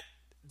point that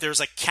there's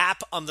a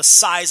cap on the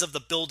size of the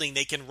building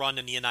they can run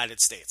in the United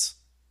States.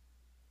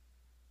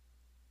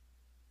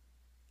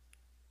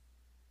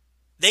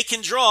 They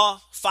can draw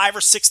 5,000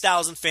 or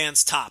 6,000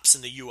 fans tops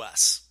in the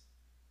U.S.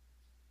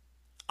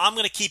 I'm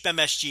going to keep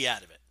MSG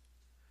out of it.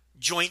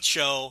 Joint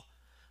show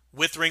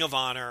with Ring of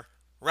Honor,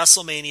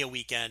 WrestleMania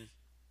weekend.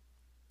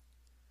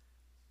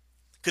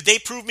 Could they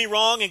prove me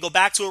wrong and go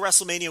back to a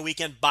WrestleMania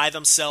weekend by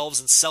themselves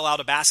and sell out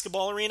a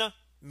basketball arena?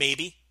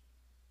 Maybe.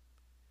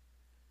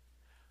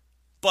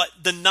 But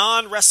the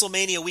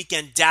non-WrestleMania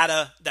weekend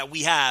data that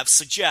we have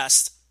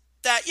suggests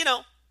that,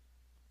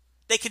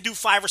 they can do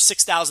 5,000 or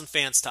 6,000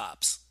 fans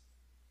tops.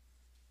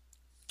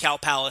 Cow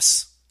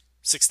Palace,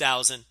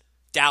 6,000.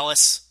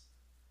 Dallas,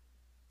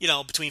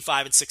 between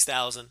 5,000 and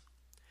 6,000.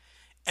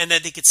 And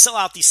then they could sell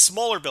out these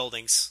smaller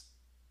buildings,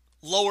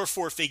 lower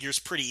four figures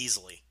pretty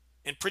easily,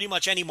 in pretty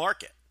much any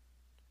market.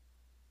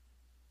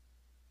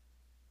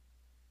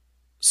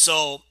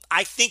 So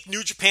I think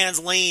New Japan's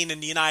lane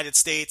in the United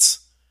States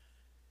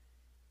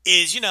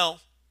is,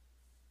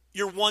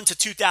 your 1,000 to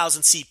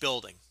 2,000 seat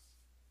building.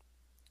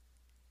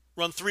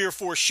 Run 3 or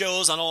 4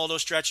 shows on all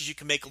those stretches, you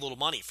can make a little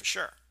money for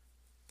sure.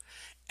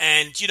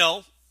 And,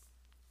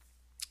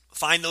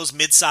 find those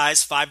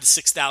mid-sized 5,000 to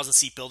 6,000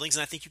 seat buildings,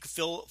 and I think you can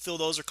fill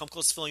those or come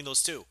close to filling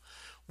those too.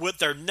 Where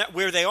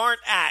they aren't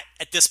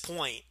at this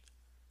point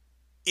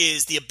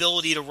is the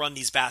ability to run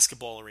these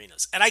basketball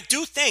arenas. And I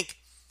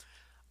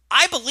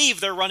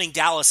believe they're running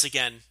Dallas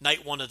again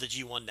night 1 of the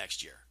G1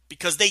 next year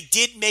because they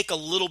did make a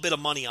little bit of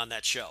money on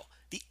that show.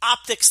 The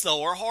optics,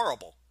 though, are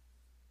horrible.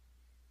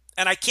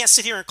 And I can't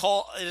sit here and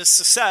call it a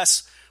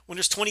success when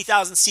there's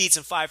 20,000 seats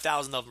and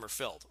 5,000 of them are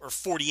filled, or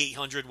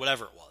 4,800,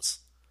 whatever it was.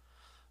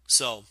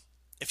 So,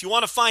 if you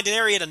want to find an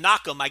area to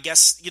knock them, I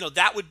guess,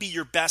 that would be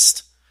your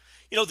best,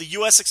 the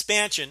U.S.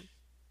 expansion.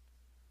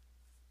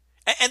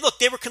 And look,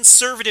 they were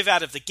conservative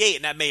out of the gate,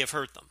 and that may have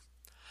hurt them.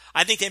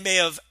 I think they may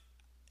have,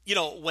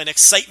 when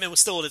excitement was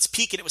still at its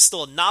peak and it was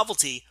still a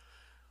novelty,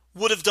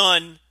 would have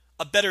done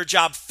a better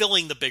job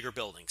filling the bigger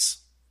buildings.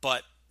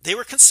 But they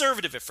were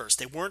conservative at first.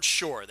 They weren't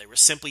sure. They were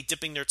simply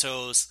dipping their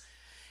toes.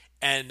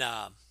 And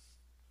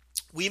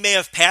we may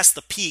have passed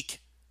the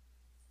peak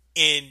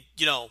in,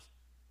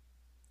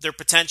 their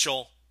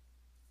potential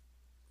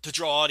to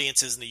draw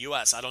audiences in the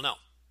U.S. I don't know.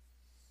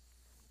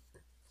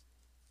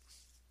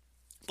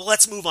 But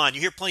let's move on. You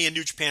hear plenty of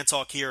New Japan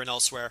talk here and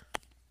elsewhere.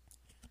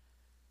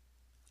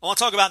 I want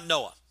to talk about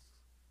Noah.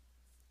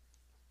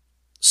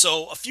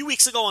 So a few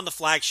weeks ago on the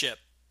Flagship,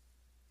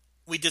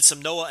 we did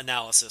some Noah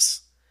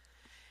analysis.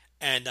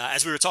 And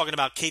as we were talking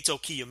about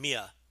Kaito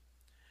Kiyomiya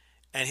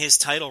and his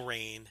title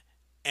reign,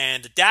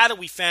 and the data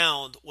we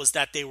found was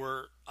that they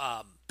were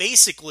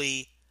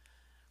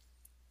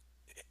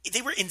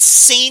they were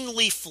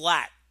insanely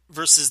flat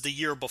versus the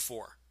year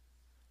before.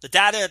 The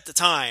data at the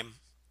time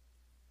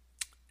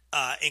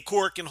in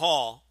Korakuen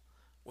Hall,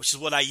 which is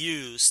what I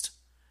used,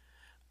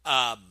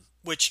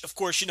 which, of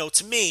course,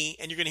 to me,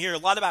 and you're going to hear a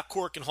lot about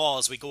Korakuen Hall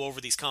as we go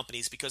over these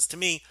companies, because to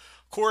me,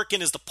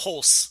 Korakuen is the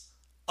pulse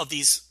of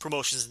these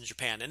promotions in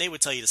Japan, and they would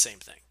tell you the same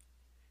thing.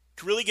 You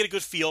can really get a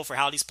good feel for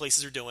how these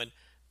places are doing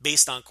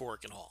based on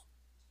Korakuen Hall.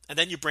 And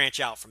then you branch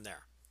out from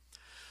there.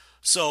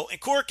 So in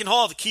Korakuen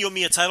Hall, the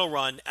Kiyomiya title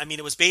run,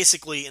 it was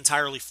basically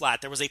entirely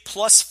flat. There was a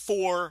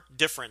 +4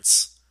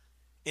 difference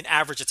in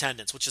average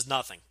attendance, which is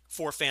nothing.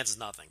 4 fans is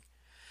nothing.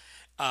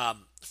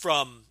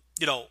 From,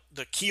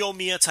 the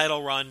Kiyomiya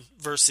title run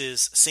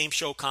versus same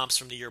show comps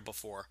from the year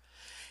before.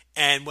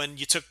 And when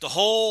you took the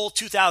whole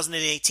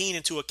 2018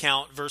 into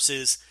account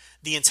versus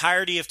the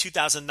entirety of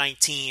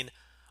 2019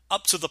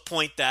 up to the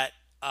point that,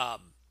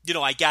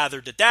 I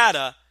gathered the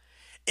data,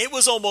 it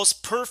was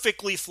almost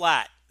perfectly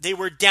flat. They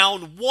were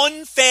down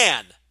 1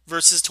 fan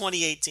versus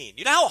 2018.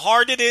 You know how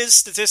hard it is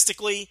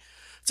statistically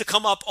to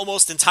come up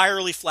almost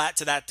entirely flat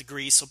to that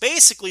degree. So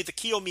basically, the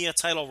Kiyomiya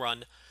title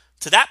run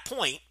to that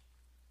point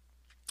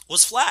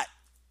was flat.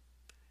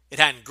 It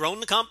hadn't grown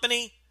the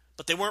company,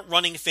 but they weren't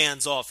running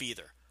fans off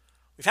either.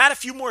 We've had a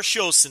few more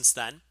shows since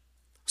then,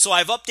 so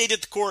I've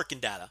updated the Korakuen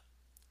data.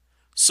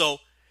 So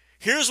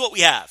here's what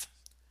we have.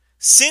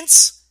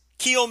 Since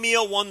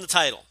Kiyomiya won the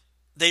title,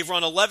 they've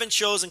run 11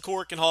 shows in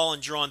Korakuen Hall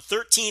and drawn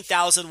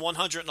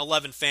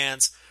 13,111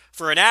 fans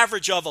for an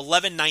average of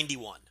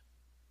 1191.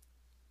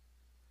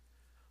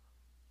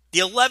 The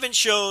 11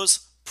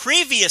 shows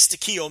previous to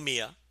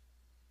Kiyomiya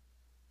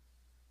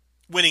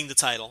winning the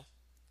title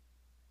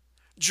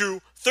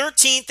drew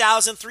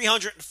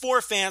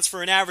 13,304 fans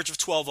for an average of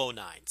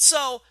 1209.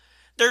 So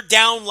they're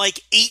down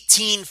like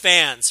 18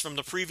 fans from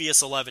the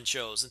previous 11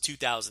 shows in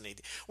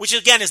 2018, which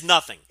again is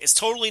nothing. It's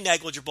totally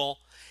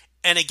negligible,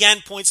 and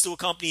again points to a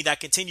company that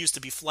continues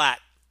to be flat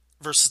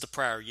versus the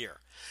prior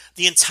year.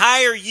 The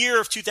entire year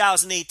of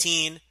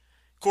 2018,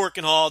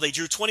 Korakuen Hall, they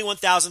drew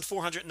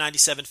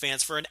 21,497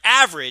 fans for an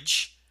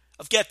average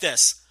of, get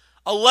this,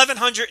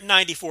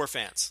 1,194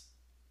 fans.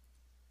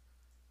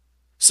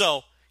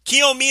 So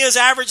Kiyomiya's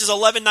average is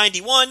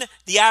 1191.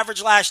 The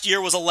average last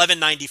year was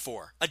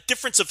 1194. A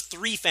difference of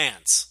 3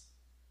 fans.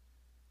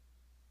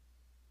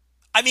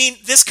 I mean,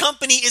 this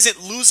company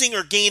isn't losing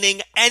or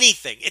gaining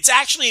anything. It's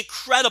actually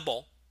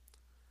incredible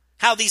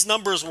how these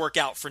numbers work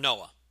out for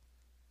Noah.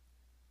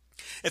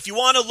 If you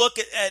want to look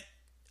at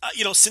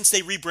since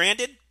they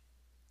rebranded,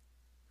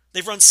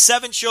 they've run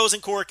 7 shows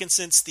in Korakuen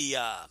since the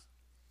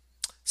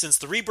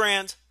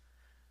rebrand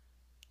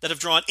that have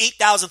drawn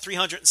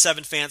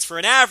 8,307 fans for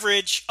an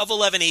average of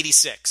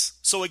 1186.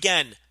 So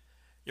again,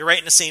 you're right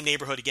in the same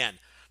neighborhood again.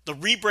 The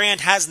rebrand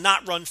has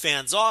not run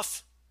fans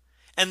off,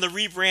 and the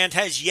rebrand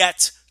has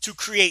yet to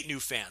create new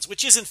fans,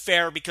 which isn't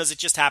fair because it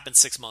just happened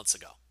 6 months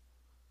ago.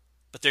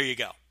 But there you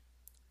go.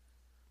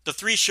 The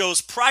 3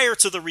 shows prior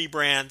to the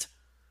rebrand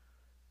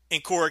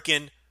in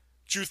Korakuen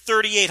drew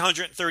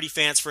 3,830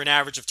 fans for an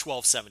average of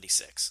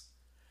 1,276.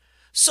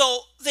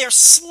 So they're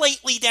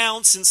slightly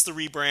down since the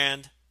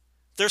rebrand.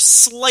 They're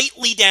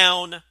slightly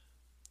down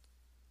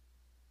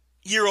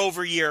year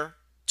over year,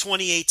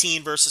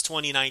 2018 versus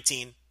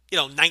 2019.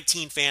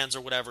 19 fans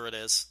or whatever it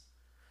is.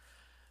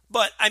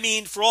 But I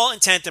mean, for all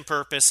intent and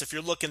purpose, if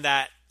you're looking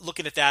at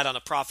that on a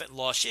profit and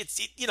loss,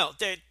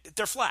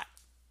 they're flat.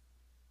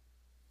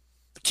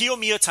 The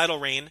Kiyomiya title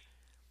reign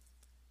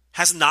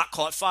has not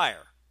caught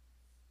fire.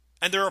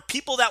 And there are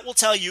people that will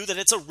tell you that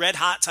it's a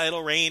red-hot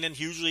title reign and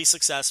hugely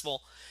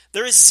successful.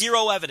 There is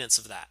zero evidence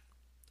of that.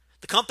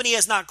 The company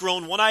has not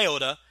grown one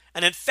iota,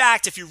 and in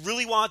fact, if you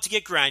really want to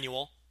get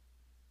granular,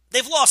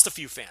 they've lost a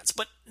few fans,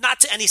 but not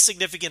to any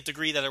significant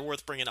degree that are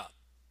worth bringing up.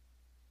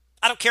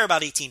 I don't care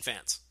about 18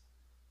 fans,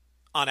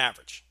 on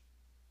average.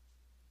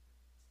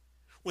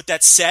 With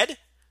that said,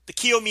 the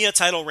Kiyomiya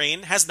title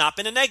reign has not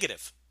been a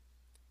negative.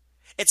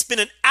 It's been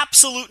an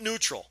absolute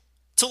neutral,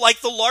 to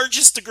like the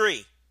largest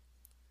degree.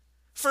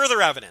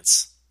 Further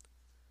evidence.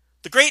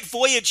 The Great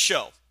Voyage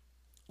Show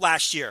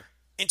last year,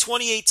 in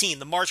 2018,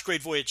 the March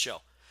Great Voyage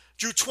Show,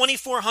 drew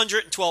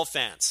 2,412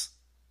 fans.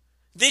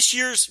 This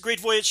year's Great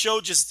Voyage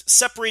Show, just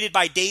separated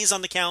by days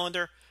on the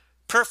calendar,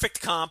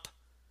 perfect comp,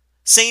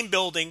 same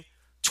building,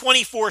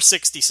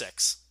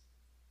 2,466.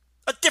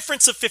 A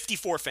difference of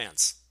 54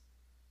 fans.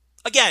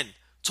 Again,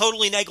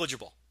 totally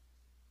negligible.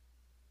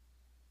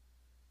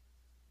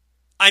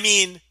 I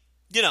mean,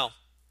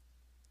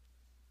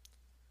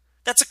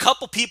 that's a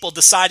couple people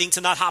deciding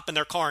to not hop in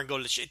their car and go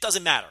to the show. It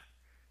doesn't matter.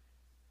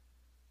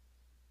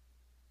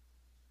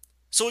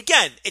 So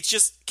again, it's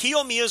just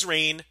Kiyomiya's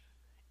reign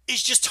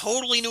is just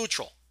totally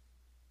neutral.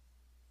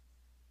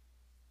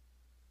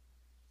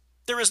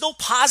 There is no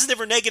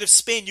positive or negative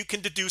spin you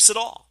can deduce at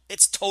all.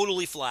 It's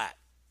totally flat.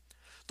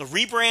 The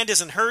rebrand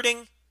isn't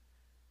hurting,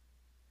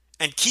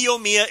 and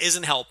Kiyomiya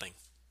isn't helping.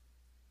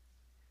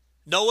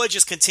 Noah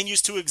just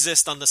continues to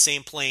exist on the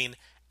same plane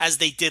as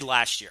they did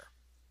last year.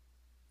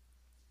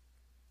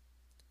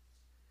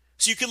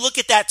 So you can look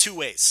at that 2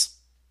 ways.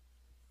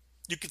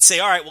 You could say,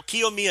 all right, well,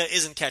 Kiyomiya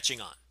isn't catching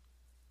on.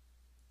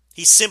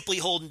 He's simply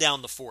holding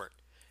down the fort.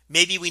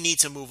 Maybe we need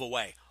to move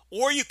away.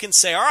 Or you can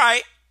say, all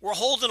right, we're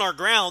holding our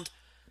ground,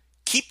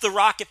 keep the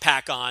rocket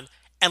pack on,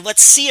 and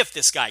let's see if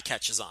this guy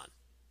catches on.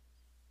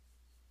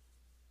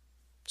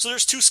 So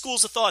there's 2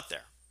 schools of thought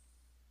there.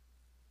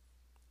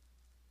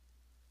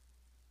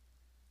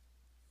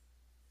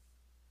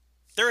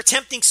 They're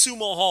attempting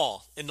Sumo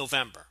Hall in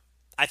November.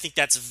 I think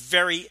that's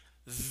very,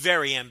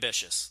 very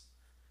ambitious.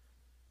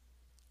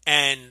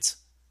 And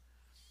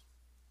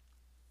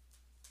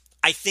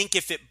I think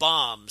if it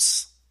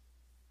bombs,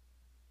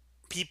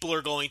 people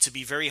are going to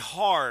be very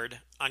hard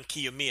on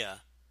Kiyomiya,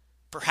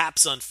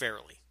 perhaps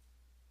unfairly.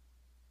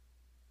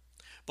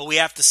 But we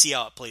have to see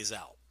how it plays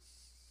out.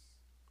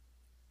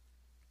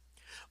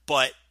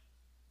 But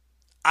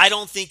I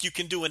don't think you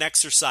can do an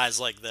exercise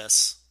like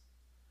this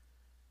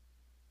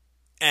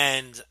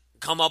and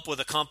come up with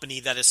a company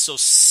that is so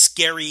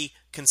scary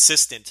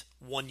consistent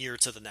one year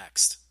to the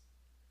next.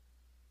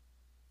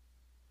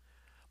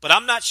 But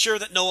I'm not sure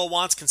that Noah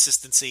wants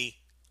consistency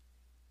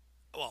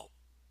well,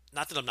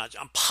 not that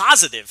I'm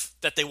positive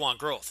that they want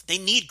growth. They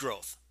need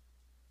growth.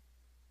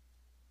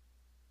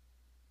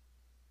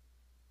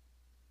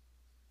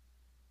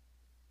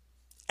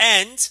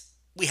 And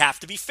we have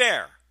to be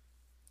fair.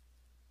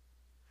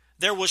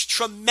 There was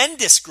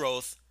tremendous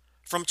growth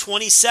from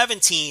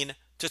 2017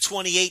 to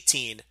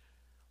 2018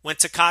 when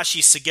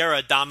Takashi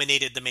Sugiura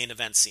dominated the main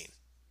event scene.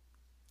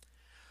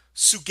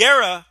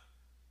 Sugiura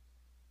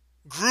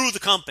grew the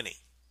company.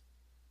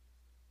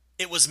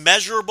 It was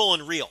measurable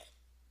and real.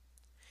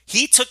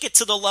 He took it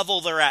to the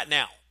level they're at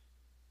now,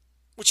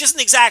 which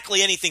isn't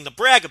exactly anything to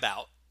brag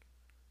about,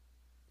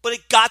 but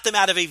it got them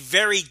out of a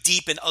very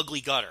deep and ugly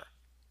gutter.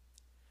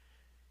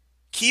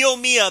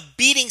 Kiyomiya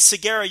beating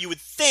Sugiura, you would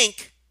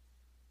think,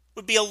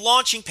 would be a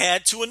launching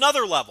pad to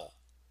another level,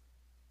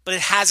 but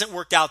it hasn't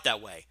worked out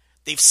that way.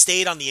 They've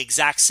stayed on the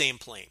exact same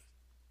plane.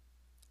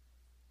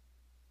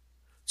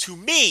 To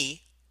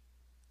me,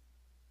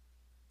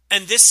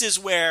 and this is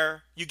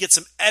where you get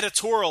some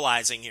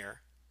editorializing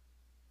here,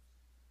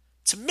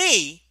 to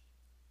me,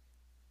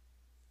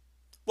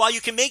 while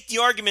you can make the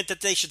argument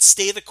that they should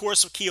stay the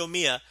course with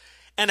Kiyomiya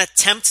and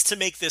attempt to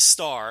make this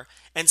star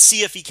and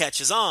see if he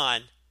catches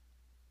on,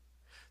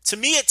 to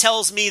me it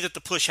tells me that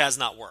the push has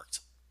not worked.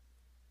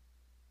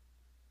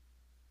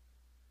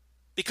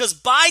 Because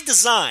by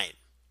design,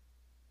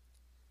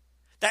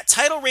 that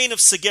title reign of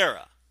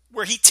Sugiura,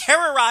 where he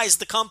terrorized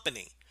the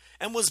company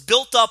and was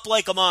built up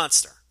like a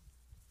monster,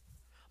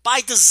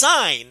 by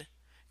design,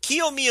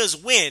 Kiyomiya's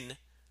win,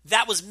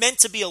 that was meant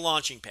to be a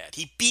launching pad.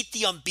 He beat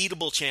the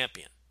unbeatable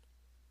champion.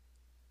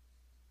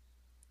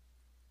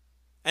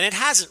 And it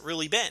hasn't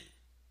really been.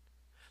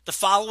 The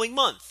following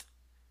month,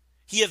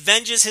 he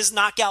avenges his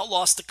knockout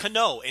loss to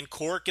Kano in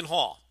Korakuen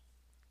Hall.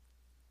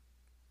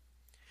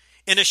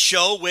 In a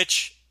show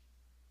which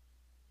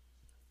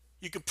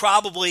you could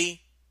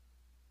probably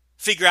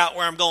figure out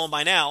where I'm going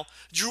by now,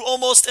 drew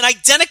almost an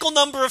identical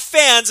number of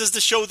fans as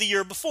the show the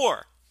year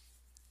before.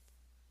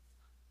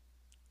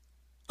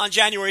 On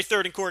January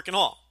 3rd in Korakuen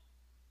Hall.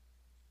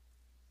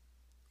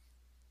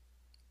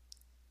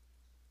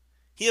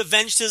 He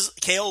avenged his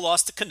KO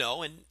loss to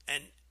Kano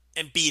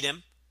and beat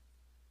him.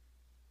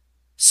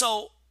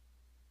 So,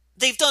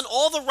 they've done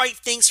all the right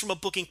things from a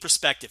booking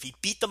perspective. He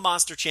beat the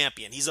monster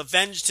champion. He's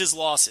avenged his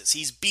losses.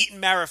 He's beaten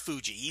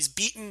Marufuji. He's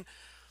beaten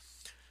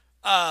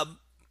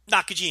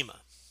Nakajima.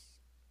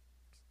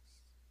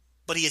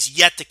 But he has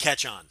yet to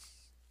catch on.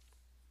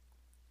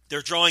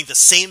 They're drawing the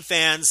same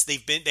fans.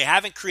 They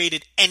haven't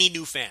created any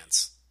new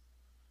fans.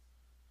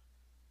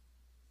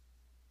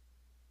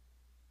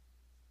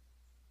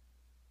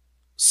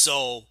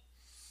 So,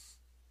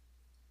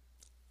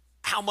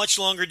 how much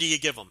longer do you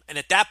give him? And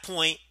at that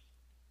point,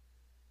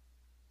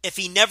 if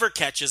he never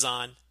catches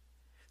on,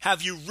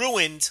 have you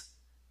ruined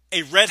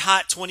a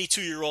red-hot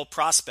 22-year-old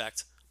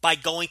prospect by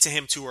going to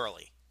him too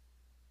early?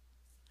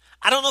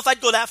 I don't know if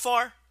I'd go that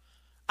far.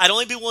 I'd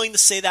only be willing to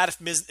say that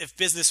if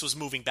business was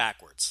moving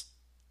backwards.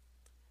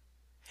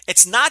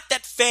 It's not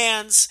that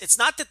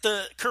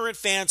the current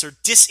fans are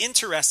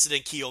disinterested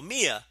in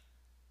Kiyomiya.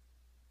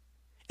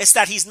 It's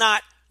that he's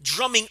not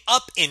drumming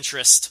up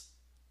interest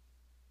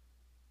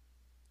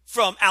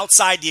from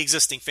outside the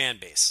existing fan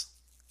base.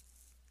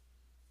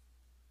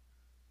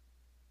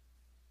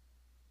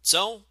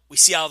 So, we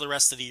see how the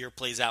rest of the year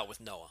plays out with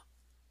Noah.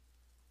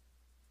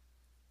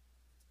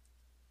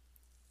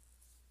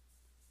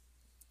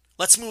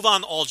 Let's move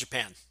on to All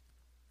Japan.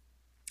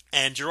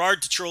 And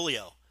Gerard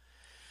DiTrolio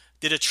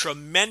did a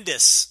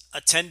tremendous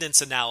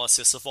attendance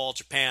analysis of All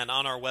Japan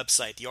on our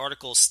website. The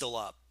article is still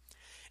up.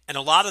 And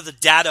a lot of the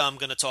data I'm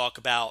going to talk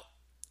about,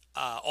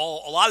 a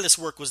lot of this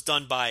work was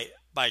done by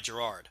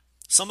Gerard.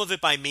 Some of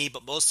it by me,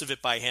 but most of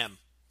it by him.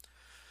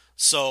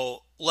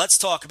 So let's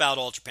talk about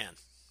All Japan.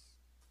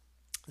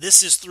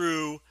 This is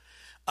through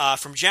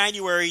from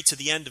January to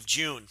the end of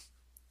June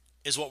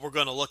is what we're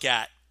going to look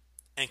at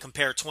and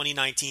compare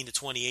 2019 to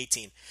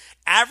 2018.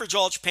 Average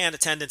All Japan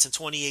attendance in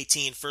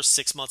 2018, first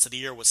 6 months of the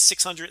year, was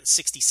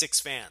 666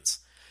 fans.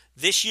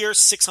 This year,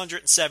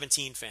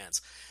 617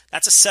 fans.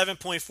 That's a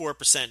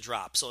 7.4%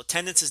 drop. So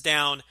attendance is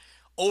down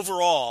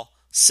overall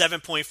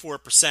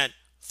 7.4%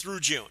 through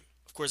June.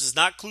 Of course, it does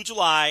not include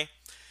July.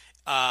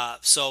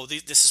 So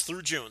this is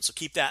through June, so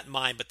keep that in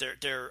mind. But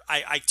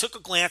I took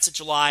a glance at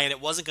July, and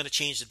it wasn't going to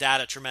change the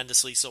data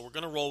tremendously, so we're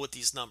going to roll with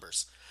these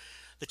numbers.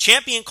 The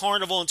Champion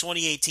Carnival in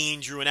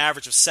 2018 drew an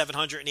average of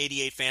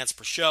 788 fans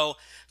per show.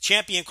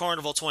 Champion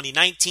Carnival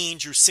 2019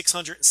 drew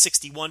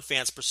 661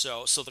 fans per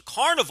show. So the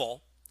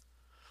Carnival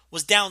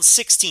was down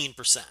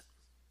 16%.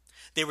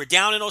 They were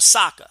down in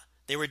Osaka.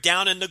 They were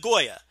down in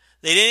Nagoya.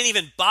 They didn't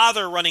even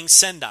bother running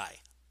Sendai.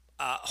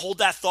 Hold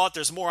that thought.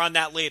 There's more on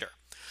that later.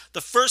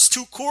 The first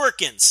two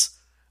Korakuens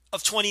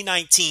of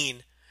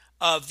 2019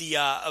 of the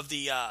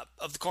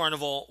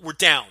Carnival were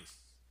down.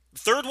 The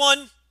third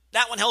one,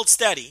 that one held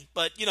steady,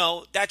 but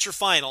that's your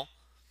final.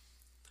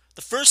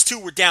 The first two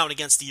were down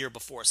against the year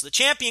before. So the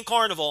Champion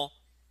Carnival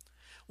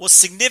was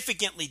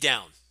significantly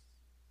down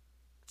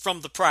from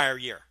the prior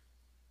year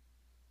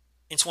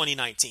in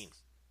 2019.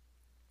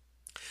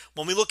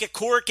 When we look at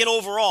Korakuen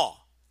overall,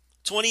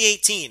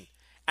 2018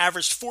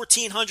 averaged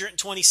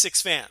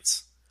 1,426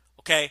 fans.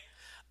 Okay?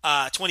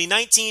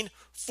 2019,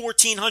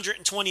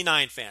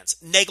 1,429 fans.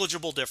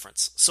 Negligible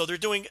difference. So they're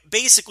doing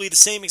basically the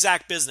same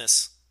exact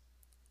business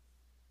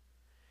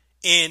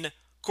in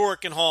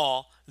Korakuen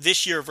Hall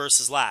this year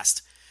versus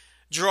last.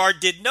 Gerard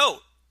did note,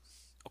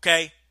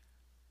 okay,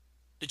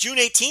 the June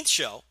 18th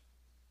show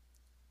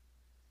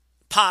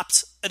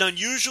popped an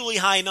unusually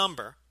high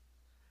number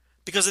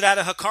because it had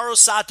a Hikaru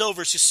Sato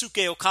versus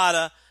Shusuke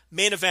Okada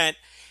main event,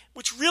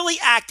 which really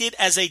acted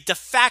as a de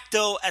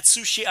facto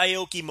Atsushi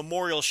Aoki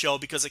memorial show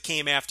because it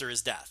came after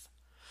his death.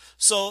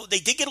 So they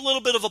did get a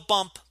little bit of a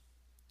bump,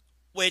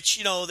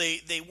 which,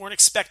 they weren't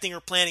expecting or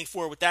planning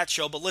for with that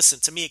show. But listen,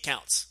 to me, it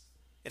counts.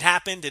 It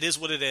happened. It is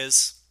what it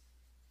is.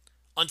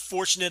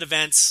 Unfortunate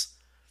events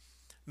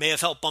may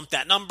have helped bump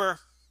that number.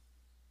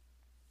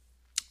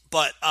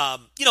 But,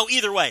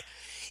 either way,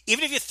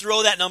 even if you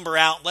throw that number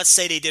out, let's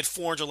say they did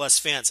 400 less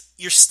fans,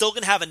 you're still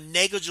going to have a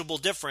negligible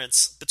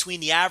difference between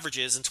the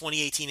averages in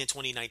 2018 and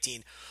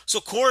 2019. So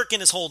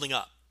Korakuen is holding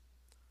up.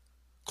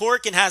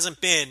 Korakuen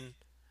hasn't been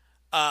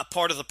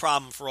part of the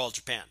problem for All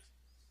Japan.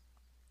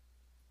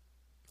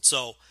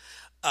 So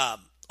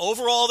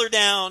overall, they're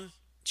down.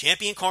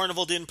 Champion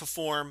Carnival didn't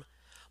perform.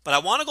 But I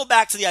want to go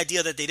back to the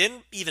idea that they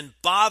didn't even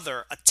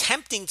bother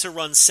attempting to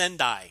run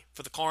Sendai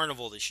for the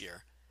Carnival this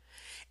year.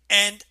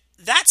 And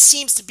that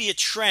seems to be a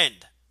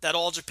trend that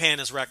All Japan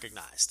has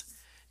recognized.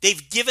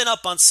 They've given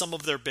up on some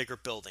of their bigger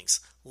buildings.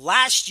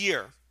 Last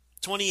year,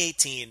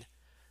 2018,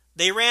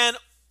 they ran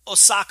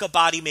Osaka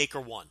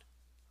Bodymaker 1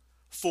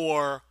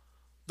 for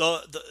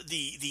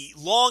the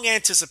long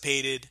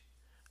anticipated,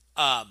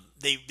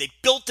 they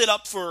built it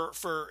up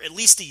for at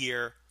least a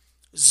year,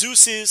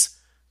 Zeus's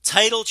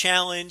title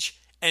challenge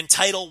and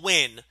title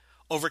win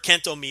over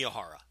Kento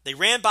Miyahara. They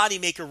ran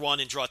Bodymaker 1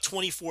 and draw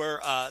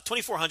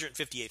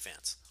 2,458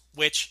 fans,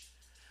 which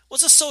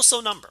was a so-so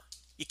number.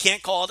 You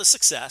can't call it a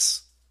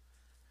success.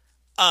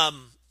 I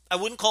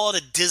wouldn't call it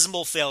a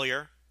dismal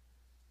failure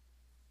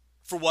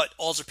for what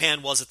All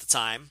Japan was at the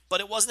time,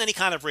 but it wasn't any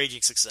kind of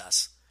raging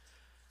success.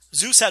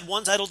 Zeus had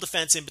one title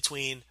defense in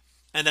between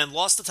and then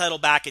lost the title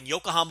back in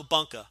Yokohama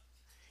Bunka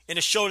in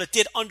a show that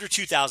did under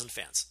 2,000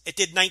 fans. It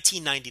did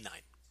 1,999,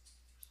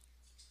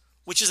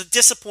 which is a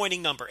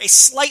disappointing number, a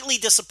slightly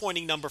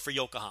disappointing number for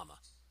Yokohama.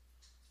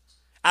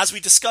 As we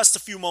discussed a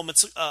few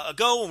moments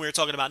ago when we were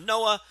talking about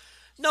Noah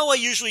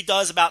usually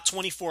does about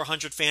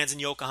 2,400 fans in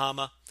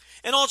Yokohama.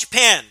 And All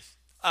Japan,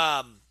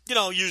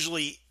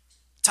 usually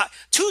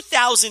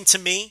 2,000 to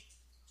me,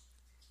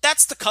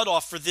 that's the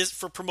cutoff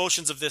for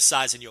promotions of this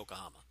size in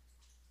Yokohama.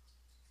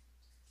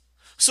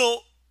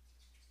 So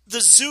the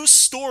Zeus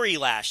story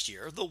last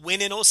year, the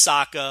win in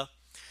Osaka,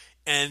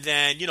 and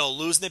then,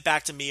 losing it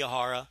back to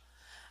Miyahara,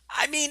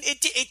 I mean,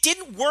 it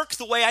didn't work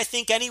the way I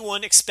think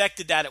anyone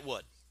expected that it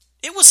would.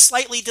 It was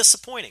slightly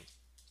disappointing.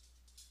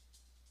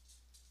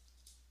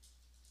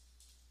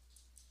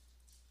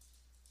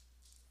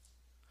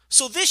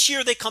 So this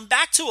year they come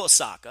back to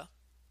Osaka,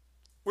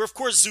 where of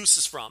course Zeus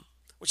is from,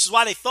 which is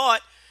why they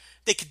thought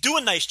they could do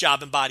a nice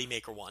job in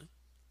Bodymaker 1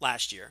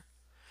 last year.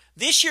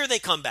 This year they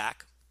come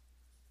back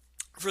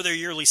for their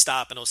yearly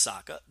stop in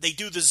Osaka. They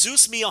do the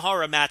Zeus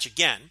Miyahara match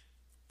again,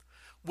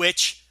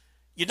 which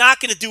you're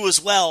not going to do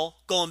as well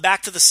going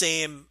back to the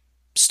same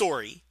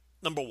story,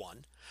 number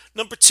one.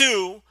 Number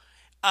two,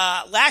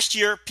 last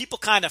year people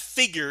kind of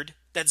figured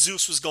that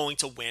Zeus was going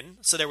to win,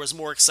 so there was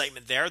more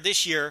excitement there.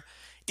 This year,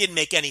 it didn't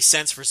make any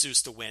sense for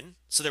Zeus to win,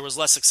 so there was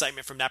less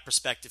excitement from that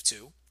perspective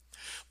too.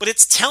 But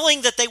it's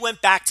telling that they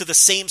went back to the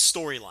same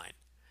storyline.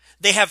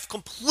 They have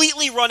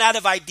completely run out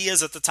of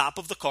ideas at the top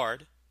of the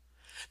card.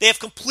 They have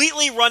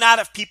completely run out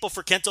of people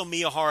for Kento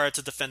Miyahara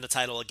to defend the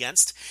title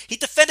against. He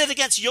defended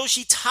against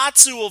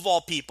Yoshitatsu, of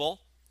all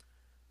people,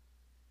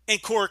 in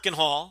Korakuen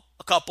Hall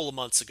a couple of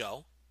months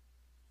ago.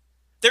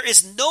 There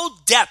is no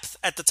depth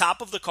at the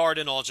top of the card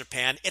in All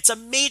Japan. It's a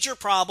major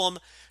problem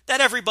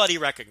that everybody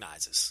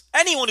recognizes.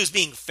 Anyone who's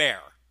being fair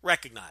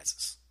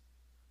recognizes.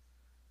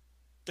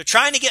 They're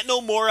trying to get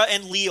Nomura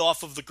and Lee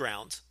off of the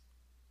ground.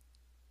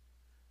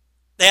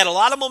 They had a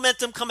lot of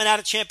momentum coming out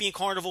of Champion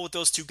Carnival with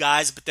those two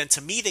guys, but then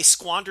to me, they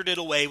squandered it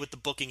away with the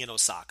booking in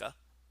Osaka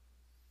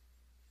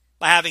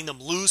by having them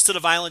lose to the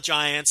Violent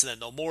Giants and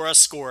then Nomura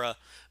score a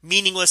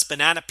meaningless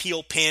banana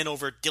peel pin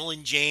over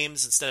Dylan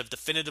James instead of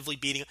definitively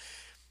beating him.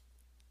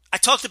 I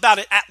talked about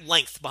it at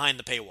length behind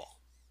the paywall.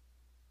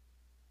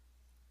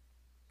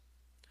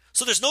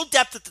 So there's no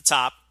depth at the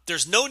top.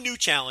 There's no new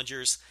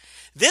challengers.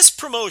 This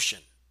promotion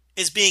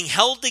is being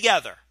held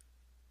together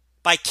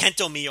by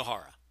Kento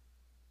Miyahara.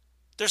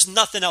 There's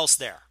nothing else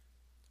there.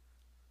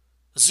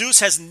 Zeus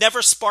has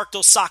never sparked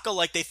Osaka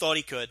like they thought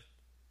he could.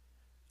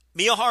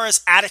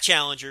 Miyahara's out of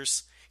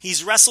challengers.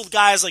 He's wrestled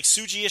guys like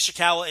Tsuji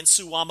Ishikawa and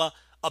Suwama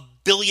a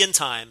billion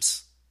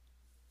times.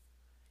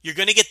 You're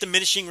going to get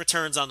diminishing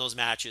returns on those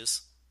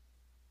matches.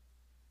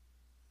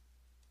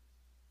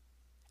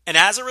 And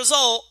as a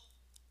result,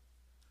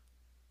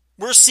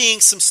 we're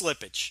seeing some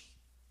slippage.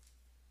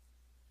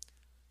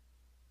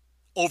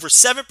 Over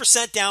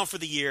 7% down for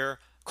the year.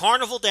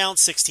 Carnival down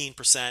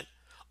 16%.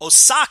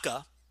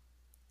 Osaka,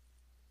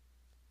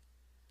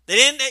 they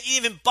didn't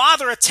even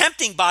bother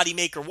attempting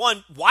Bodymaker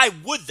 1. Why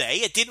would they?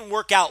 It didn't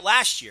work out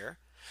last year.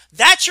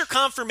 That's your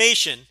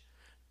confirmation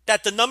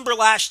that the number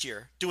last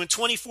year, doing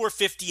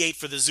 24.58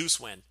 for the Zeus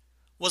win,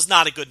 was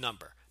not a good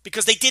number.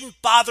 Because they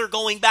didn't bother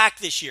going back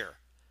this year.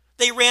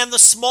 They ran the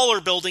smaller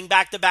building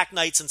back-to-back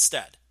nights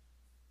instead.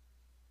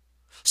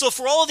 So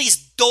for all of these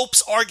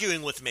dopes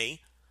arguing with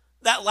me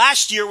that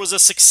last year was a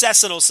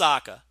success in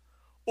Osaka,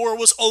 or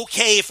was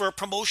okay for a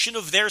promotion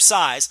of their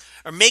size,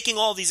 or making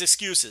all these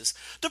excuses,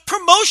 the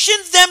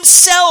promotions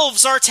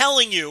themselves are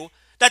telling you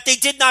that they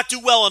did not do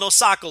well in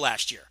Osaka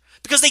last year,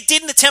 because they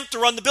didn't attempt to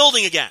run the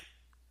building again.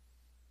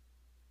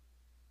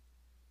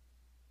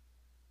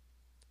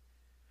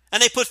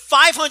 And they put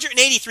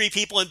 583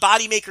 people in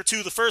Bodymaker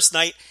 2 the first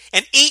night,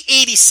 and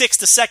 886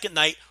 the second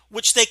night,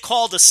 which they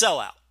called a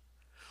sellout.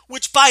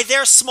 Which by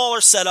their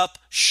smaller setup,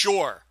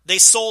 sure, they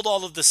sold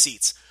all of the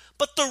seats.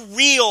 But the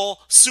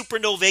real Super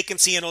No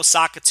vacancy in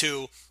Osaka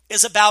 2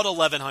 is about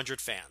 1,100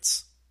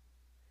 fans.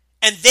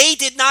 And they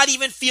did not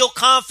even feel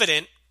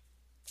confident.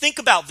 Think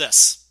about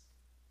this.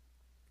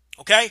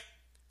 Okay?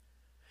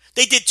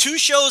 They did 2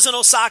 shows in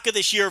Osaka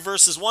this year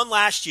versus 1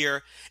 last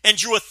year and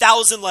drew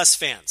 1,000 less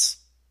fans.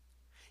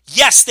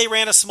 Yes, they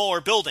ran a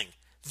smaller building.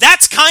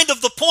 That's kind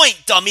of the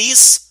point,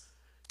 dummies.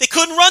 They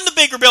couldn't run the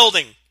bigger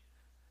building.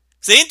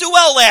 They didn't do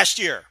well last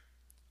year.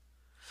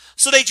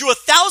 So they drew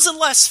 1,000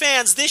 less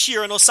fans this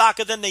year in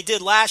Osaka than they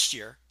did last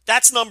year.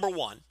 That's number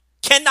one.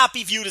 Cannot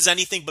be viewed as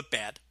anything but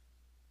bad.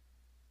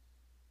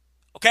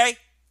 Okay?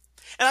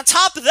 And on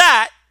top of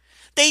that,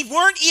 they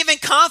weren't even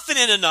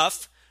confident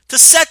enough to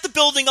set the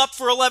building up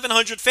for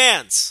 1,100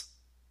 fans.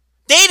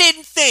 They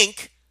didn't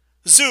think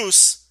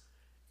Zeus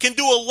can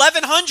do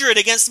 1,100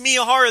 against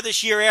Miyahara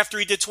this year after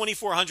he did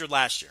 2,400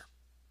 last year.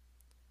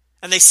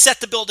 And they set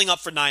the building up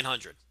for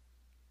 900.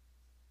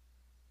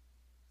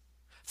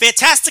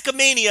 Fantastica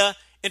Mania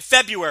in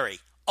February,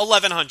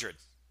 1,100.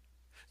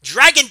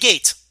 Dragon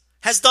Gate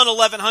has done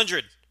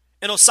 1,100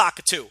 in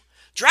Osaka 2.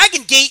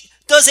 Dragon Gate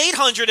does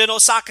 800 in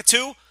Osaka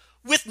 2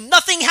 with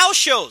nothing house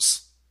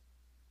shows.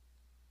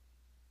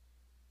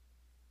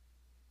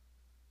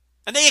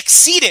 And they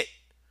exceed it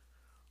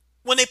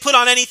when they put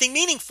on anything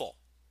meaningful.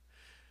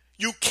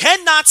 You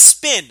cannot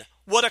spin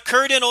what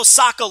occurred in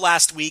Osaka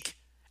last week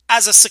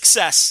as a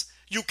success.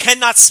 You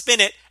cannot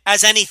spin it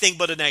as anything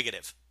but a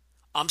negative.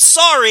 I'm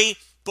sorry,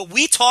 but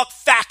we talk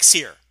facts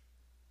here.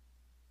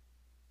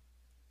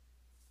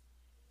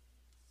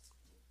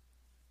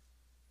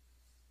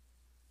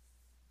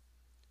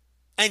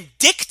 And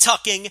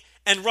dick-tucking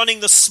and running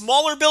the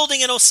smaller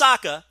building in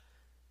Osaka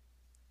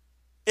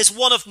is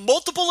one of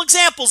multiple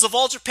examples of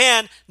All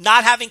Japan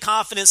not having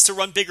confidence to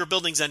run bigger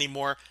buildings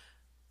anymore.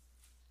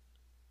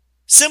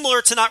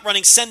 Similar to not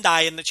running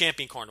Sendai in the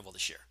Champion Carnival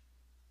this year.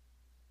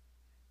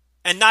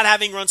 And not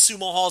having run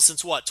Sumo Hall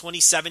since what,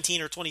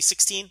 2017 or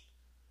 2016?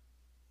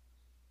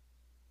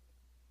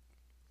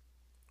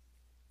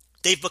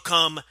 They've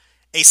become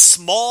a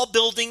small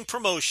building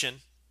promotion.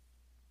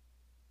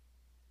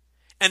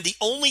 And the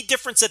only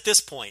difference at this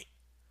point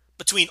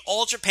between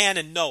All Japan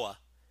and Noah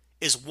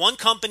is one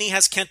company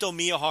has Kento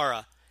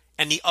Miyahara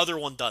and the other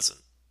one doesn't.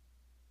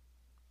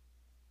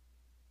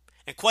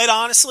 And quite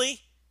honestly,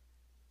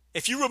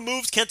 if you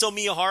removed Kento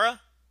Miyahara,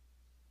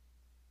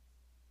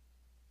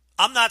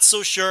 I'm not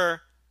so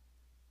sure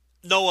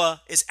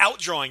Noah is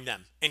outdrawing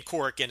them in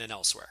Korakuen and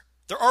elsewhere.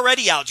 They're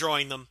already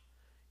outdrawing them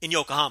in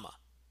Yokohama.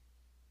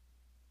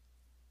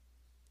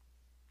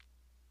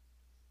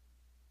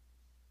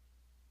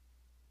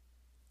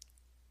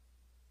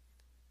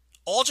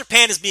 All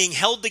Japan is being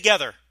held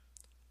together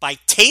by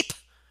tape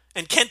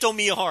and Kento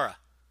Miyahara.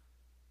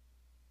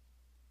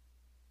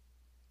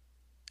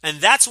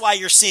 And that's why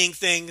you're seeing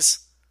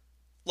things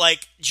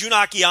like Jun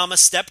Akiyama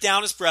step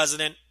down as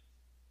president,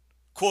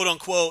 quote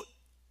unquote,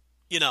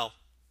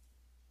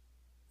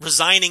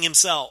 resigning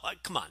himself.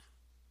 Come on.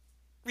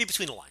 Read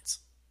between the lines.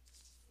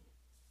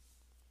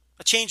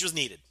 A change was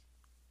needed.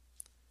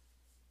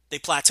 They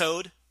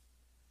plateaued,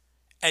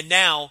 and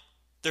now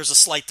there's a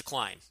slight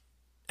decline.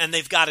 And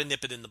they've got to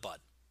nip it in the bud.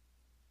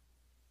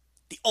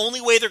 The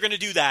only way they're going to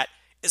do that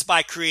is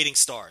by creating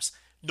stars.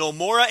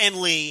 Nomura and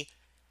Lee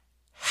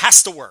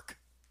has to work.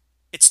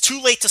 It's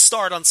too late to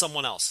start on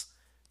someone else.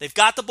 They've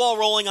got the ball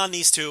rolling on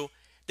these two.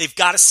 They've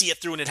got to see it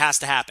through, and it has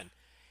to happen.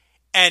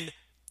 And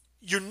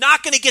you're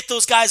not going to get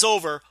those guys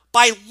over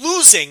by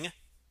losing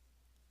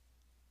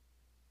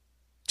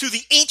to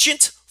the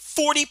ancient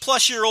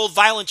 40-plus-year-old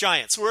Violent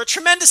Giants, who are a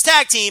tremendous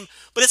tag team,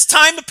 but it's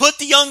time to put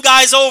the young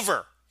guys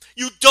over.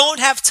 You don't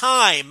have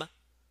time.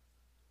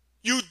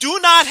 You do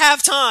not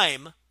have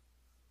time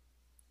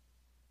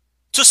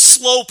to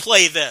slow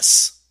play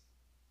this.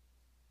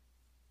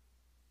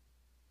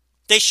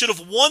 They should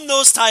have won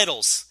those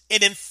titles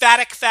in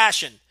emphatic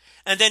fashion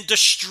and then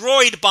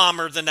destroyed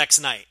Bomber the next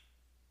night.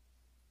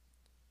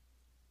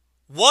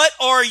 What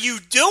are you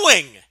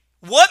doing?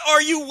 What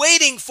are you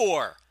waiting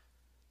for?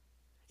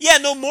 Yeah,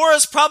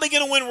 Nomura's probably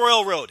going to win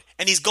Royal Road,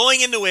 and he's going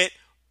into it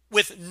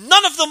with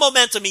none of the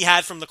momentum he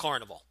had from the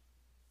Carnival.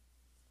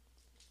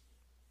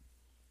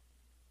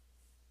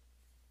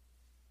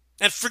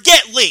 And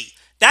forget Lee.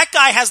 That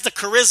guy has the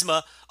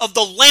charisma of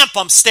the lamp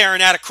I'm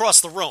staring at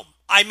across the room.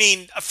 I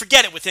mean,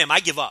 forget it with him. I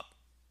give up.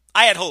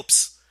 I had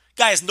hopes.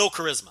 Guy has no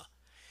charisma.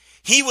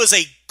 He was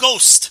a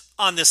ghost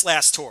on this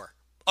last tour.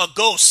 A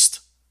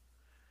ghost.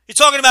 You're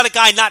talking about a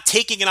guy not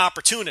taking an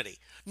opportunity.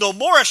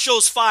 Nomura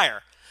shows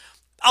fire.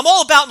 I'm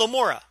all about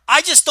Nomura.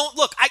 I just don't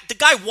look. The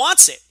guy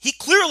wants it. He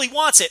clearly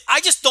wants it.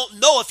 I just don't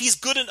know if he's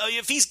good enough.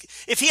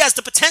 If he has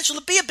the potential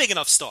to be a big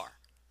enough star.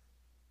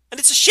 And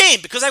it's a shame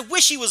because I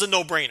wish he was a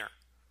no-brainer.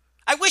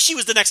 I wish he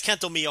was the next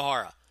Kento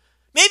Miyahara.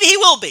 Maybe he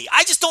will be.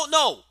 I just don't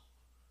know.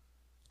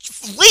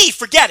 Lee,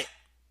 forget it.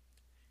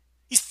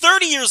 He's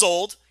 30 years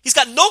old. He's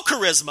got no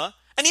charisma,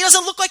 and he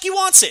doesn't look like he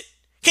wants it.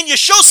 Can you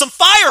show some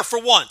fire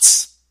for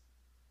once?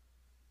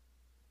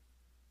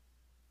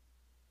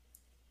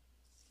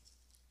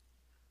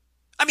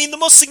 I mean, the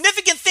most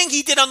significant thing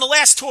he did on the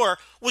last tour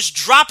was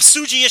drop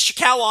Tsuji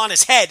Ishikawa on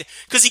his head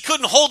because he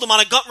couldn't hold him on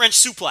a gut-wrench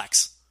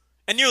suplex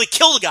and nearly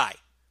kill the guy.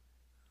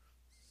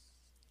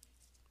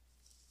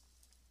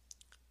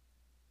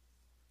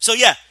 So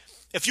yeah,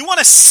 if you want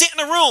to sit in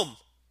a room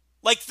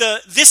like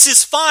the "this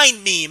is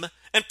fine" meme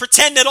and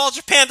pretend that All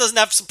Japan doesn't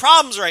have some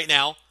problems right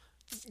now,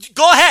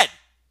 go ahead.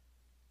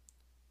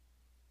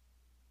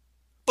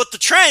 But the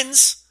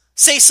trends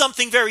say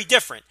something very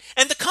different.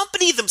 And the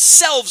company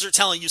themselves are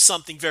telling you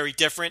something very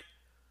different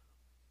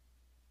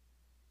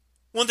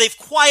when they've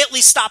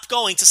quietly stopped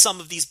going to some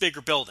of these bigger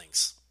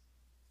buildings.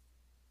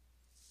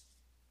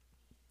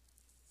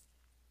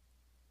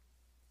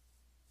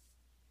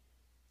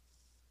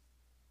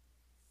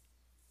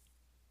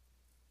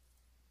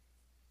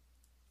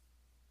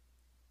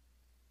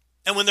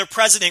 And when their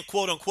president,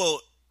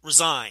 quote-unquote,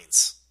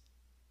 resigns,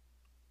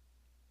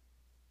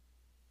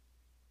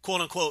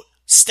 quote-unquote,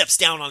 steps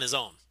down on his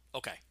own.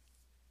 Okay.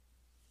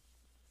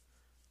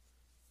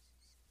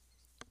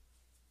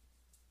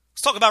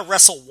 Let's talk about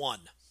Wrestle 1.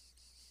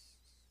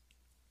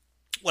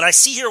 What I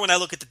see here when I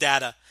look at the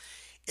data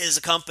is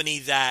a company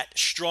that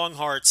Strong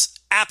Hearts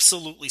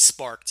absolutely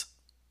sparked,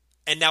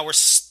 and now we're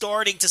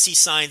starting to see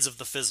signs of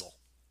the fizzle.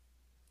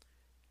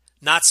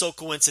 Not so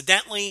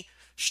coincidentally,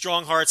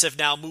 Strong Hearts have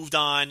now moved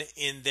on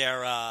in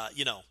their,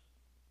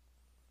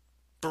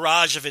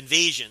 barrage of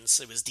invasions.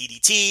 It was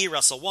DDT,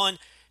 Wrestle 1.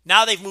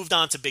 Now they've moved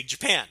on to Big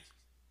Japan.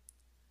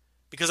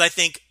 Because I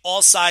think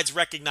all sides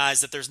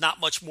recognize that there's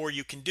not much more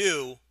you can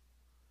do.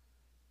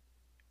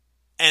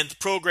 And the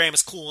program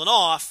is cooling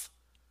off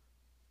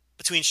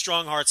between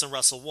Strong Hearts and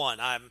Wrestle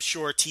 1. I'm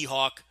sure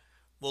T-Hawk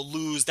will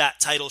lose that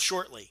title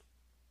shortly.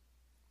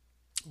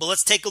 But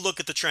let's take a look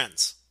at the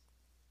trends.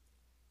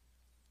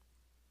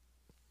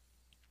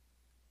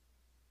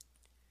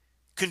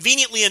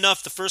 Conveniently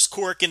enough, the first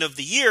Korakuen of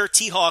the year,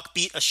 T-Hawk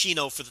beat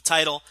Ashino for the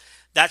title.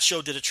 That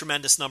show did a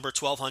tremendous number,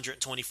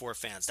 1,224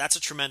 fans. That's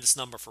a tremendous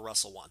number for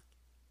Wrestle 1.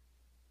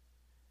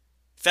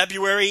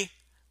 February,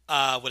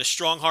 with a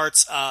Strong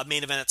Hearts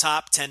main event at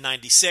top,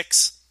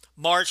 1096.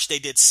 March, they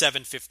did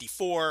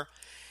 754.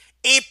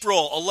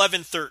 April,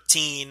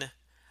 1113.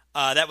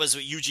 That was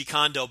with Yuji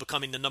Kondo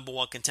becoming the number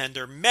one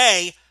contender.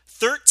 May,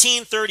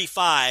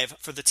 1335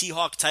 for the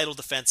T-Hawk title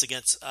defense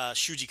against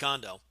Shuji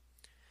Kondo.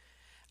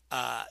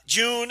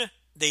 June,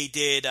 they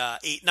did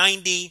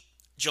 890.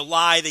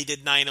 July, they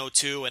did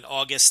 902. And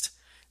August,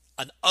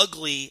 an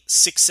ugly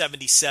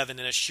 677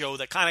 in a show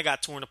that kind of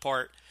got torn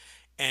apart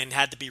and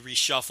had to be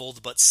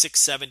reshuffled, but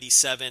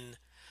 677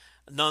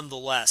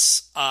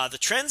 nonetheless. The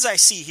trends I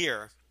see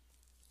here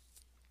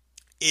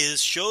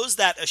is shows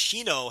that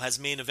Ashino has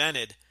main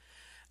evented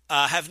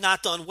have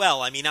not done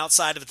well. I mean,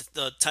 outside of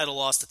the title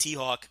loss to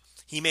T-Hawk,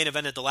 he main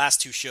evented the last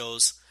two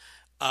shows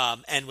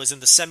and was in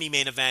the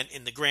semi-main event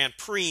in the Grand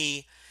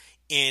Prix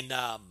in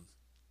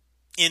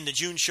the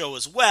June show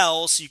as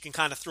well, so you can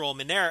kind of throw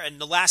him in there.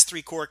 And the last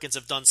three Korakuens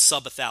have done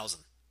sub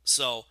 1,000.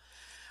 So,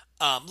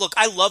 look,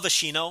 I love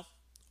Ashino,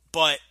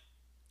 but,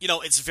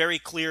 it's very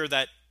clear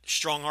that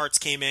Strong Hearts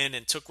came in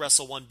and took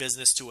Wrestle 1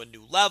 business to a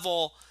new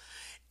level.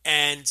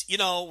 And,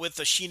 with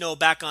Ashino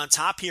back on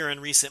top here in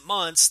recent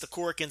months, the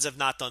Korakuens have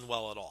not done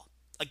well at all.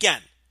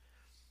 Again,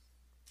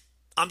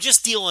 I'm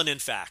just dealing in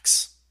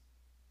facts.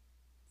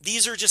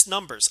 These are just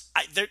numbers.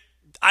 I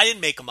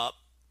didn't make them up.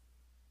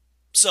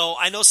 So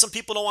I know some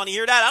people don't want to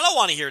hear that. I don't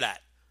want to hear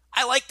that.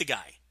 I like the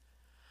guy.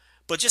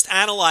 But just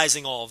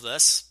analyzing all of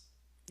this,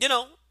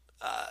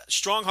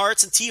 Strong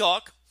Hearts and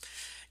T-Hawk,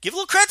 give a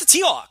little credit to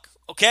T-Hawk,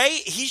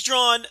 okay? He's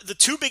drawn the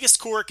two biggest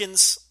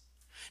Korakuens.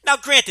 Now,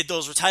 granted,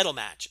 those were title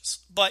matches.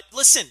 But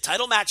listen,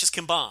 title matches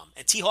can bomb,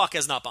 and T-Hawk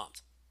has not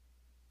bombed.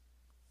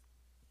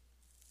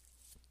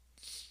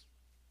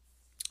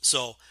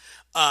 So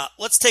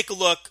let's take a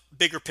look,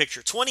 bigger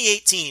picture.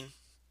 2018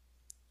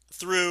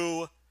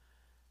 through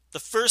the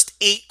first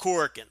 8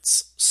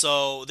 Korakuens.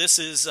 So this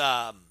is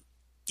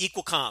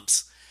equal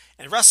comps.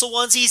 And Wrestle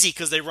 1's easy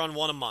because they run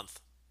one a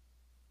month.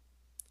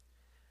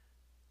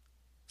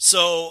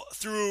 So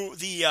through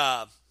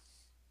 8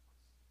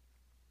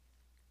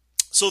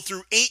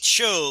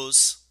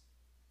 shows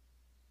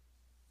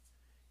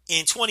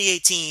in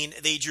 2018,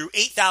 they drew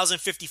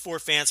 8,054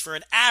 fans for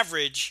an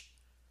average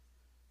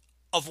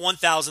of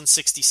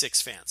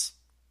 1,066 fans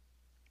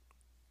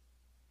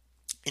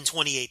in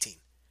 2018.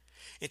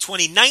 In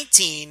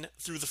 2019,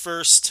 through the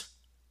first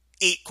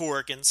 8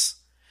 Korakuens,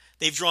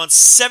 they've drawn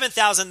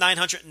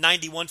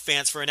 7,991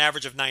 fans for an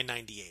average of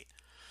 998.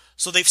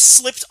 So they've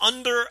slipped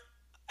under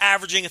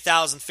averaging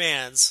 1,000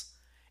 fans,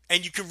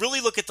 and you can really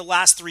look at the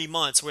last 3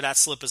 months where that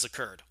slip has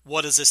occurred.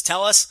 What does this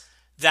tell us?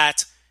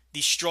 That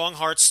the Strong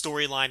Hearts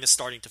storyline is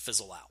starting to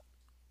fizzle out.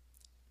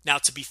 Now,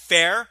 to be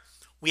fair,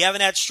 we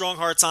haven't had Strong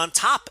Hearts on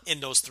top in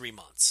those 3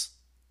 months.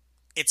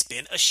 It's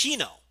been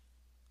Ashino.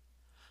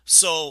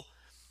 So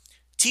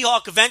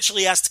T-Hawk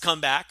eventually has to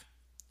come back.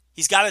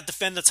 He's got to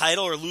defend the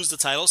title or lose the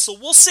title, so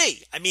we'll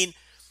see. I mean,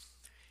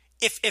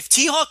 if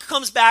T-Hawk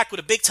comes back with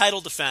a big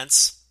title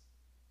defense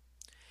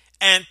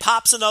and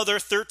pops another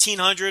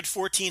 1,300,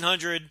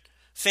 1,400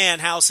 fan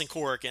house in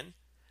Korakuen,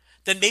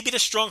 then maybe the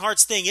Strong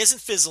Hearts thing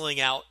isn't fizzling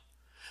out,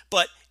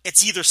 but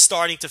it's either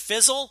starting to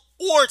fizzle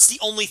or it's the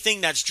only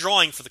thing that's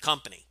drawing for the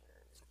company.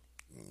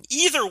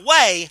 Either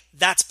way,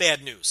 that's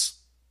bad news.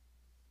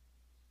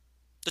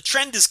 The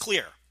trend is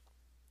clear.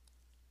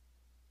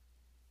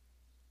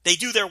 They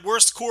do their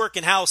worst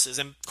Korakuen houses,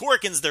 and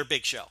Korakuen's their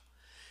big show.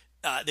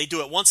 They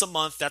do it once a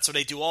month. That's what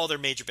they do all their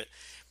major bit.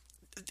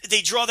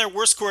 They draw their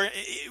worst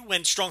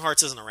when Strong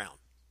Hearts isn't around.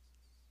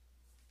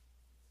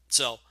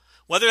 So,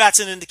 whether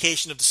that's an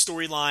indication of the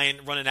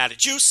storyline running out of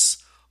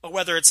juice, or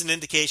whether it's an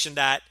indication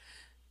that,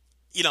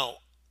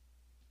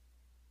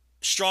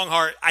 Strong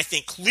Heart, I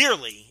think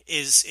clearly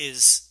is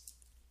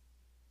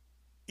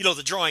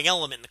the drawing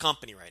element in the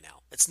company right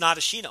now. It's not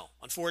Ashino,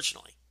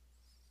 unfortunately.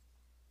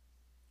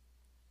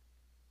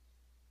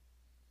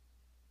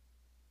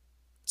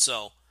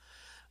 So,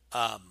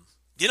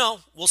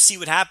 we'll see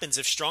what happens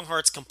if Strong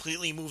Hearts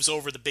completely moves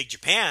over to Big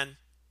Japan.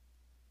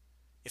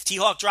 If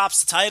T-Hawk drops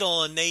the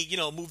title and they,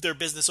 move their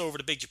business over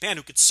to Big Japan,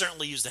 who could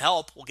certainly use the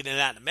help, we'll get into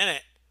that in a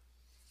minute.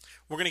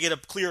 We're going to get a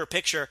clearer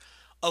picture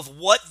of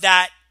what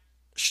that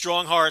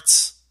Strong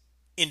Hearts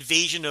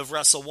invasion of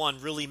Wrestle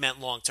 1 really meant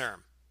long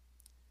term.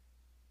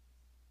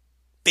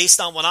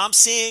 Based on what I'm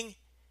seeing,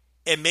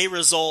 the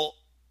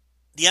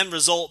end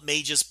result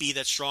may just be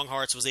that Strong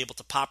Hearts was able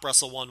to pop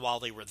Wrestle 1 while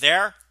they were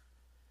there,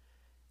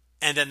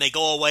 and then they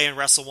go away and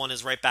Wrestle 1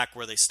 is right back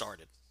where they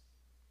started.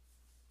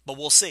 But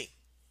we'll see.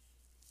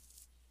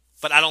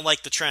 But I don't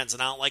like the trends,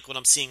 and I don't like what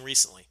I'm seeing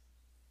recently.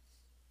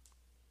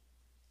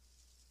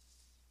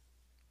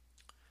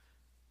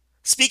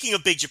 Speaking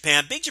of Big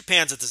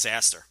Japan's a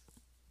disaster.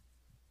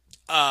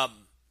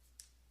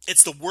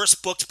 It's the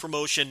worst booked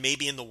promotion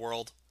maybe in the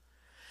world.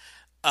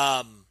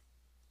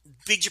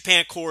 Big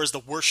Japan Core is the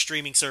worst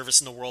streaming service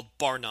in the world,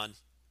 bar none.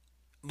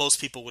 Most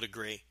people would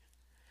agree.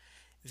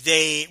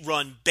 They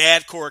run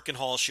bad Korakuen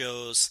Hall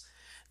shows.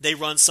 They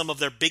run some of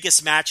their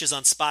biggest matches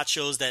on spot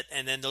shows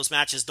and then those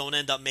matches don't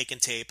end up making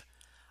tape.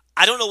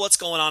 I don't know what's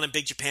going on in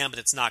Big Japan, but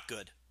it's not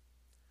good.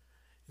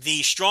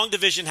 The Strong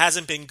division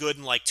hasn't been good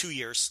in like 2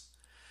 years.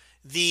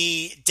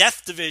 The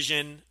Death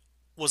division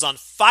was on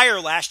fire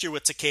last year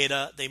with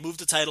Takeda. They moved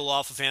the title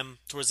off of him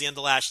towards the end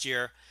of last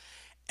year.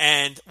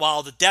 And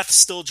while the Death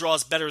still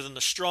draws better than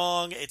the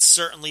Strong, it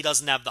certainly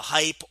doesn't have the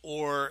hype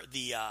it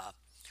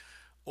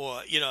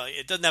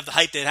doesn't have the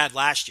hype they had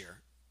last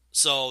year.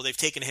 So they've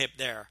taken a hit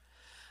there.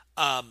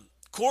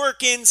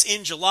 Korakuens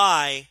in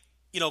July,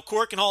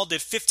 Korakuen Hall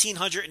did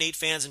 1,508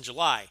 fans in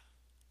July.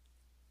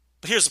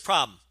 But here's the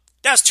problem.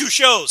 That's 2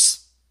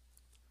 shows.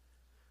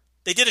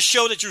 They did a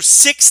show that drew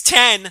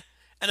 610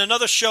 and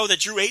another show that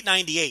drew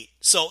 898.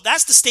 So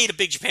that's the state of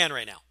Big Japan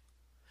right now.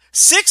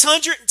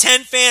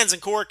 610 fans in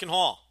Korakuen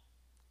Hall.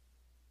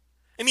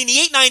 I mean, the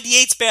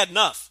 898's bad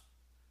enough.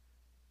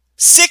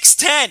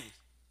 610.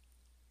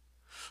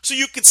 So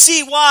you can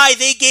see why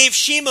they gave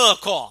Shima a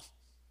call.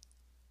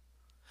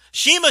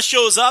 Shima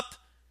shows up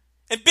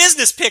and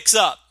business picks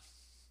up.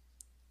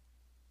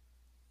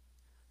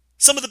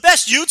 Some of the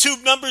best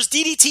YouTube numbers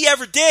DDT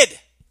ever did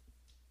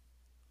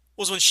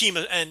was when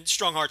Shima and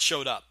Strong Hearts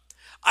showed up.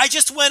 I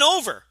just went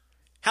over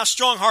how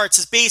Strong Hearts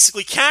is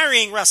basically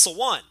carrying Wrestle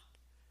 1.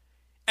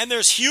 And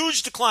there's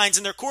huge declines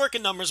in their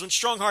Korakuen numbers when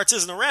Strong Hearts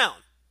isn't around.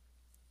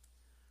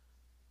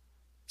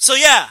 So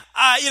yeah,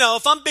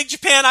 if I'm Big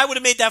Japan, I would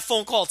have made that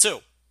phone call too.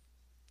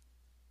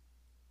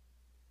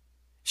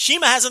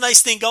 Shima has a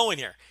nice thing going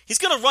here. He's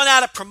going to run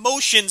out of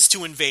promotions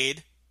to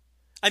invade.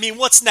 I mean,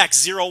 what's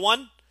next?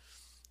 0-1?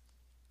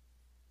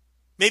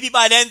 Maybe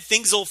by then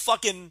things will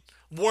fucking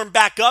warm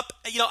back up.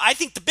 I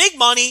think the big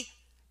money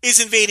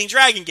is invading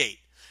Dragon Gate.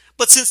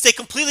 But since they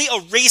completely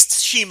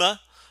erased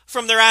Shima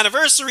from their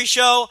anniversary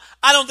show,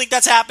 I don't think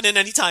that's happening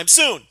anytime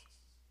soon.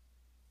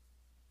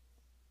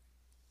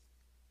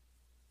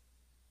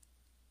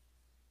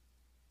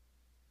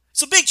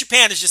 So Big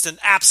Japan is just an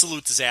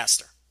absolute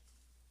disaster.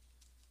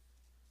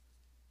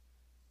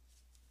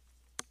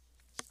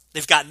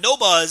 They've got no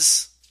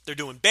buzz. They're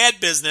doing bad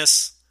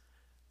business.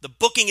 The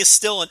booking is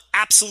still an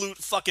absolute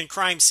fucking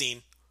crime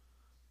scene.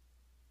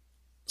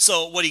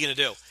 So what are you going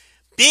to do?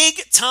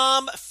 Big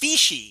Tom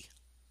Fishy,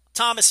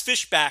 Thomas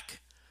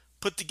Fishback,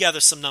 put together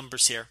some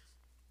numbers here.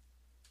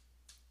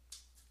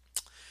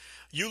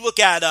 You look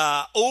at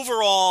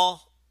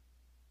overall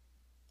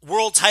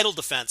world title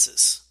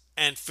defenses.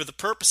 And for the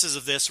purposes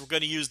of this, we're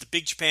going to use the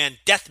Big Japan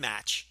Death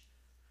Match,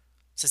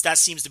 since that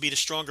seems to be the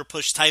stronger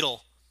push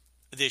title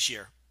this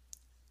year.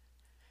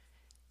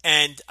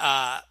 And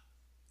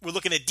we're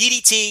looking at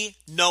DDT,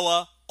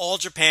 Noah, All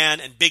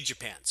Japan, and Big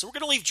Japan. So we're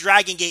going to leave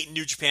Dragon Gate and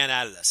New Japan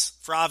out of this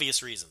for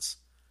obvious reasons.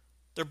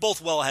 They're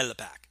both well ahead of the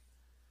pack.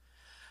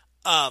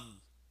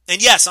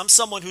 And yes, I'm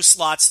someone who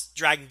slots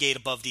Dragon Gate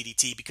above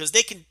DDT because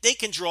they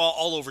can draw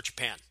all over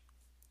Japan,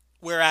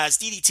 whereas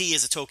DDT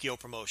is a Tokyo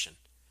promotion.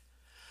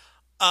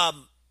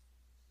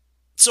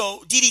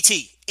 So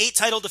DDT, 8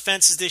 title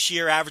defenses this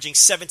year, averaging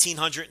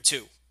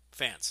 1,702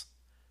 fans.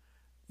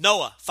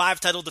 Noah, 5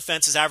 title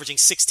defenses, averaging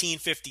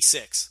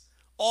 1,656.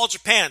 All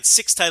Japan,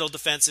 6 title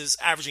defenses,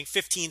 averaging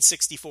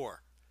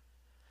 1,564.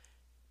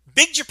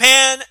 Big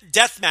Japan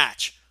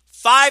Deathmatch,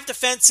 5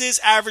 defenses,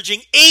 averaging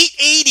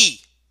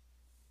 880.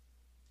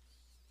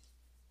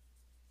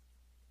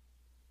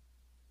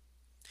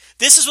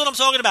 This is what I'm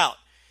talking about.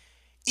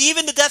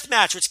 Even the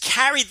Deathmatch, which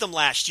carried them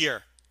last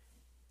year,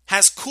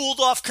 has cooled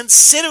off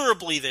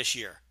considerably this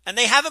year. And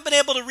they haven't been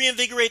able to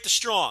reinvigorate the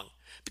strong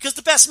because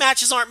the best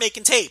matches aren't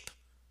making tape.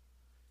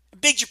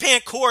 Big Japan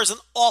Core is an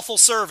awful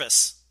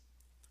service.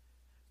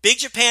 Big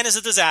Japan is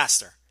a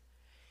disaster.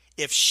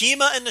 If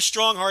Shima and the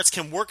Strong Hearts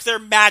can work their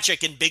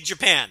magic in Big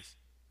Japan,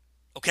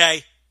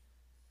 okay,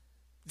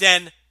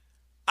 then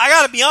I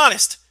gotta be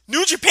honest,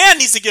 New Japan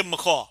needs to give them a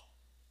call.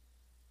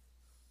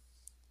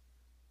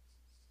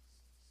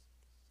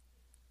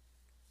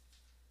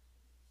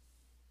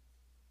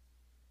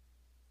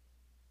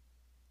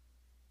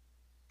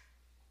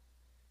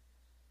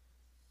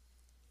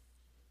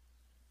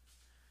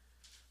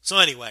 So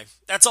anyway,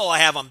 that's all I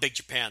have on Big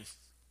Japan.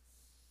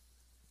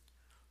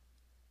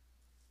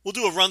 We'll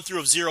do a run-through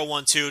of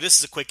 0-1-2. This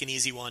is a quick and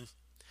easy one.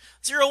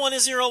 0-1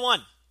 is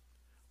 0-1.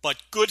 But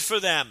good for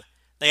them.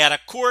 They had a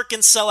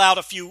Korakuen sellout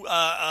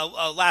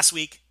last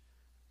week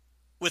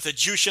with a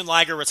Jushin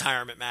Liger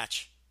retirement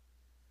match.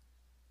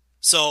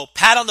 So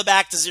pat on the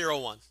back to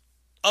 0-1.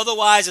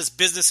 Otherwise, it's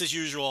business as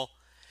usual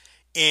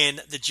in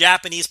the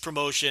Japanese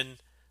promotion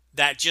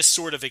that just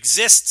sort of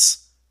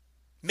exists,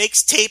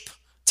 makes tape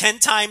 10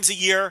 times a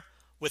year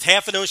with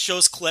half of those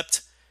shows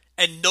clipped,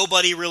 and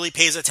nobody really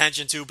pays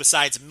attention to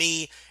besides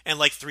me and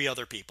like 3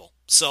 other people.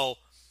 So,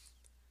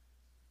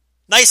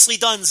 nicely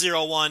done,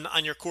 0-1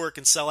 on your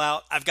Korakuen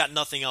sellout. I've got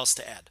nothing else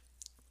to add.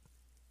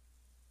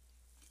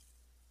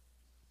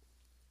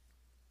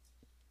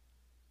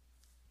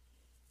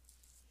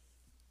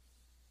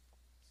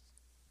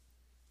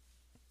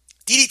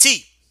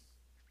 DDT.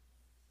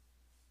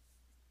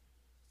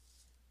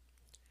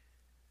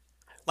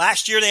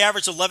 Last year, they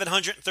averaged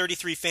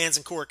 1,133 fans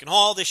in Korakuen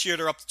Hall. This year,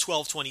 they're up to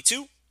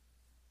 1,222.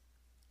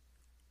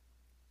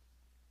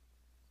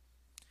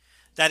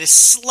 That is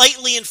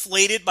slightly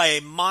inflated by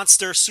a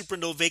monster Super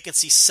No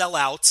Vacancy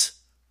sellout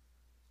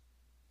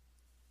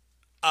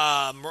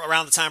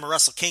around the time of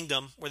Wrestle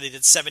Kingdom, where they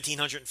did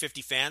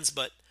 1,750 fans.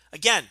 But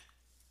again,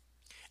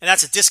 and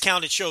that's a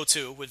discounted show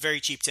too, with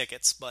very cheap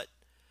tickets. But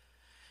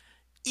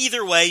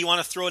either way, you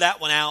want to throw that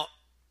one out.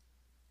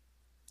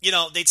 You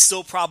know, they'd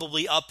still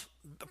probably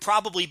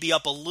be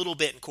up a little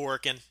bit in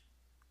Korakuen,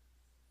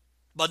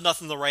 but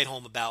nothing to write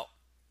home about.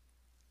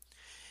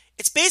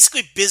 It's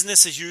basically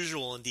business as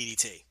usual in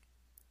DDT.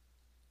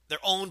 They're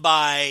owned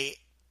by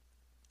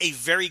a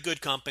very good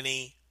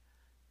company,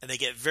 and they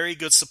get very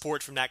good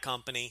support from that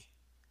company.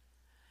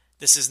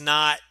 This is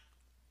not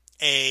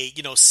a,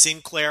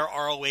 Sinclair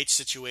ROH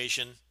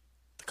situation.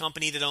 The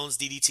company that owns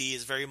DDT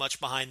is very much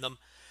behind them.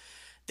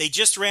 They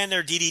just ran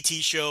their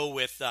DDT show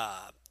with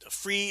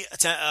free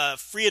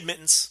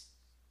admittance.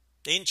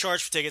 They didn't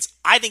charge for tickets.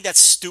 I think that's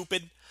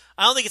stupid.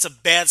 I don't think it's a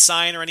bad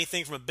sign or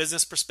anything from a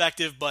business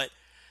perspective, but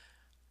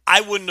I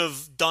wouldn't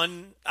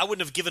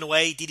have given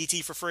away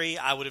DDT for free.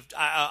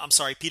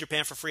 Peter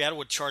Pan for free. I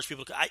would have charged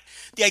people.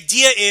 The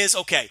idea is,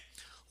 okay,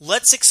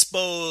 let's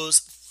expose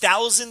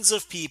thousands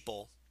of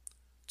people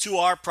to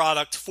our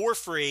product for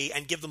free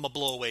and give them a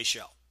blowaway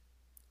show.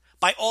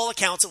 By all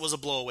accounts, it was a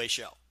blowaway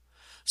show.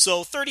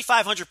 So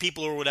 3,500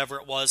 people or whatever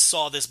it was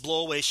saw this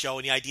blowaway show,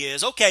 and the idea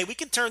is, okay, we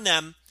can turn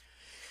them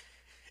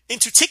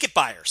into ticket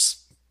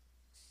buyers.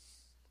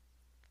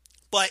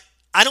 But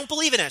I don't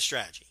believe in that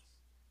strategy.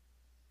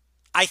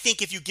 I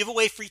think if you give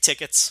away free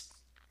tickets,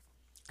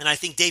 and I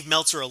think Dave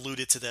Meltzer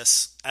alluded to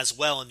this as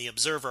well in The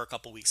Observer a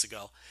couple weeks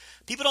ago,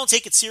 people don't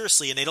take it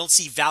seriously and they don't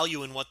see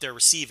value in what they're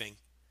receiving.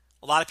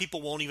 A lot of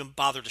people won't even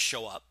bother to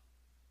show up.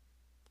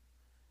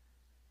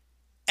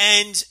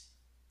 And,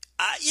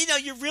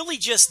 you're really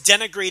just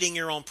denigrating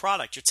your own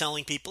product. You're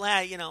telling people,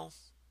 it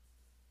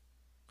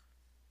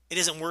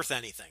isn't worth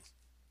anything.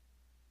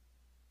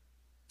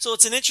 So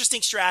it's an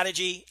interesting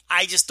strategy.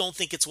 I just don't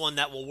think it's one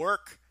that will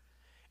work.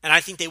 And I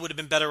think they would have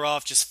been better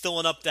off just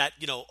filling up that,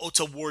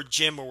 Ota Ward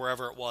Gym or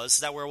wherever it was. Is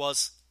that where it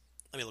was?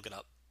 Let me look it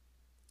up.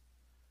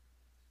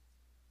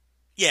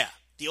 Yeah,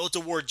 the Ota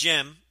Ward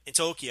Gym in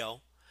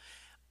Tokyo.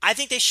 I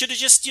think they should have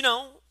just,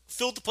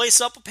 filled the place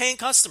up with paying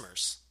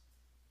customers.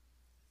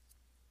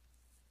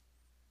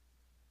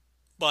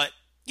 But,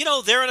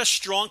 they're in a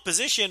strong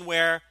position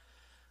where,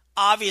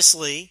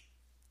 obviously,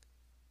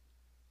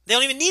 they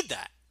don't even need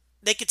that.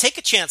 They could take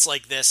a chance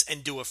like this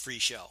and do a free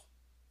show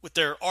with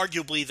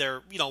arguably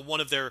their one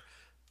of their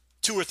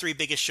 2 or 3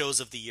 biggest shows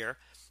of the year,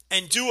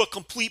 and do a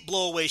complete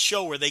blowaway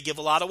show where they give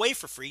a lot away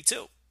for free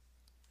too,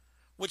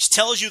 which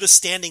tells you the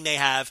standing they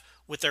have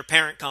with their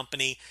parent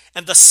company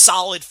and the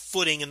solid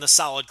footing and the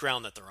solid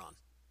ground that they're on.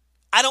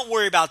 I don't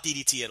worry about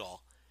DDT at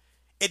all.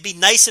 It'd be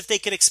nice if they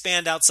could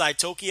expand outside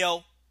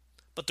Tokyo,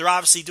 but they're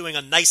obviously doing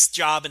a nice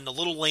job in the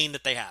little lane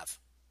that they have.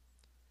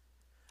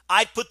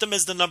 I'd put them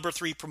as the number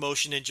 3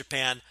 promotion in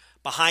Japan,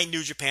 behind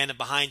New Japan and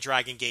behind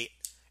Dragon Gate.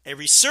 A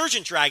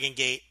resurgent Dragon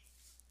Gate,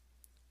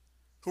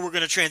 who we're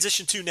going to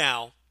transition to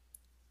now,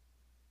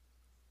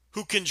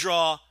 who can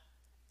draw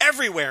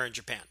everywhere in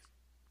Japan,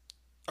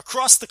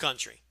 across the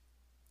country.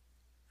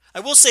 I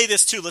will say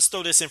this too, let's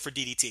throw this in for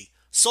DDT.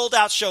 Sold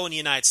out show in the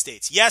United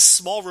States. Yes,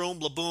 small room,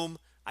 Laboom,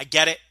 I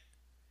get it.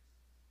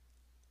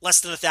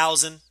 Less than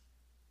 1,000.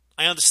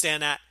 I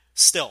understand that.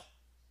 Still,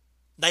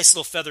 nice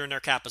little feather in their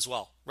cap as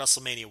well.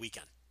 WrestleMania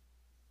weekend.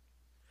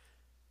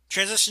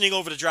 Transitioning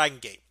over to Dragon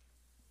Gate.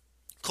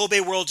 Kobe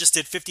World just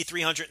did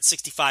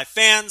 5,365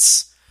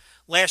 fans.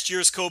 Last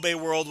year's Kobe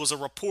World was a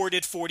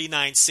reported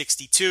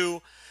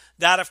 4,962.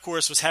 That, of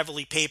course, was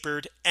heavily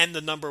papered, and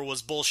the number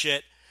was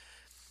bullshit.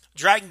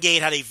 Dragon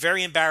Gate had a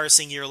very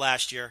embarrassing year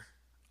last year.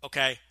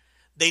 Okay?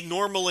 They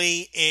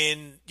normally,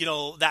 in,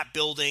 that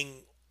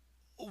building,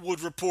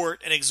 would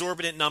report an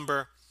exorbitant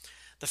number.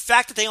 The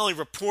fact that they only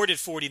reported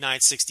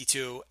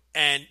 4,962,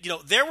 and,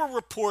 there were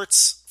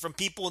reports from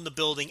people in the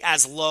building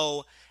as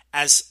low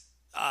as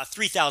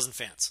 3,000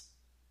 fans.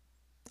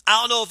 I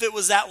don't know if it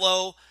was that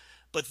low,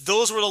 but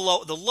those were the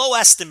low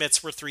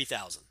estimates were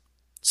 3,000.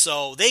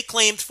 So they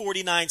claimed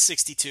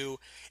 4,962.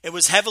 It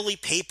was heavily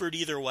papered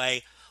either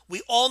way.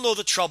 We all know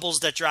the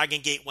troubles that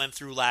Dragon Gate went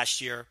through last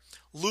year.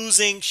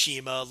 Losing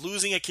Shima,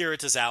 losing Akira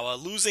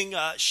Tozawa, losing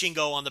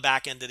Shingo on the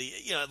back end of the,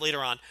 later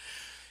on.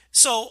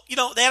 So,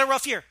 they had a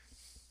rough year.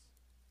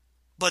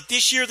 But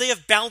this year they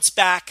have bounced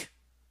back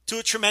to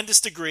a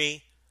tremendous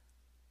degree.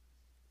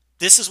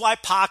 This is why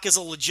Pac is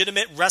a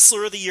legitimate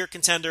Wrestler of the Year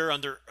contender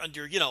under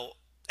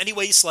any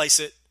way you slice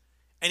it,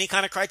 any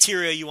kind of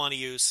criteria you want to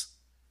use.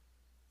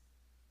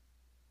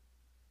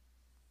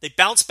 They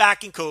bounced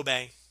back in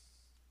Kobe.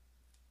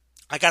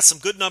 I got some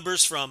good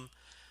numbers from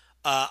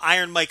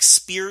Iron Mike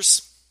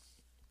Spears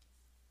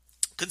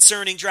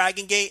concerning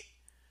Dragon Gate.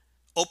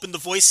 Opened the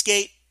Voice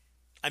Gate.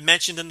 I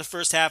mentioned in the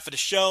first half of the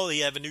show that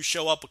you have a new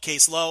show up with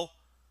Case Lowe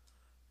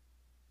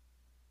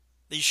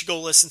that you should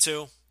go listen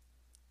to.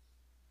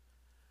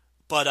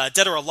 But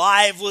Dead or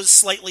Alive was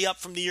slightly up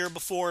from the year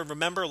before.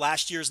 Remember,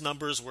 last year's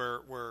numbers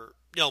were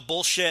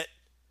bullshit,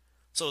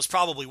 so it was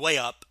probably way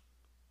up.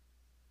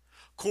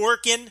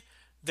 Korakuen,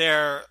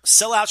 their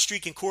sellout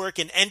streak in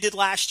Korakuen ended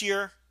last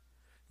year.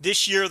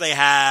 This year they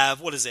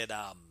have,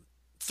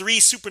 3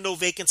 Super No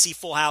Vacancy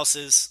full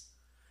houses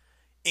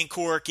in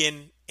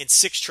Korakuen in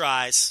 6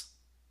 tries.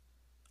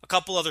 A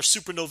couple other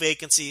Super No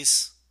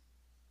Vacancies.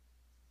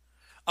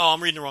 Oh,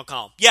 I'm reading the wrong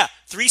column. Yeah,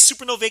 3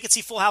 Super No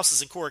Vacancy full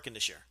houses in Korakuen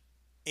this year.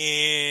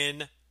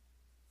 In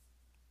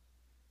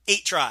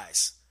 8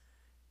 tries.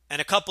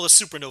 And a couple of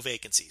Super No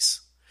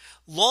Vacancies.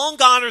 Long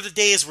gone are the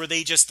days where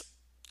they just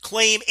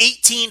claim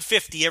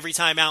 1850 every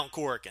time out in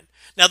Korakuen.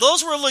 Now,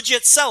 those were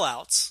legit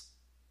sellouts.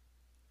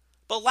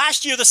 But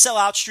last year, the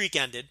sellout streak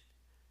ended.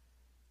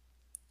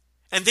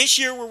 And this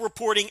year, we're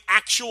reporting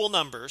actual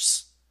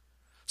numbers.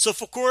 So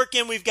for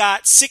Korakuen, we've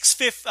got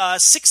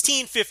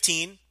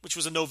 1615, which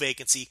was a no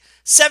vacancy,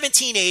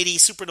 1780,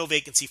 super no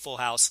vacancy full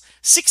house,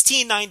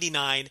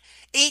 1699,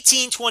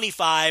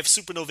 1825,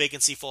 super no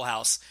vacancy full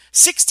house,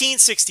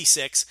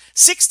 1666,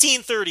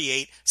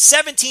 1638,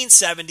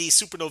 1770,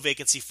 super no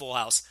vacancy full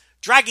house.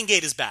 Dragon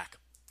Gate is back.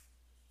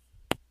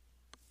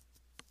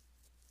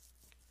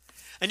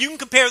 And you can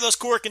compare those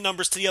Korakuen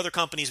numbers to the other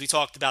companies we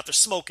talked about. They're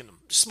smoking them.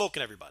 They're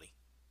smoking everybody.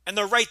 And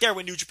they're right there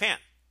with New Japan.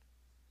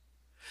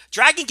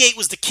 Dragon Gate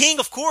was the king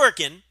of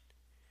Korakuen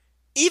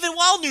even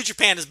while New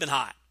Japan has been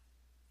hot.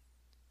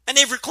 And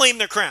they've reclaimed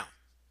their crown.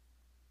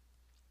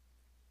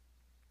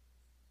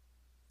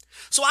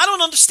 So I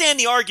don't understand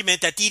the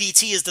argument that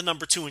DDT is the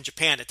number 2 in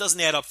Japan. It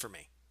doesn't add up for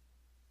me.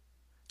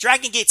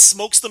 Dragon Gate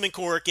smokes them in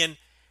Korakuen,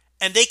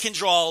 and they can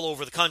draw all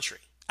over the country,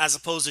 as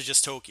opposed to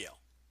just Tokyo.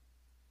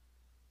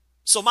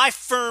 So my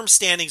firm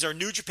standings are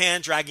New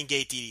Japan, Dragon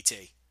Gate,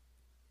 DDT.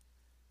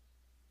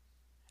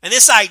 And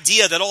this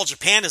idea that All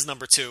Japan is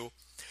number 2,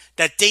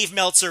 that Dave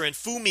Meltzer and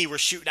Fumi were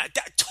shooting at,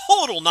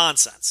 total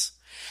nonsense.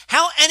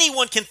 How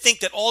anyone can think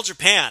that All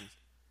Japan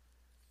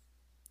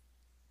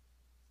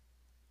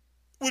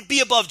would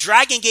be above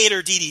Dragon Gate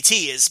or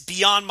DDT is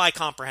beyond my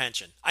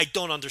comprehension. I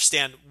don't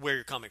understand where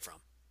you're coming from.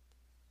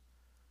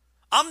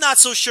 I'm not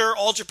so sure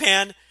All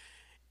Japan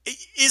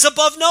is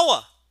above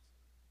Noah.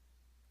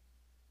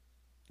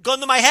 Gun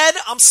to my head,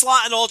 I'm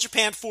slotting All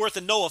Japan 4th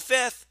and Noah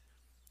 5th.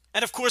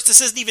 And of course,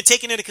 this isn't even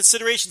taking into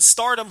consideration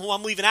Stardom, who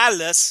I'm leaving out of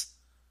this.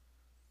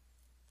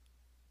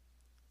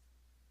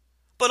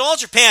 But All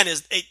Japan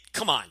is,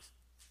 come on.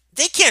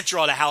 They can't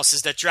draw the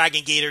houses that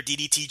Dragon Gate or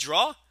DDT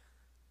draw.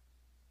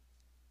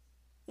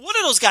 What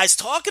are those guys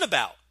talking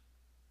about?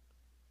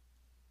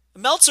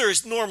 Meltzer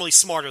is normally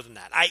smarter than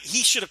that.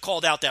 He should have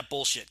called out that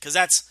bullshit because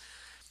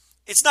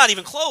it's not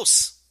even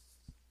close.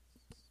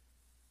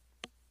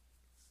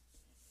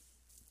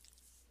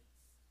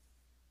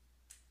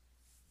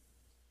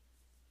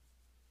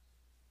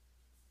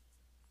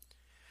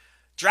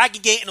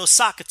 Dragon Gate and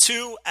Osaka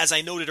 2, as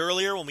I noted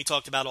earlier when we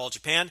talked about All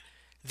Japan,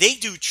 they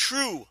do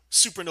true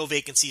super no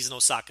vacancies in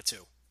Osaka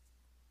 2.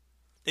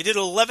 They did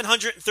an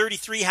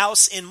 1,133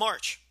 house in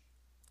March.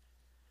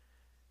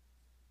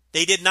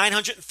 They did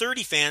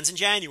 930 fans in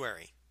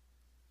January.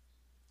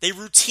 They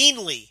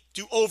routinely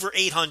do over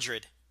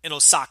 800 in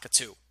Osaka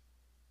 2.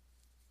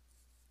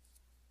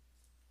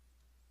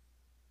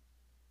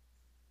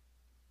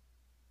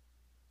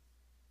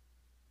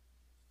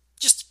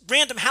 Just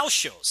random house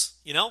shows,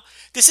 you know?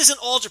 This isn't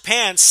All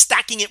Japan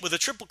stacking it with a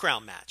Triple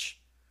Crown match.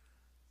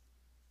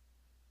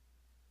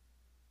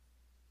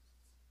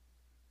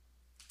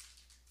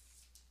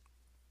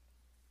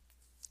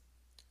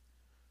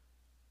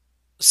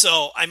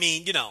 So, I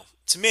mean, you know,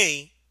 to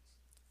me,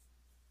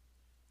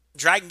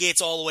 Dragon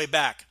Gate's all the way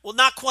back. Well,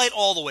 not quite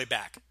all the way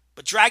back,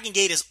 but Dragon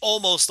Gate is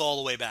almost all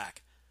the way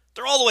back.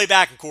 They're all the way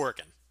back in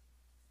Korakuen.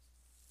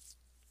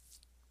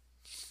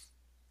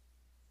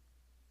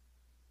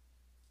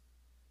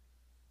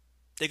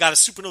 They got a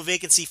Super No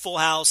Vacancy full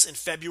house in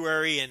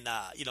February and,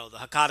 the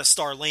Hakata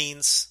Star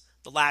Lanes,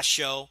 the last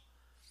show.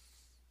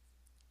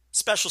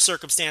 Special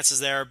circumstances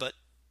there, but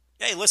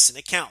hey, listen,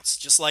 it counts.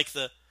 Just like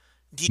the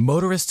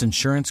Motorist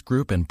Insurance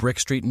Group and Brick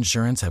Street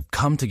Insurance have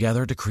come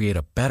together to create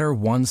a better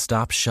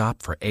one-stop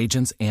shop for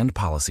agents and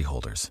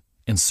policyholders,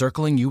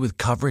 encircling you with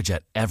coverage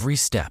at every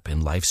step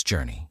in life's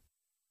journey.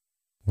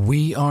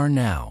 We are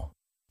now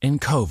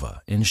Encova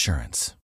Insurance.